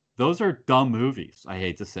characters. Those are dumb movies, I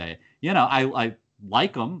hate to say. I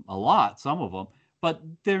like them a lot, some of them, but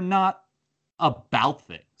they're not about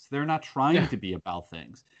things. They're not trying to be about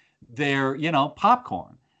things. They're,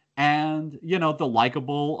 popcorn. And, the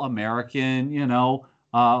likable American,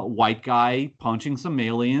 white guy punching some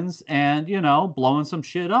aliens and, blowing some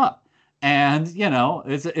shit up. And,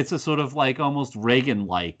 it's a sort of like almost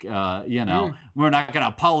Reagan-like, we're not going to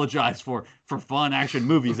apologize for fun action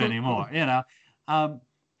movies anymore,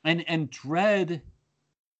 And Dread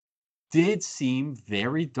did seem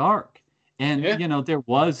very dark. And, there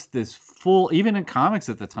was this even in comics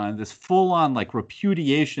at the time, this full-on like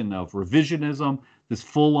repudiation of revisionism, this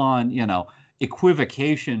full-on,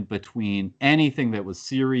 equivocation between anything that was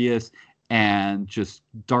serious and just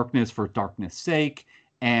darkness for darkness sake.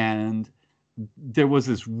 And there was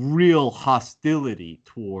this real hostility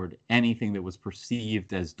toward anything that was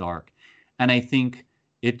perceived as dark. And I think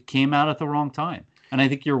it came out at the wrong time. And I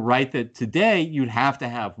think you're right that today you'd have to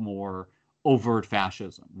have more overt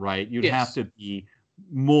fascism, right? You'd have to be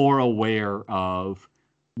more aware of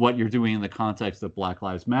what you're doing in the context of Black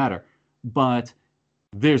Lives Matter. But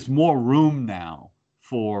there's more room now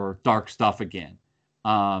for dark stuff again,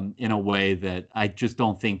 in a way that I just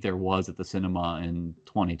don't think there was at the cinema in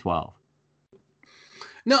 2012.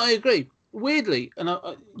 No, I agree. Weirdly, and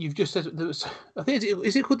you've just said there was, I think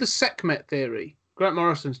is it called the Sekhmet theory? Grant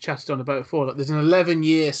Morrison's chatted on about it before. Like there's an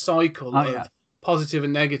 11-year cycle of positive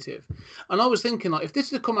and negative. And I was thinking, like, if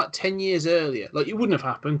this had come out 10 years earlier, like it wouldn't have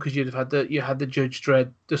happened because you had the Judge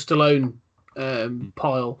Dredd, the Stallone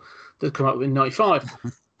pile that come out in 95.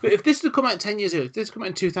 But if this had come out 10 years earlier, if this had come out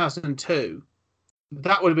in 2002,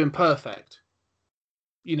 that would have been perfect.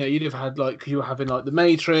 You'd have had like, you were having like the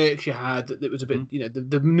Matrix, you had it was a bit,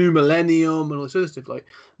 the new millennium and all this other stuff. Like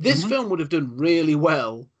this film would have done really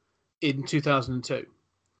well in 2002.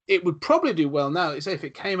 It would probably do well now. Say if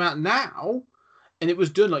it came out now and it was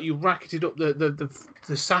done like you racketed up the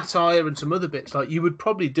satire and some other bits, like you would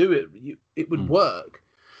probably do it. It would work.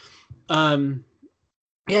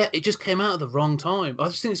 It just came out at the wrong time. I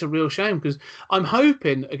just think it's a real shame because I'm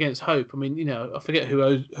hoping against hope. I mean, I forget who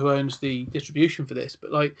owns the distribution for this,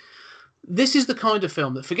 but like this is the kind of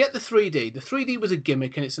film that forget the 3D. The 3D was a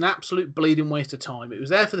gimmick and it's an absolute bleeding waste of time. It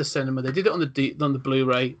was there for the cinema. They did it on the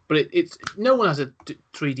Blu-ray, but it's no one has a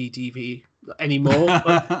 3D TV anymore.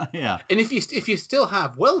 But, and if you still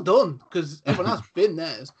have, well done because everyone has been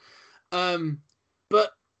theirs.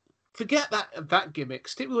 But forget that gimmick.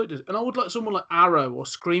 Stick with what it does. And I would like someone like Arrow or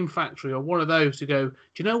Scream Factory or one of those to go, do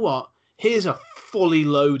you know what? Here's a fully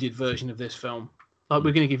loaded version of this film. Like,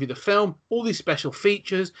 we're going to give you the film, all these special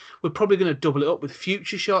features. We're probably going to double it up with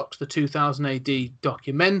Future Shocks, the 2000 AD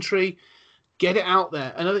documentary. Get it out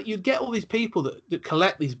there. And you'd get all these people that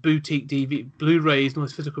collect these boutique DVD, Blu-rays and all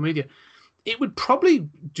this physical media. It would probably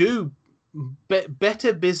do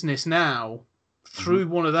better business now through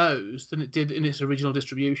one of those than it did in its original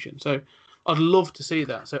distribution. So I'd love to see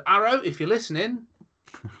that. So Arrow, if you're listening,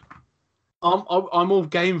 I'm all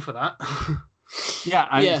game for that.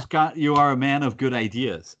 Yeah, Scott, you are a man of good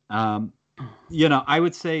ideas. I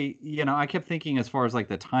would say, I kept thinking as far as like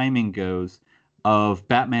the timing goes of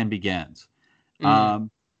Batman Begins.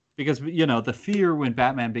 Because, the fear when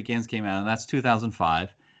Batman Begins came out, and that's 2005,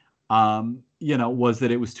 was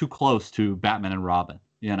that it was too close to Batman and Robin.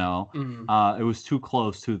 It was too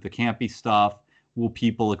close to the campy stuff. Will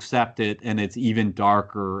people accept it? And it's even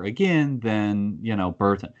darker again than,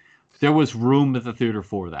 Burton. There was room at the theater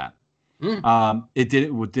for that. It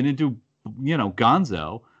didn't do,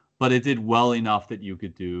 Gonzo, but it did well enough that you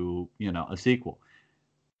could do, a sequel.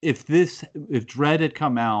 If Dredd had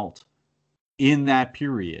come out in that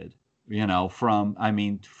period,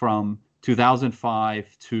 from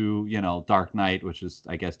 2005 to, Dark Knight, which is,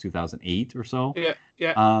 I guess, 2008 or so.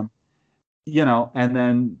 Yeah. And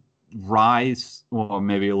then Rise, well,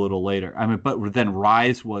 maybe a little later. But then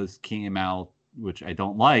Rise came out, which I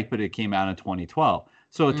don't like, but it came out in 2012.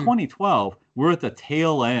 So in 2012, we're at the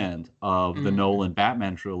tail end of the Nolan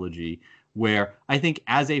Batman trilogy, where I think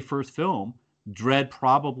as a first film, Dredd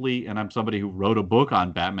probably, and I'm somebody who wrote a book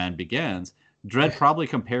on Batman Begins, Dredd probably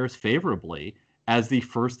compares favorably as the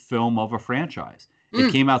first film of a franchise.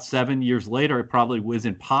 It came out 7 years later. It probably was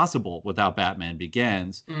impossible without Batman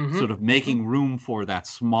Begins, sort of making room for that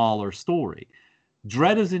smaller story.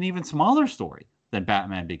 Dredd is an even smaller story than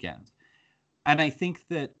Batman Begins. And I think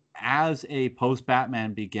that as a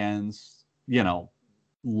post-Batman Begins,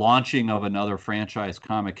 launching of another franchise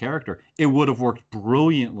comic character, it would have worked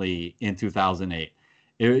brilliantly in 2008.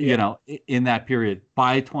 In that period.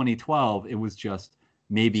 By 2012, it was just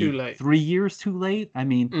maybe 3 years too late. I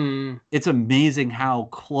mean, it's amazing how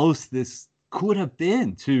close this could have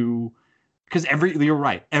been to, because you're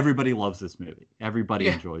right. Everybody loves this movie. Everybody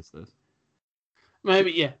enjoys this.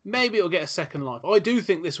 Maybe it'll get a second life. I do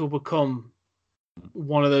think this will become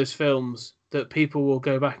one of those films that people will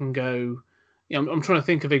go back and go, I'm trying to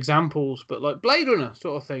think of examples, but like Blade Runner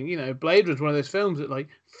sort of thing. Blade Runner is one of those films that like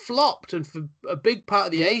flopped, and for a big part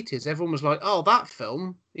of the 80s, everyone was like, oh, that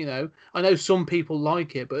film, I know some people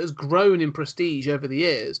like it, but it's grown in prestige over the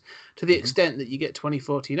years to the extent that you get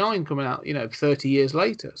 2049 coming out, 30 years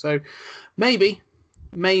later. So maybe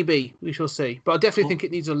we shall see. But I definitely think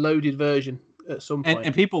it needs a loaded version at some point.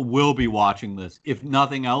 And people will be watching this. If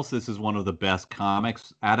nothing else, this is one of the best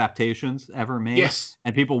comics adaptations ever made. Yes.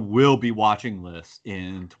 And people will be watching this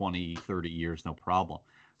in 20, 30 years, no problem.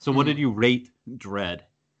 So what did you rate Dredd?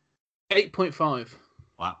 8.5.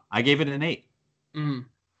 Wow. I gave it an 8.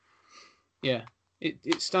 Yeah.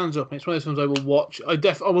 It stands up. It's one of those films I will watch. I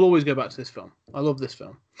will always go back to this film. I love this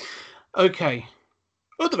film. Okay.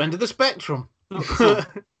 Other end of the spectrum.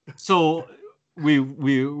 So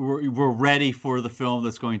we're ready for the film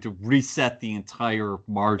that's going to reset the entire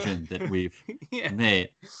margin that we've made.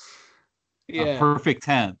 Yeah. A perfect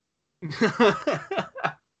 10.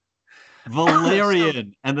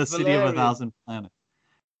 Valerian and the City of a Thousand Planets.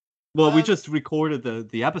 Well, we just recorded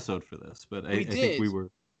the episode for this, but I think we were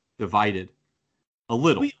divided a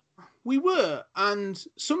little. We were, and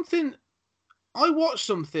I watched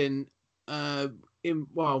something I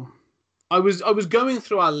was going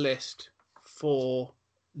through our list for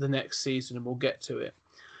the next season, and we'll get to it.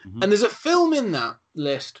 And there's a film in that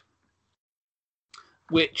list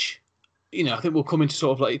which, I think we'll come into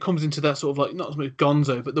sort of like, it comes into that sort of like, not as much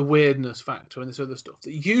Gonzo, but the weirdness factor and this other stuff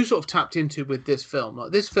that you sort of tapped into with this film.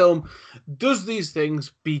 Like, this film does these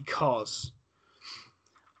things because,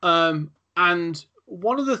 and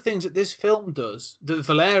one of the things that this film does, that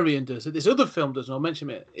Valerian does, that this other film does, and I'll mention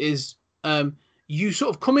it, is you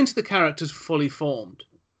sort of come into the characters fully formed.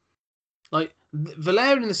 Like,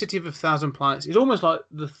 Valerian in the City of a Thousand Planets is almost like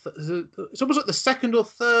it's almost like the second or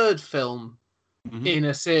third film in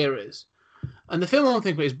a series. And the film I'm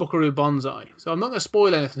thinking about is Buckaroo Banzai. So I'm not going to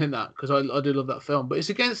spoil anything in that, because I do love that film. But it's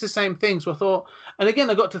against the same thing. So I thought, and again,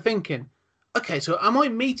 I got to thinking, okay, so am I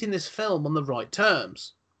meeting this film on the right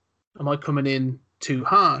terms? Am I coming in too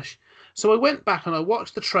harsh? So I went back and I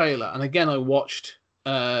watched the trailer. And again, I watched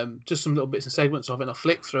just some little bits and segments of it. And I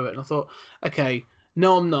flicked through it and I thought, okay,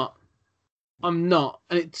 no, I'm not. And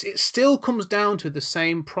it still comes down to the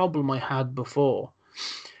same problem I had before.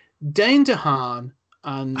 Dane DeHaan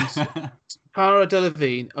and Cara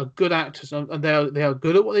Delevingne are good actors, and they are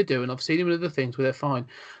good at what they do, and I've seen them in other things where they're fine.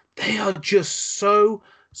 They are just so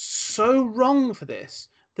wrong for this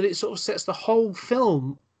that it sort of sets the whole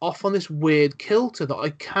film off on this weird kilter that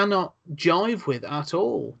I cannot jive with at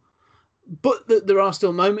all. But there are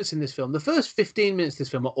still moments in this film. The first 15 minutes of this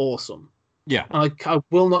film are awesome. Yeah. And I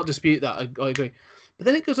will not dispute that. I agree. But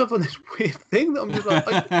then it goes off on this weird thing that I'm just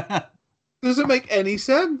like, doesn't make any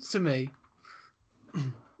sense to me.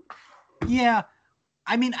 Yeah.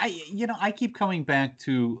 I mean, I keep coming back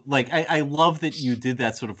to, like, I love that you did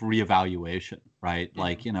that sort of reevaluation, right?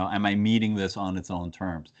 Like, am I meeting this on its own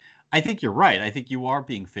terms? I think you're right. I think you are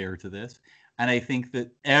being fair to this. And I think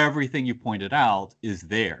that everything you pointed out is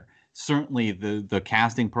there. Certainly the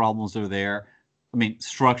casting problems are there. I mean,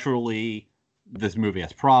 structurally, this movie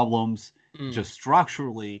has problems. Just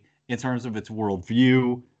structurally, in terms of its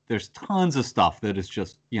worldview, there's tons of stuff that is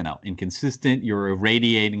just, inconsistent. You're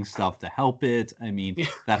irradiating stuff to help it. I mean,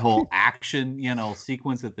 that whole action,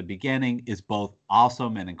 sequence at the beginning is both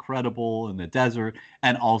awesome and incredible in the desert,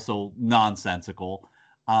 and also nonsensical.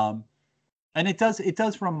 And it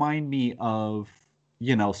does remind me of,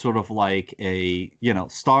 sort of like a,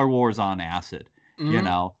 Star Wars on acid,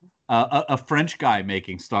 a French guy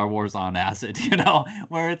making Star Wars on acid,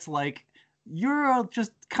 where it's like, you're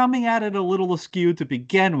just coming at it a little askew to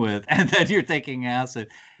begin with, and then you're taking acid.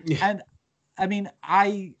 Yeah. And I mean,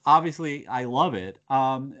 I love it,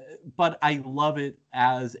 but I love it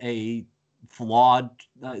as a flawed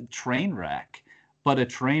train wreck, but a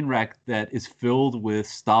train wreck that is filled with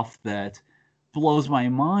stuff that blows my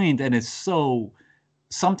mind and is so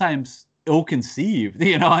sometimes ill-conceived.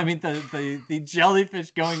 I mean, the jellyfish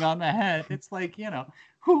going on the head. It's like,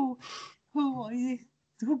 who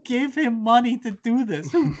gave him money to do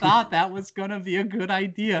this? Who thought that was going to be a good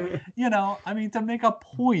idea? I mean, to make a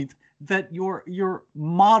point that your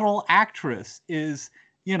model actress is,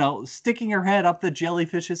 sticking her head up the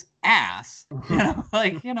jellyfish's ass.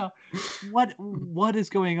 What is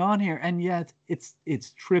going on here? And yet it's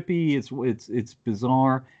trippy, it's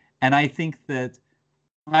bizarre. And I think that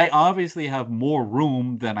I obviously have more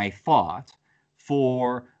room than I thought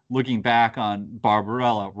for looking back on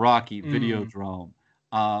Barbarella, Rocky, Videodrome.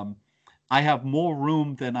 I have more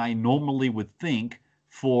room than I normally would think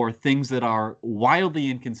for things that are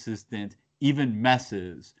wildly inconsistent, even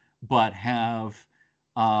messes, but have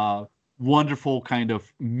wonderful kind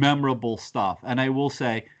of memorable stuff. And I will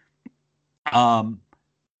say, I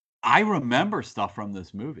remember stuff from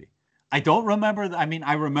this movie. I don't remember.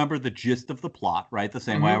 I remember the gist of the plot, right? The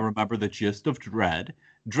same way I remember the gist of Dredd.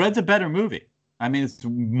 Dredd's a better movie. I mean, it's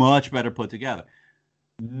much better put together.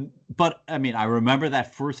 But I mean, I remember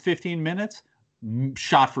that first 15 minutes,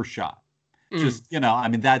 shot for shot. Just,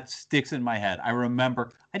 that sticks in my head. I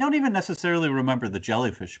don't even necessarily remember the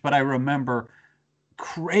jellyfish, but I remember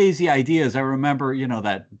crazy ideas. I remember,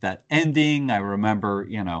 that ending. I remember,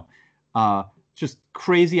 just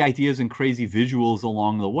crazy ideas and crazy visuals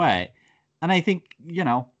along the way. And I think,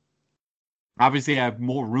 obviously I have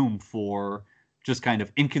more room for just kind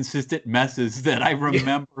of inconsistent messes that I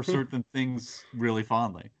remember certain things really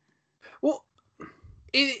fondly. Well,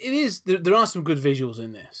 it is. There are some good visuals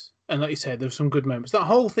in this. And like you said, there's some good moments. That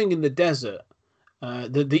whole thing in the desert,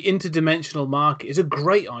 the interdimensional market is a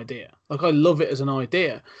great idea. Like, I love it as an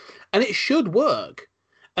idea. And it should work.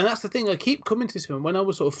 And that's the thing. I keep coming to this film. When I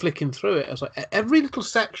was sort of flicking through it, I was like, every little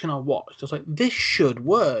section I watched, I was like, this should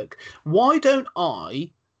work. Why don't I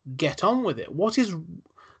get on with it? What is...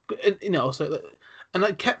 So, and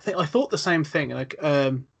I kept thinking, I thought the same thing. Like,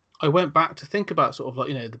 I went back to think about sort of like,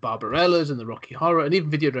 the Barbarellas and the Rocky Horror and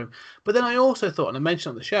even Videodrome. But then I also thought, and I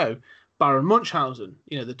mentioned on the show, Baron Munchausen,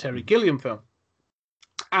 the Terry Gilliam film.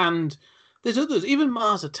 And there's others. Even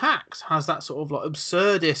Mars Attacks has that sort of like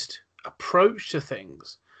absurdist approach to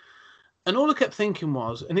things. And all I kept thinking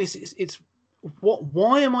was, and it's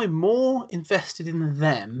why am I more invested in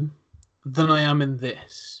them than I am in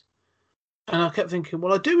this? And I kept thinking,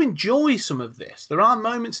 well, I do enjoy some of this. There are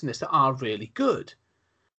moments in this that are really good.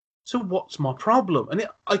 So what's my problem? And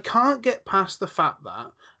I can't get past the fact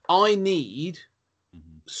that I need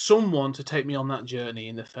someone to take me on that journey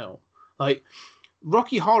in the film. Like,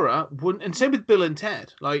 Rocky Horror wouldn't, and same with Bill and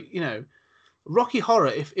Ted. Like, Rocky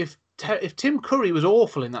Horror, if Tim Curry was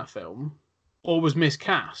awful in that film or was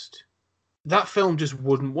miscast, that film just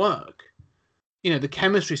wouldn't work. The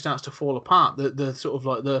chemistry starts to fall apart. The sort of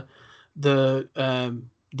like the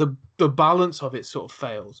balance of it sort of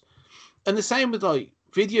fails. And the same with like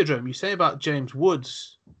Videodrome. You say about James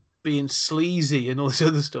Woods being sleazy and all this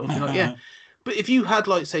other stuff. You're like, yeah, but if you had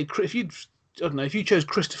like, say, if you chose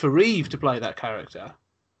Christopher Reeve to play that character,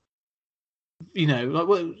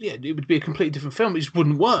 it would be a completely different film. It just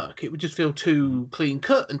wouldn't work. It would just feel too clean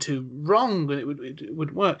cut and too wrong, and it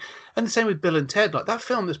wouldn't work. And the same with Bill and Ted. Like, that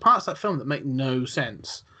film, there's parts of that film that make no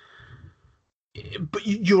sense. But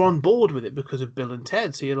you're on board with it because of Bill and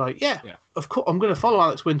Ted, so you're like, yeah. Of course, I'm going to follow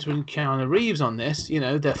Alex Winter and Keanu Reeves on this.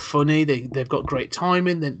 They're funny, they've got great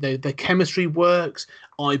timing, their chemistry works.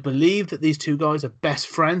 I believe that these two guys are best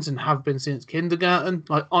friends and have been since kindergarten.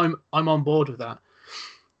 Like, I'm on board with that.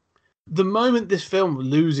 the moment this film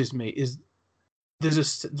loses me is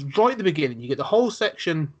right at the beginning. You get the whole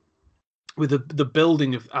section with the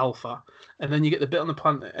building of Alpha, and then you get the bit on the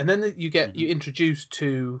planet, and then you introduced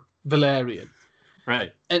to Valerian,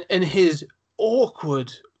 right? And his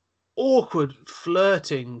awkward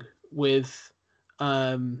flirting with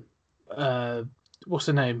what's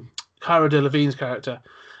her name, Cara Delevingne's character,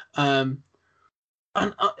 and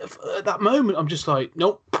at that moment I'm just like,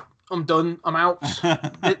 nope, I'm done, I'm out.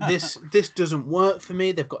 This doesn't work for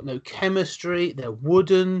me. They've got no chemistry. They're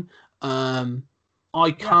wooden.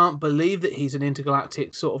 I can't believe that he's an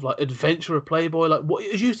intergalactic sort of like adventurer playboy. Like what,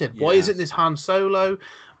 as you said, why isn't this Han Solo?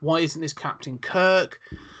 Why isn't this Captain Kirk?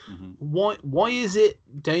 Mm-hmm. Why is it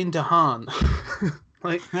Dane DeHaan?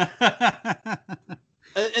 Like, and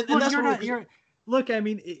that's what look, I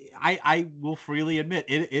mean, I will freely admit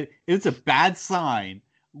it's a bad sign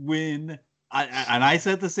when I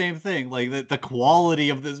said the same thing. Like the quality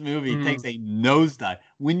of this movie takes a nosedive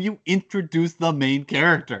when you introduce the main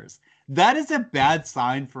characters. That is a bad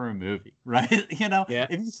sign for a movie, right? You know,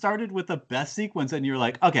 if you started with the best sequence and you're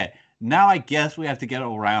like, okay, now I guess we have to get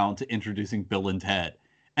around to introducing Bill and Ted.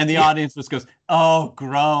 And the audience just goes, oh,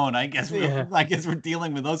 groan. I guess we're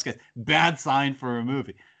dealing with those guys. Bad sign for a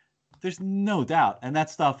movie. There's no doubt. And that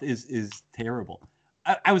stuff is terrible.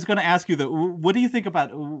 I was going to ask you, though, what do you think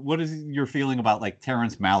about, what is your feeling about like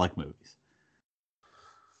Terrence Malick movies?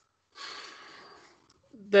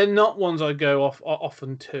 They're not ones I go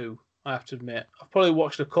often to, I have to admit. I've probably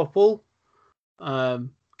watched a couple.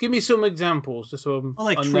 Give me some examples, just so I'm. Well,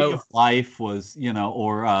 like Tree of Life was, you know,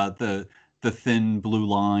 or the Thin Blue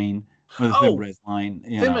Line, or the Thin Red Line.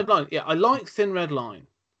 Thin Red Line, yeah, I like Thin Red Line.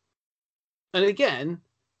 And again,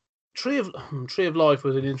 Tree of Life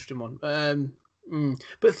was an interesting one.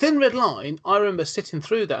 But Thin Red Line, I remember sitting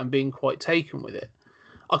through that and being quite taken with it.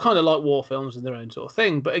 I kind of like war films and their own sort of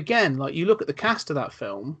thing, but again, like you look at the cast of that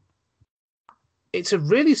film, it's a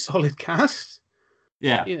really solid cast.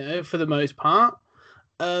 Yeah, you know, for the most part.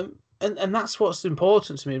 And that's what's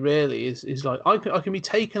important to me, really, is like I can be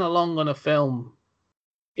taken along on a film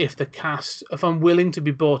if I'm willing to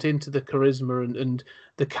be brought into the charisma and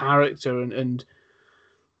the character and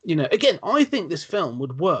you know, again, I think this film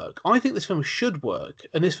would work. I think this film should work,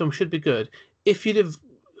 and this film should be good if you'd have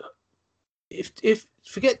if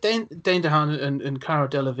forget Dane DeHaan and Cara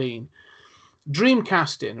Delevingne, dream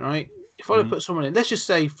casting, right? If I put someone in, let's just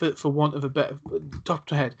say for want of a better top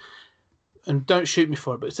to head. And don't shoot me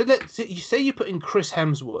for it, but so you say you put in Chris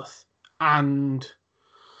Hemsworth and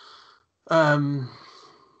so I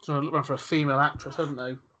look around for a female actress. I don't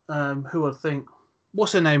know who I think.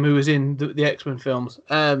 What's her name? Who was in the X-Men films?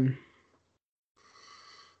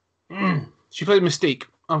 She played Mystique,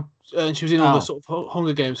 and she was in all the sort of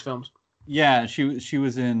Hunger Games films. Yeah, she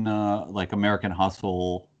was in like American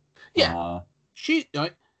Hustle. Yeah, she's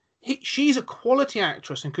a quality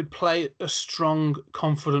actress and could play a strong,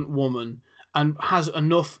 confident woman. And has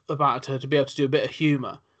enough about her to be able to do a bit of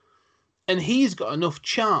humour. And he's got enough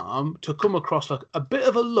charm to come across like a bit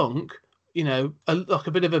of a lunk, you know, like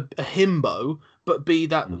a bit of a himbo, but be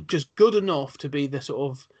that just good enough to be the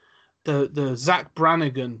sort of the Zach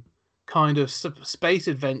Brannigan kind of space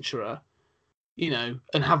adventurer, you know,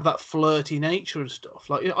 and have that flirty nature and stuff.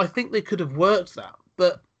 Like, I think they could have worked that,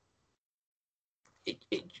 but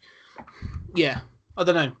yeah, I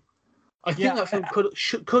don't know. I think that film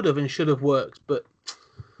could have and should have worked, but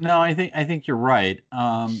no, I think you're right.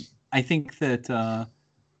 I think that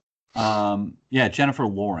Jennifer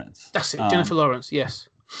Lawrence. That's it, Jennifer Lawrence. Yes.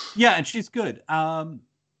 Yeah, and she's good.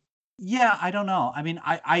 Yeah, I don't know. I mean,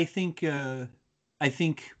 I think you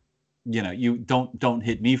know, you don't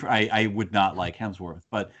hit me for. I would not like Hemsworth,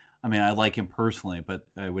 but I mean, I like him personally, but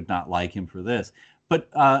I would not like him for this.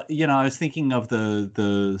 But you know, I was thinking of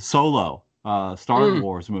the Solo Star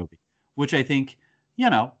Wars movie. Which I think, you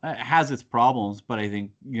know, has its problems, but I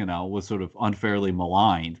think, you know, was sort of unfairly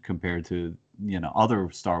maligned compared to, you know,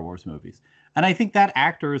 other Star Wars movies. And I think that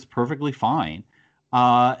actor is perfectly fine.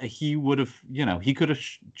 He would have, you know, he could have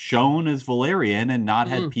shown as Valerian and not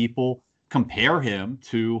had people compare him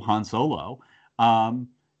to Han Solo.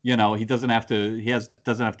 You know, he doesn't have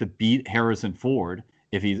to beat Harrison Ford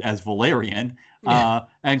if he's as Valerian,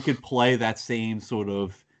 and could play that same sort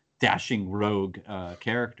of dashing rogue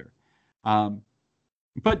character.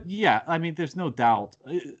 But yeah, I mean, there's no doubt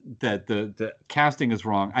that the casting is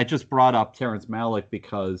wrong. I just brought up Terrence Malick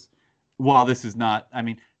because, while this is not, I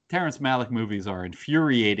mean, Terrence Malick movies are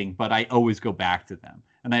infuriating, but I always go back to them,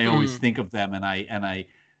 and I always think of them, and I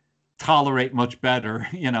tolerate much better.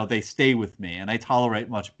 You know, they stay with me, and I tolerate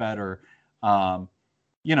much better.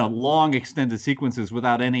 You know, long extended sequences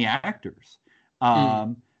without any actors.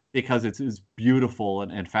 because it's beautiful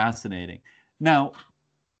and fascinating. Now,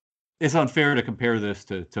 it's unfair to compare this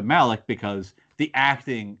to Malick because the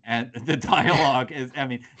acting and the dialogue is, I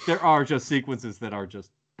mean, there are just sequences that are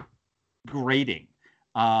just grating,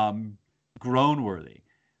 groan-worthy.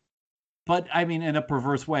 But, I mean, in a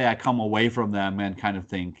perverse way, I come away from them and kind of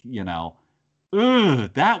think, you know,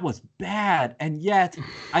 ugh, that was bad. And yet,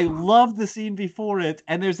 I love the scene before it.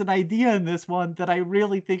 And there's an idea in this one that I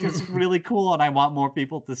really think is really cool and I want more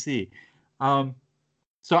people to see.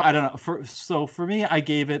 So, I don't know. For me, I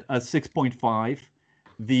gave it a 6.5.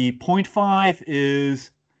 The 0.5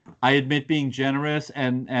 is, I admit, being generous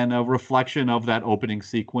and a reflection of that opening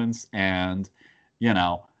sequence and, you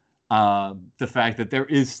know, the fact that there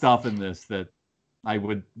is stuff in this that I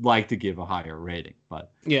would like to give a higher rating.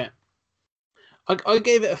 But yeah, I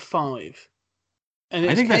gave it a 5. And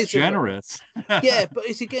I think that's generous. Yeah, but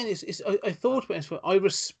I thought about it. I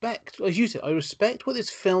respect, as you said, I respect what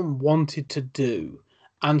this film wanted to do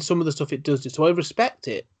and some of the stuff it does do. So I respect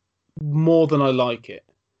it more than I like it.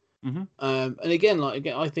 Mm-hmm. And again,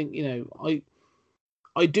 I think, you know,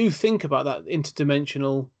 I do think about that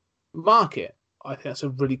interdimensional market. I think that's a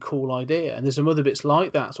really cool idea. And there's some other bits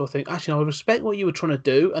like that. So I think, actually, I respect what you were trying to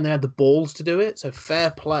do, and they had the balls to do it. So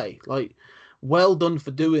fair play. Like, well done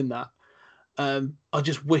for doing that. I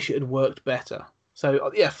just wish it had worked better.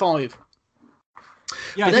 So, yeah, 5.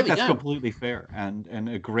 Yeah, I think that's completely fair and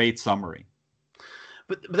a great summary.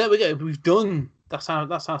 But there we go. We've done... That's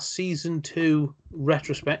our season 2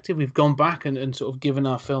 retrospective. We've gone back and sort of given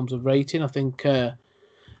our films a rating. I think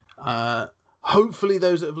hopefully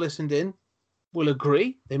those that have listened in will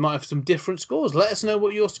agree. They might have some different scores. Let us know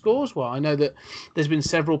what your scores were. I know that there's been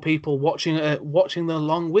several people watching them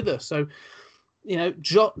along with us. So, you know,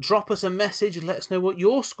 drop us a message and let us know what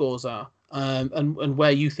your scores are and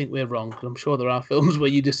where you think we're wrong. I'm sure there are films where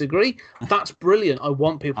you disagree. That's brilliant. I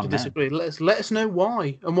want people to disagree. Let us know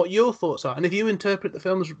why and what your thoughts are. And if you interpret the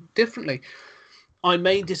films differently, I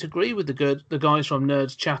may disagree with the guys from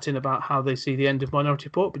Nerds chatting about how they see the end of Minority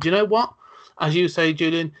Report. But you know what? As you say,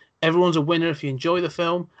 Julian, everyone's a winner if you enjoy the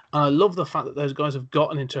film. And I love the fact that those guys have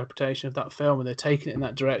got an interpretation of that film and they're taking it in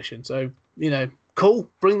that direction. So, you know, cool.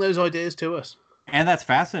 Bring those ideas to us. And that's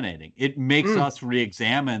fascinating. It makes us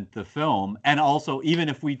re-examine the film. And also, even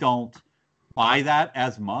if we don't buy that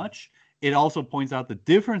as much, it also points out the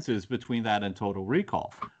differences between that and Total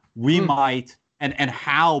Recall. We might, and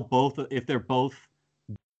how both, if they're both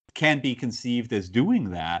can be conceived as doing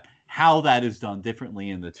that, how that is done differently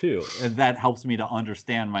in the two. And that helps me to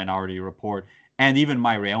understand Minority Report and even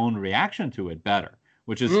my own reaction to it better.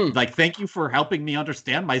 Which is like, thank you for helping me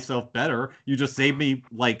understand myself better. You just saved me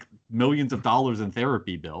like millions of dollars in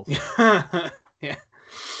therapy bills. Yeah.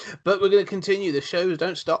 But we're going to continue. The shows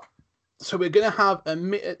don't stop. So we're going to have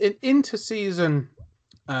an inter-season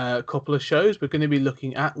couple of shows. We're going to be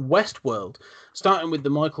looking at Westworld, starting with the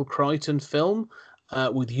Michael Crichton film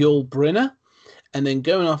with Yul Brynner. And then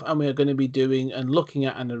going off, and we are going to be doing and looking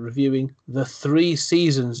at and reviewing the 3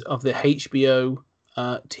 seasons of the HBO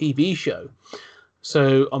TV show.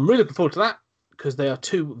 So I'm really looking forward to that because they are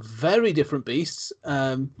 2 very different beasts,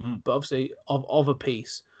 but obviously of a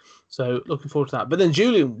piece. So looking forward to that. But then,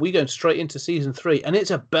 Julian, we go straight into season 3, and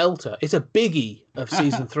it's a belter. It's a biggie of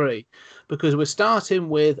season 3 because we're starting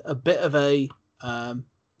with a bit of a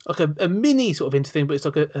like a mini sort of into thing, but it's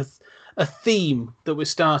like a theme that we're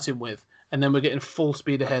starting with, and then we're getting full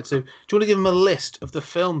speed ahead. So do you want to give them a list of the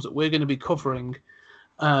films that we're going to be covering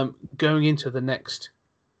going into the next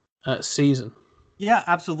season? Yeah,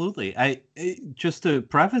 absolutely. Just to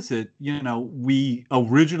preface it, you know, we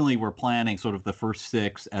originally were planning sort of the first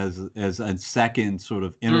 6 as a second sort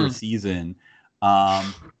of inner season,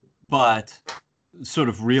 but sort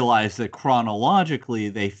of realized that chronologically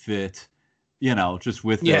they fit, you know, just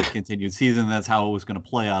with the continued season. That's how it was going to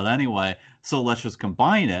play out anyway. So let's just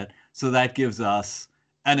combine it. So that gives us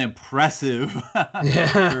an impressive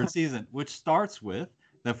third season, which starts with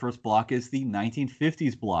the first block is the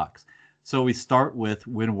 1950s blocks. So we start with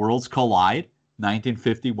When Worlds Collide,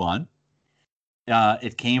 1951.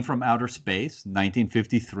 It Came from Outer Space,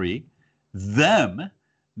 1953. Them,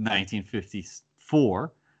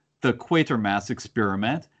 1954. The Quatermass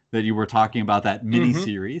Experiment that you were talking about, that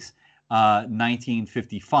miniseries,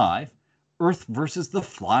 1955. Earth versus the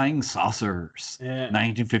Flying Saucers,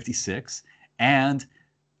 1956. And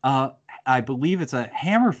I believe it's a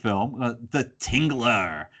Hammer film, The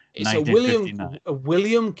Tingler. It's a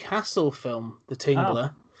William Castle film, The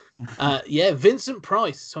Tingler. Oh. Vincent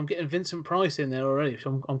Price. So I'm getting Vincent Price in there already.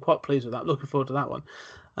 So I'm quite pleased with that. Looking forward to that one.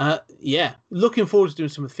 Looking forward to doing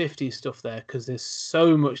some of the 50s stuff there because there's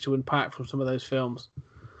so much to unpack from some of those films.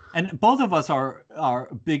 And both of us are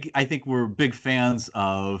big. I think we're big fans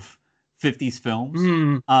of 50s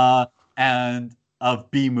films, and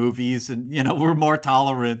of B movies, and we're more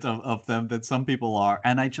tolerant of them than some people are.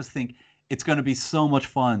 And I just think it's going to be so much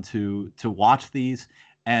fun to watch these,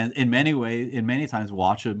 and in many times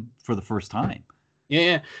watch them for the first time.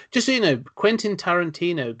 Yeah, just so you know, Quentin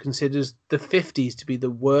Tarantino considers the 50s to be the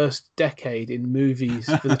worst decade in movies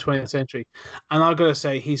for the 20th century. And I've got to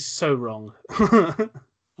say, he's so wrong.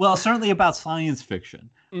 Well, certainly about science fiction.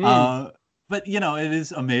 But, it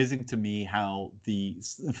is amazing to me how the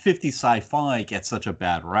 50s sci-fi gets such a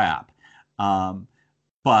bad rap.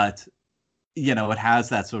 But, it has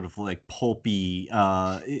that sort of like pulpy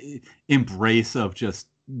embrace of just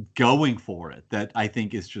going for it that I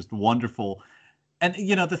think is just wonderful. And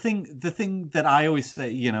the thing that I always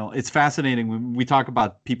say, it's fascinating when we talk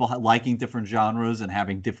about people liking different genres and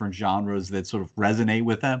having different genres that sort of resonate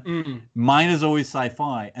with them. Mine is always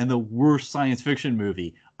sci-fi, and the worst science fiction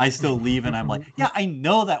movie, I still leave and I'm like, yeah, I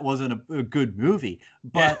know that wasn't a good movie,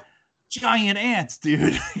 but giant ants,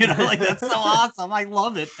 dude, like that's so awesome. I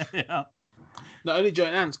love it. Not only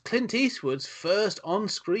giant ants, Clint Eastwood's first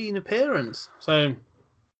on-screen appearance. So.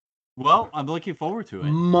 Well, I'm looking forward to it.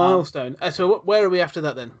 Milestone. So where are we after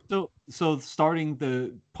that then? So starting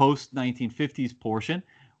the post-1950s portion,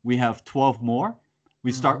 we have 12 more.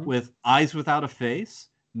 We start with Eyes Without a Face,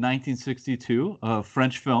 1962, a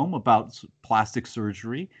French film about plastic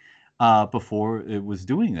surgery before it was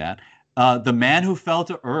doing that. The Man Who Fell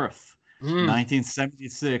to Earth,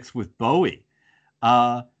 1976, with Bowie.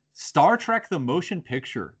 Star Trek The Motion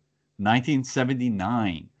Picture,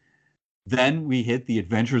 1979. Then we hit The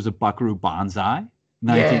Adventures of Buckaroo Banzai,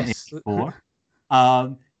 1984.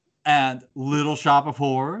 Yes. And Little Shop of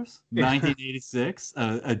Horrors, 1986,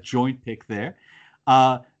 a joint pick there.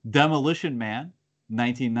 Demolition Man,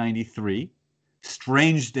 1993.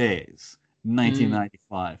 Strange Days,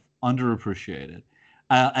 1995, underappreciated.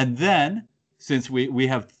 And then, since we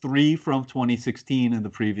have 3 from 2016 in the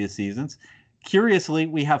previous seasons, curiously,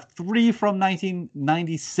 we have 3 from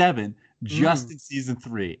 1997 just in season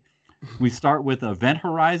 3. We start with Event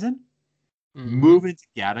Horizon, move into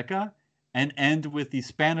Gattaca, and end with the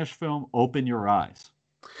Spanish film Open Your Eyes.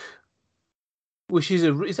 Which is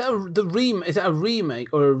is that a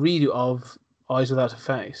remake or a redo of Eyes Without a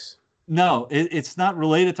Face? No, it's not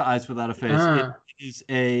related to Eyes Without a Face.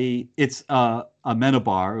 It's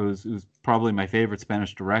Amenabar, who's probably my favorite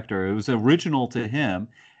Spanish director. It was original to him,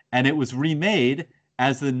 and it was remade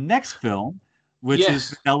as the next film, which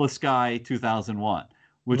is Vanilla Sky 2001.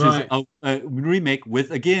 Which is a remake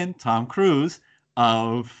with, again, Tom Cruise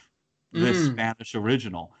of this Spanish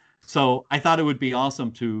original. So I thought it would be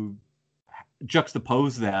awesome to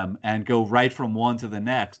juxtapose them and go right from one to the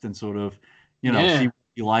next and sort of, see what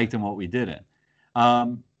we liked and what we didn't.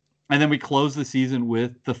 And then we close the season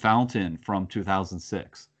with The Fountain from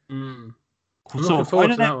 2006. So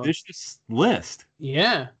quite an ambitious list.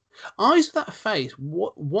 Yeah. Eyes Without a Face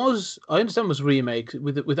I understand was a remake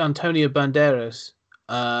with Antonio Banderas.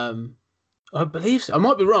 I believe so. I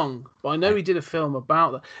might be wrong, but I know he did a film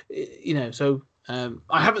about that. So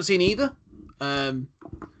I haven't seen either, but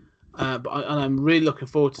I'm really looking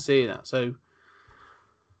forward to seeing that. So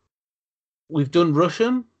we've done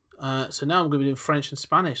Russian, so now I'm going to be doing French and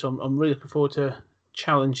Spanish. So I'm really looking forward to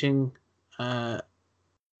challenging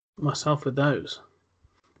myself with those.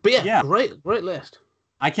 But great list.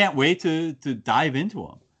 I can't wait to dive into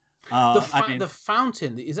them. The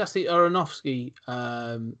Fountain is that the Aronofsky.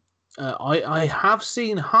 I have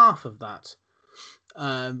seen half of that.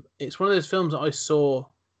 It's one of those films that I saw.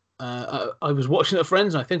 I was watching at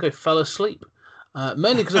friends, and I think I fell asleep,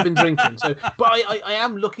 mainly because I've been drinking. But I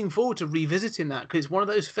am looking forward to revisiting that because it's one of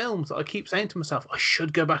those films that I keep saying to myself, I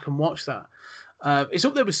should go back and watch that. It's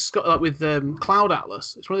up there with Cloud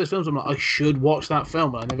Atlas. It's one of those films I'm like, I should watch that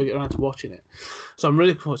film, but I never get around to watching it. So I'm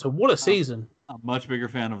really looking forward. So what a season! I'm a much bigger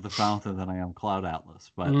fan of The Fountain than I am Cloud Atlas,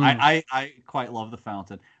 but I quite love The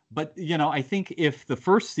Fountain. But, I think if the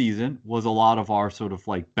first season was a lot of our sort of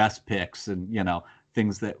like best picks and,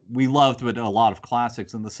 things that we loved, but a lot of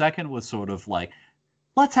classics, and the second was sort of like,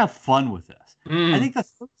 let's have fun with this. I think the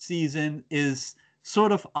third season is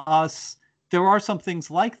sort of us. There are some things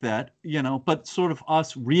like that, but sort of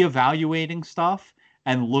us reevaluating stuff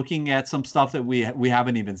and looking at some stuff that we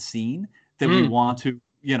haven't even seen that we want to,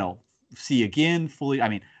 see again fully. I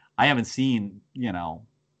mean, I haven't seen,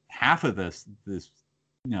 half of this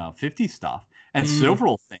 50 stuff and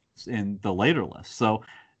several things in the later list. So,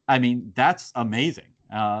 I mean, that's amazing.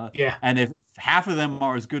 And if half of them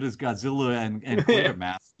are as good as Godzilla and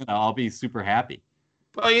Quatermass, I'll be super happy.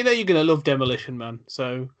 Well, you know you're gonna love Demolition Man.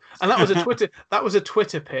 So, and that was a Twitter. That was a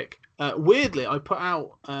Twitter pic. Weirdly, I put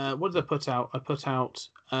out. What did I put out? I put out.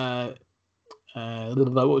 What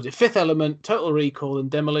was it? Fifth Element, Total Recall,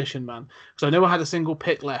 and Demolition Man. Because I know I had a single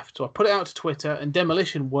pick left, so I put it out to Twitter, and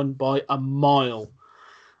Demolition won by a mile.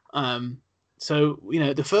 So you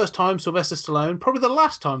know, the first time Sylvester Stallone, probably the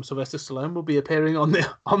last time Sylvester Stallone will be appearing on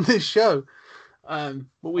this show. But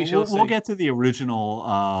we'll get to the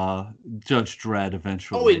original Judge Dredd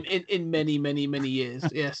eventually. Oh, in many years,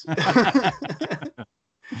 yes.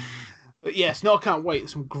 But yes, no, I can't wait.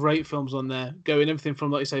 Some great films on there, going everything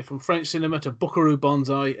from, like you say, from French cinema to Buckaroo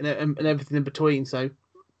Banzai and everything in between. So,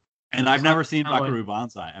 and I've never seen Buckaroo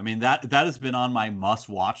Banzai. I mean, that has been on my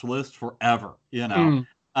must-watch list forever. You know,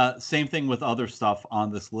 same thing with other stuff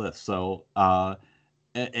on this list. So,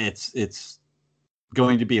 it's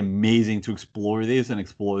going to be amazing to explore these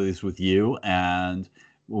with you, and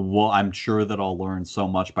I'm sure that I'll learn so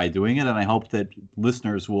much by doing it, and I hope that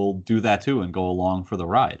listeners will do that too and go along for the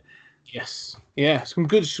ride. Yes, yeah, some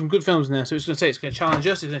good films in there. So it's going to challenge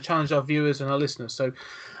us. It's going to challenge our viewers and our listeners. So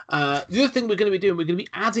the other thing we're going to be doing, we're going to be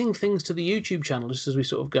adding things to the YouTube channel just as we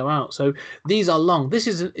sort of go out. So these are long. This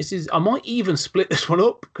is. I might even split this one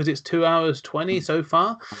up because it's 2 hours 20 so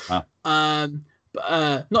far. Wow.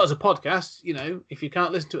 But not as a podcast. You know, if you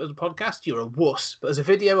can't listen to it as a podcast, you're a wuss. But as a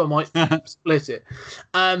video, I might split it.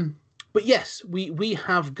 But yes, we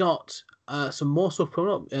have got some more stuff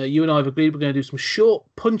coming up. You and I have agreed we're going to do some short,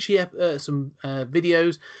 punchy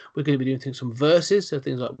videos. We're going to be doing some verses, so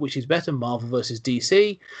things like which is better, Marvel versus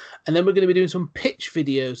DC, and then we're going to be doing some pitch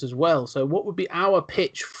videos as well. So what would be our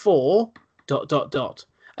pitch for ...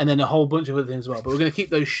 and then a whole bunch of other things as well. But we're going to keep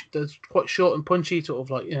those quite short and punchy, sort of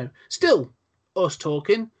like, you know, still us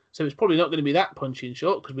talking. So it's probably not going to be that punchy and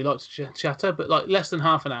short because we like to chatter, but like less than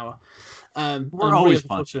half an hour. We're always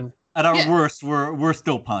punchy. At our worst, we're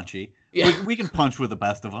still punchy. Yeah. We can punch with the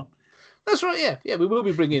best of them. That's right. Yeah. We will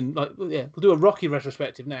be bringing we'll do a Rocky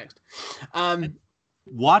retrospective next.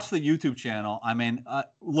 Watch the YouTube channel. I mean,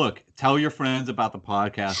 look, tell your friends about the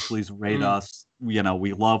podcast. Please rate us. You know,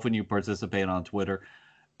 we love when you participate on Twitter.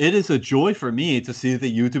 It is a joy for me to see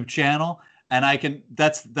the YouTube channel, and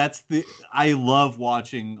I love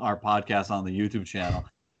watching our podcast on the YouTube channel.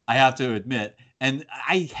 I have to admit, and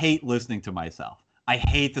I hate listening to myself. I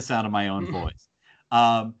hate the sound of my own voice.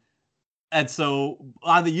 And so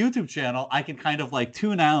on the YouTube channel, I can kind of like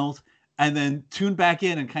tune out and then tune back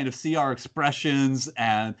in and kind of see our expressions.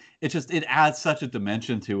 And it adds such a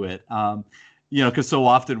dimension to it. You know, because so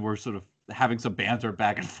often we're sort of having some banter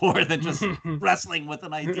back and forth and just wrestling with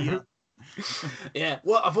an idea. Yeah.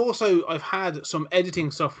 Well, I've had some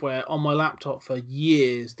editing software on my laptop for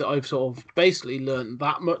years that I've sort of basically learned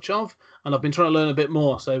that much of. And I've been trying to learn a bit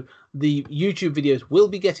more. So the YouTube videos will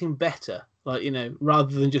be getting better. Like, you know,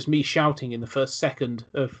 rather than just me shouting in the first second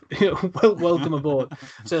of, you know, welcome aboard.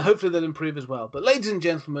 So hopefully they'll improve as well. But ladies and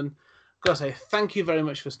gentlemen, I've got to say thank you very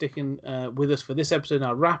much for sticking with us for this episode and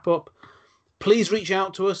our wrap up. Please reach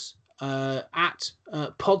out to us at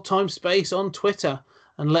Podtime Space on Twitter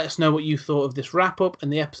and let us know what you thought of this wrap up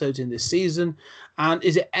and the episodes in this season. And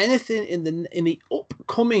is there anything in the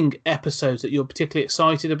upcoming episodes that you're particularly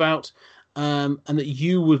excited about and that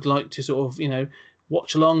you would like to sort of, you know,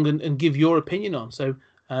 watch along and give your opinion on? So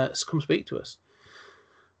come speak to us.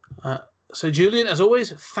 So Julian, as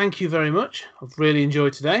always, thank you very much. I've really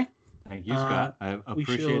enjoyed today. Thank you, Scott. I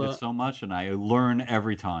appreciate it so much, and I learn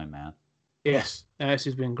every time, man. Yes, this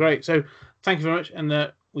has been great. So thank you very much,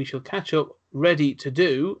 and we shall catch up ready to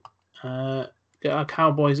do get our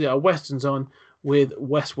Cowboys, get our Westerns on with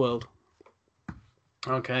Westworld.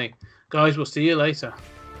 Okay, guys, we'll see you later.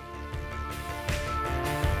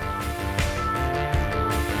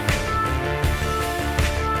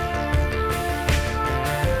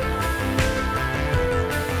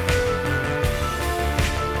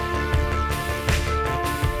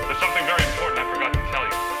 There's something very important I forgot to tell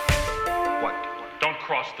you. What? Don't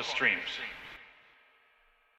cross the streams.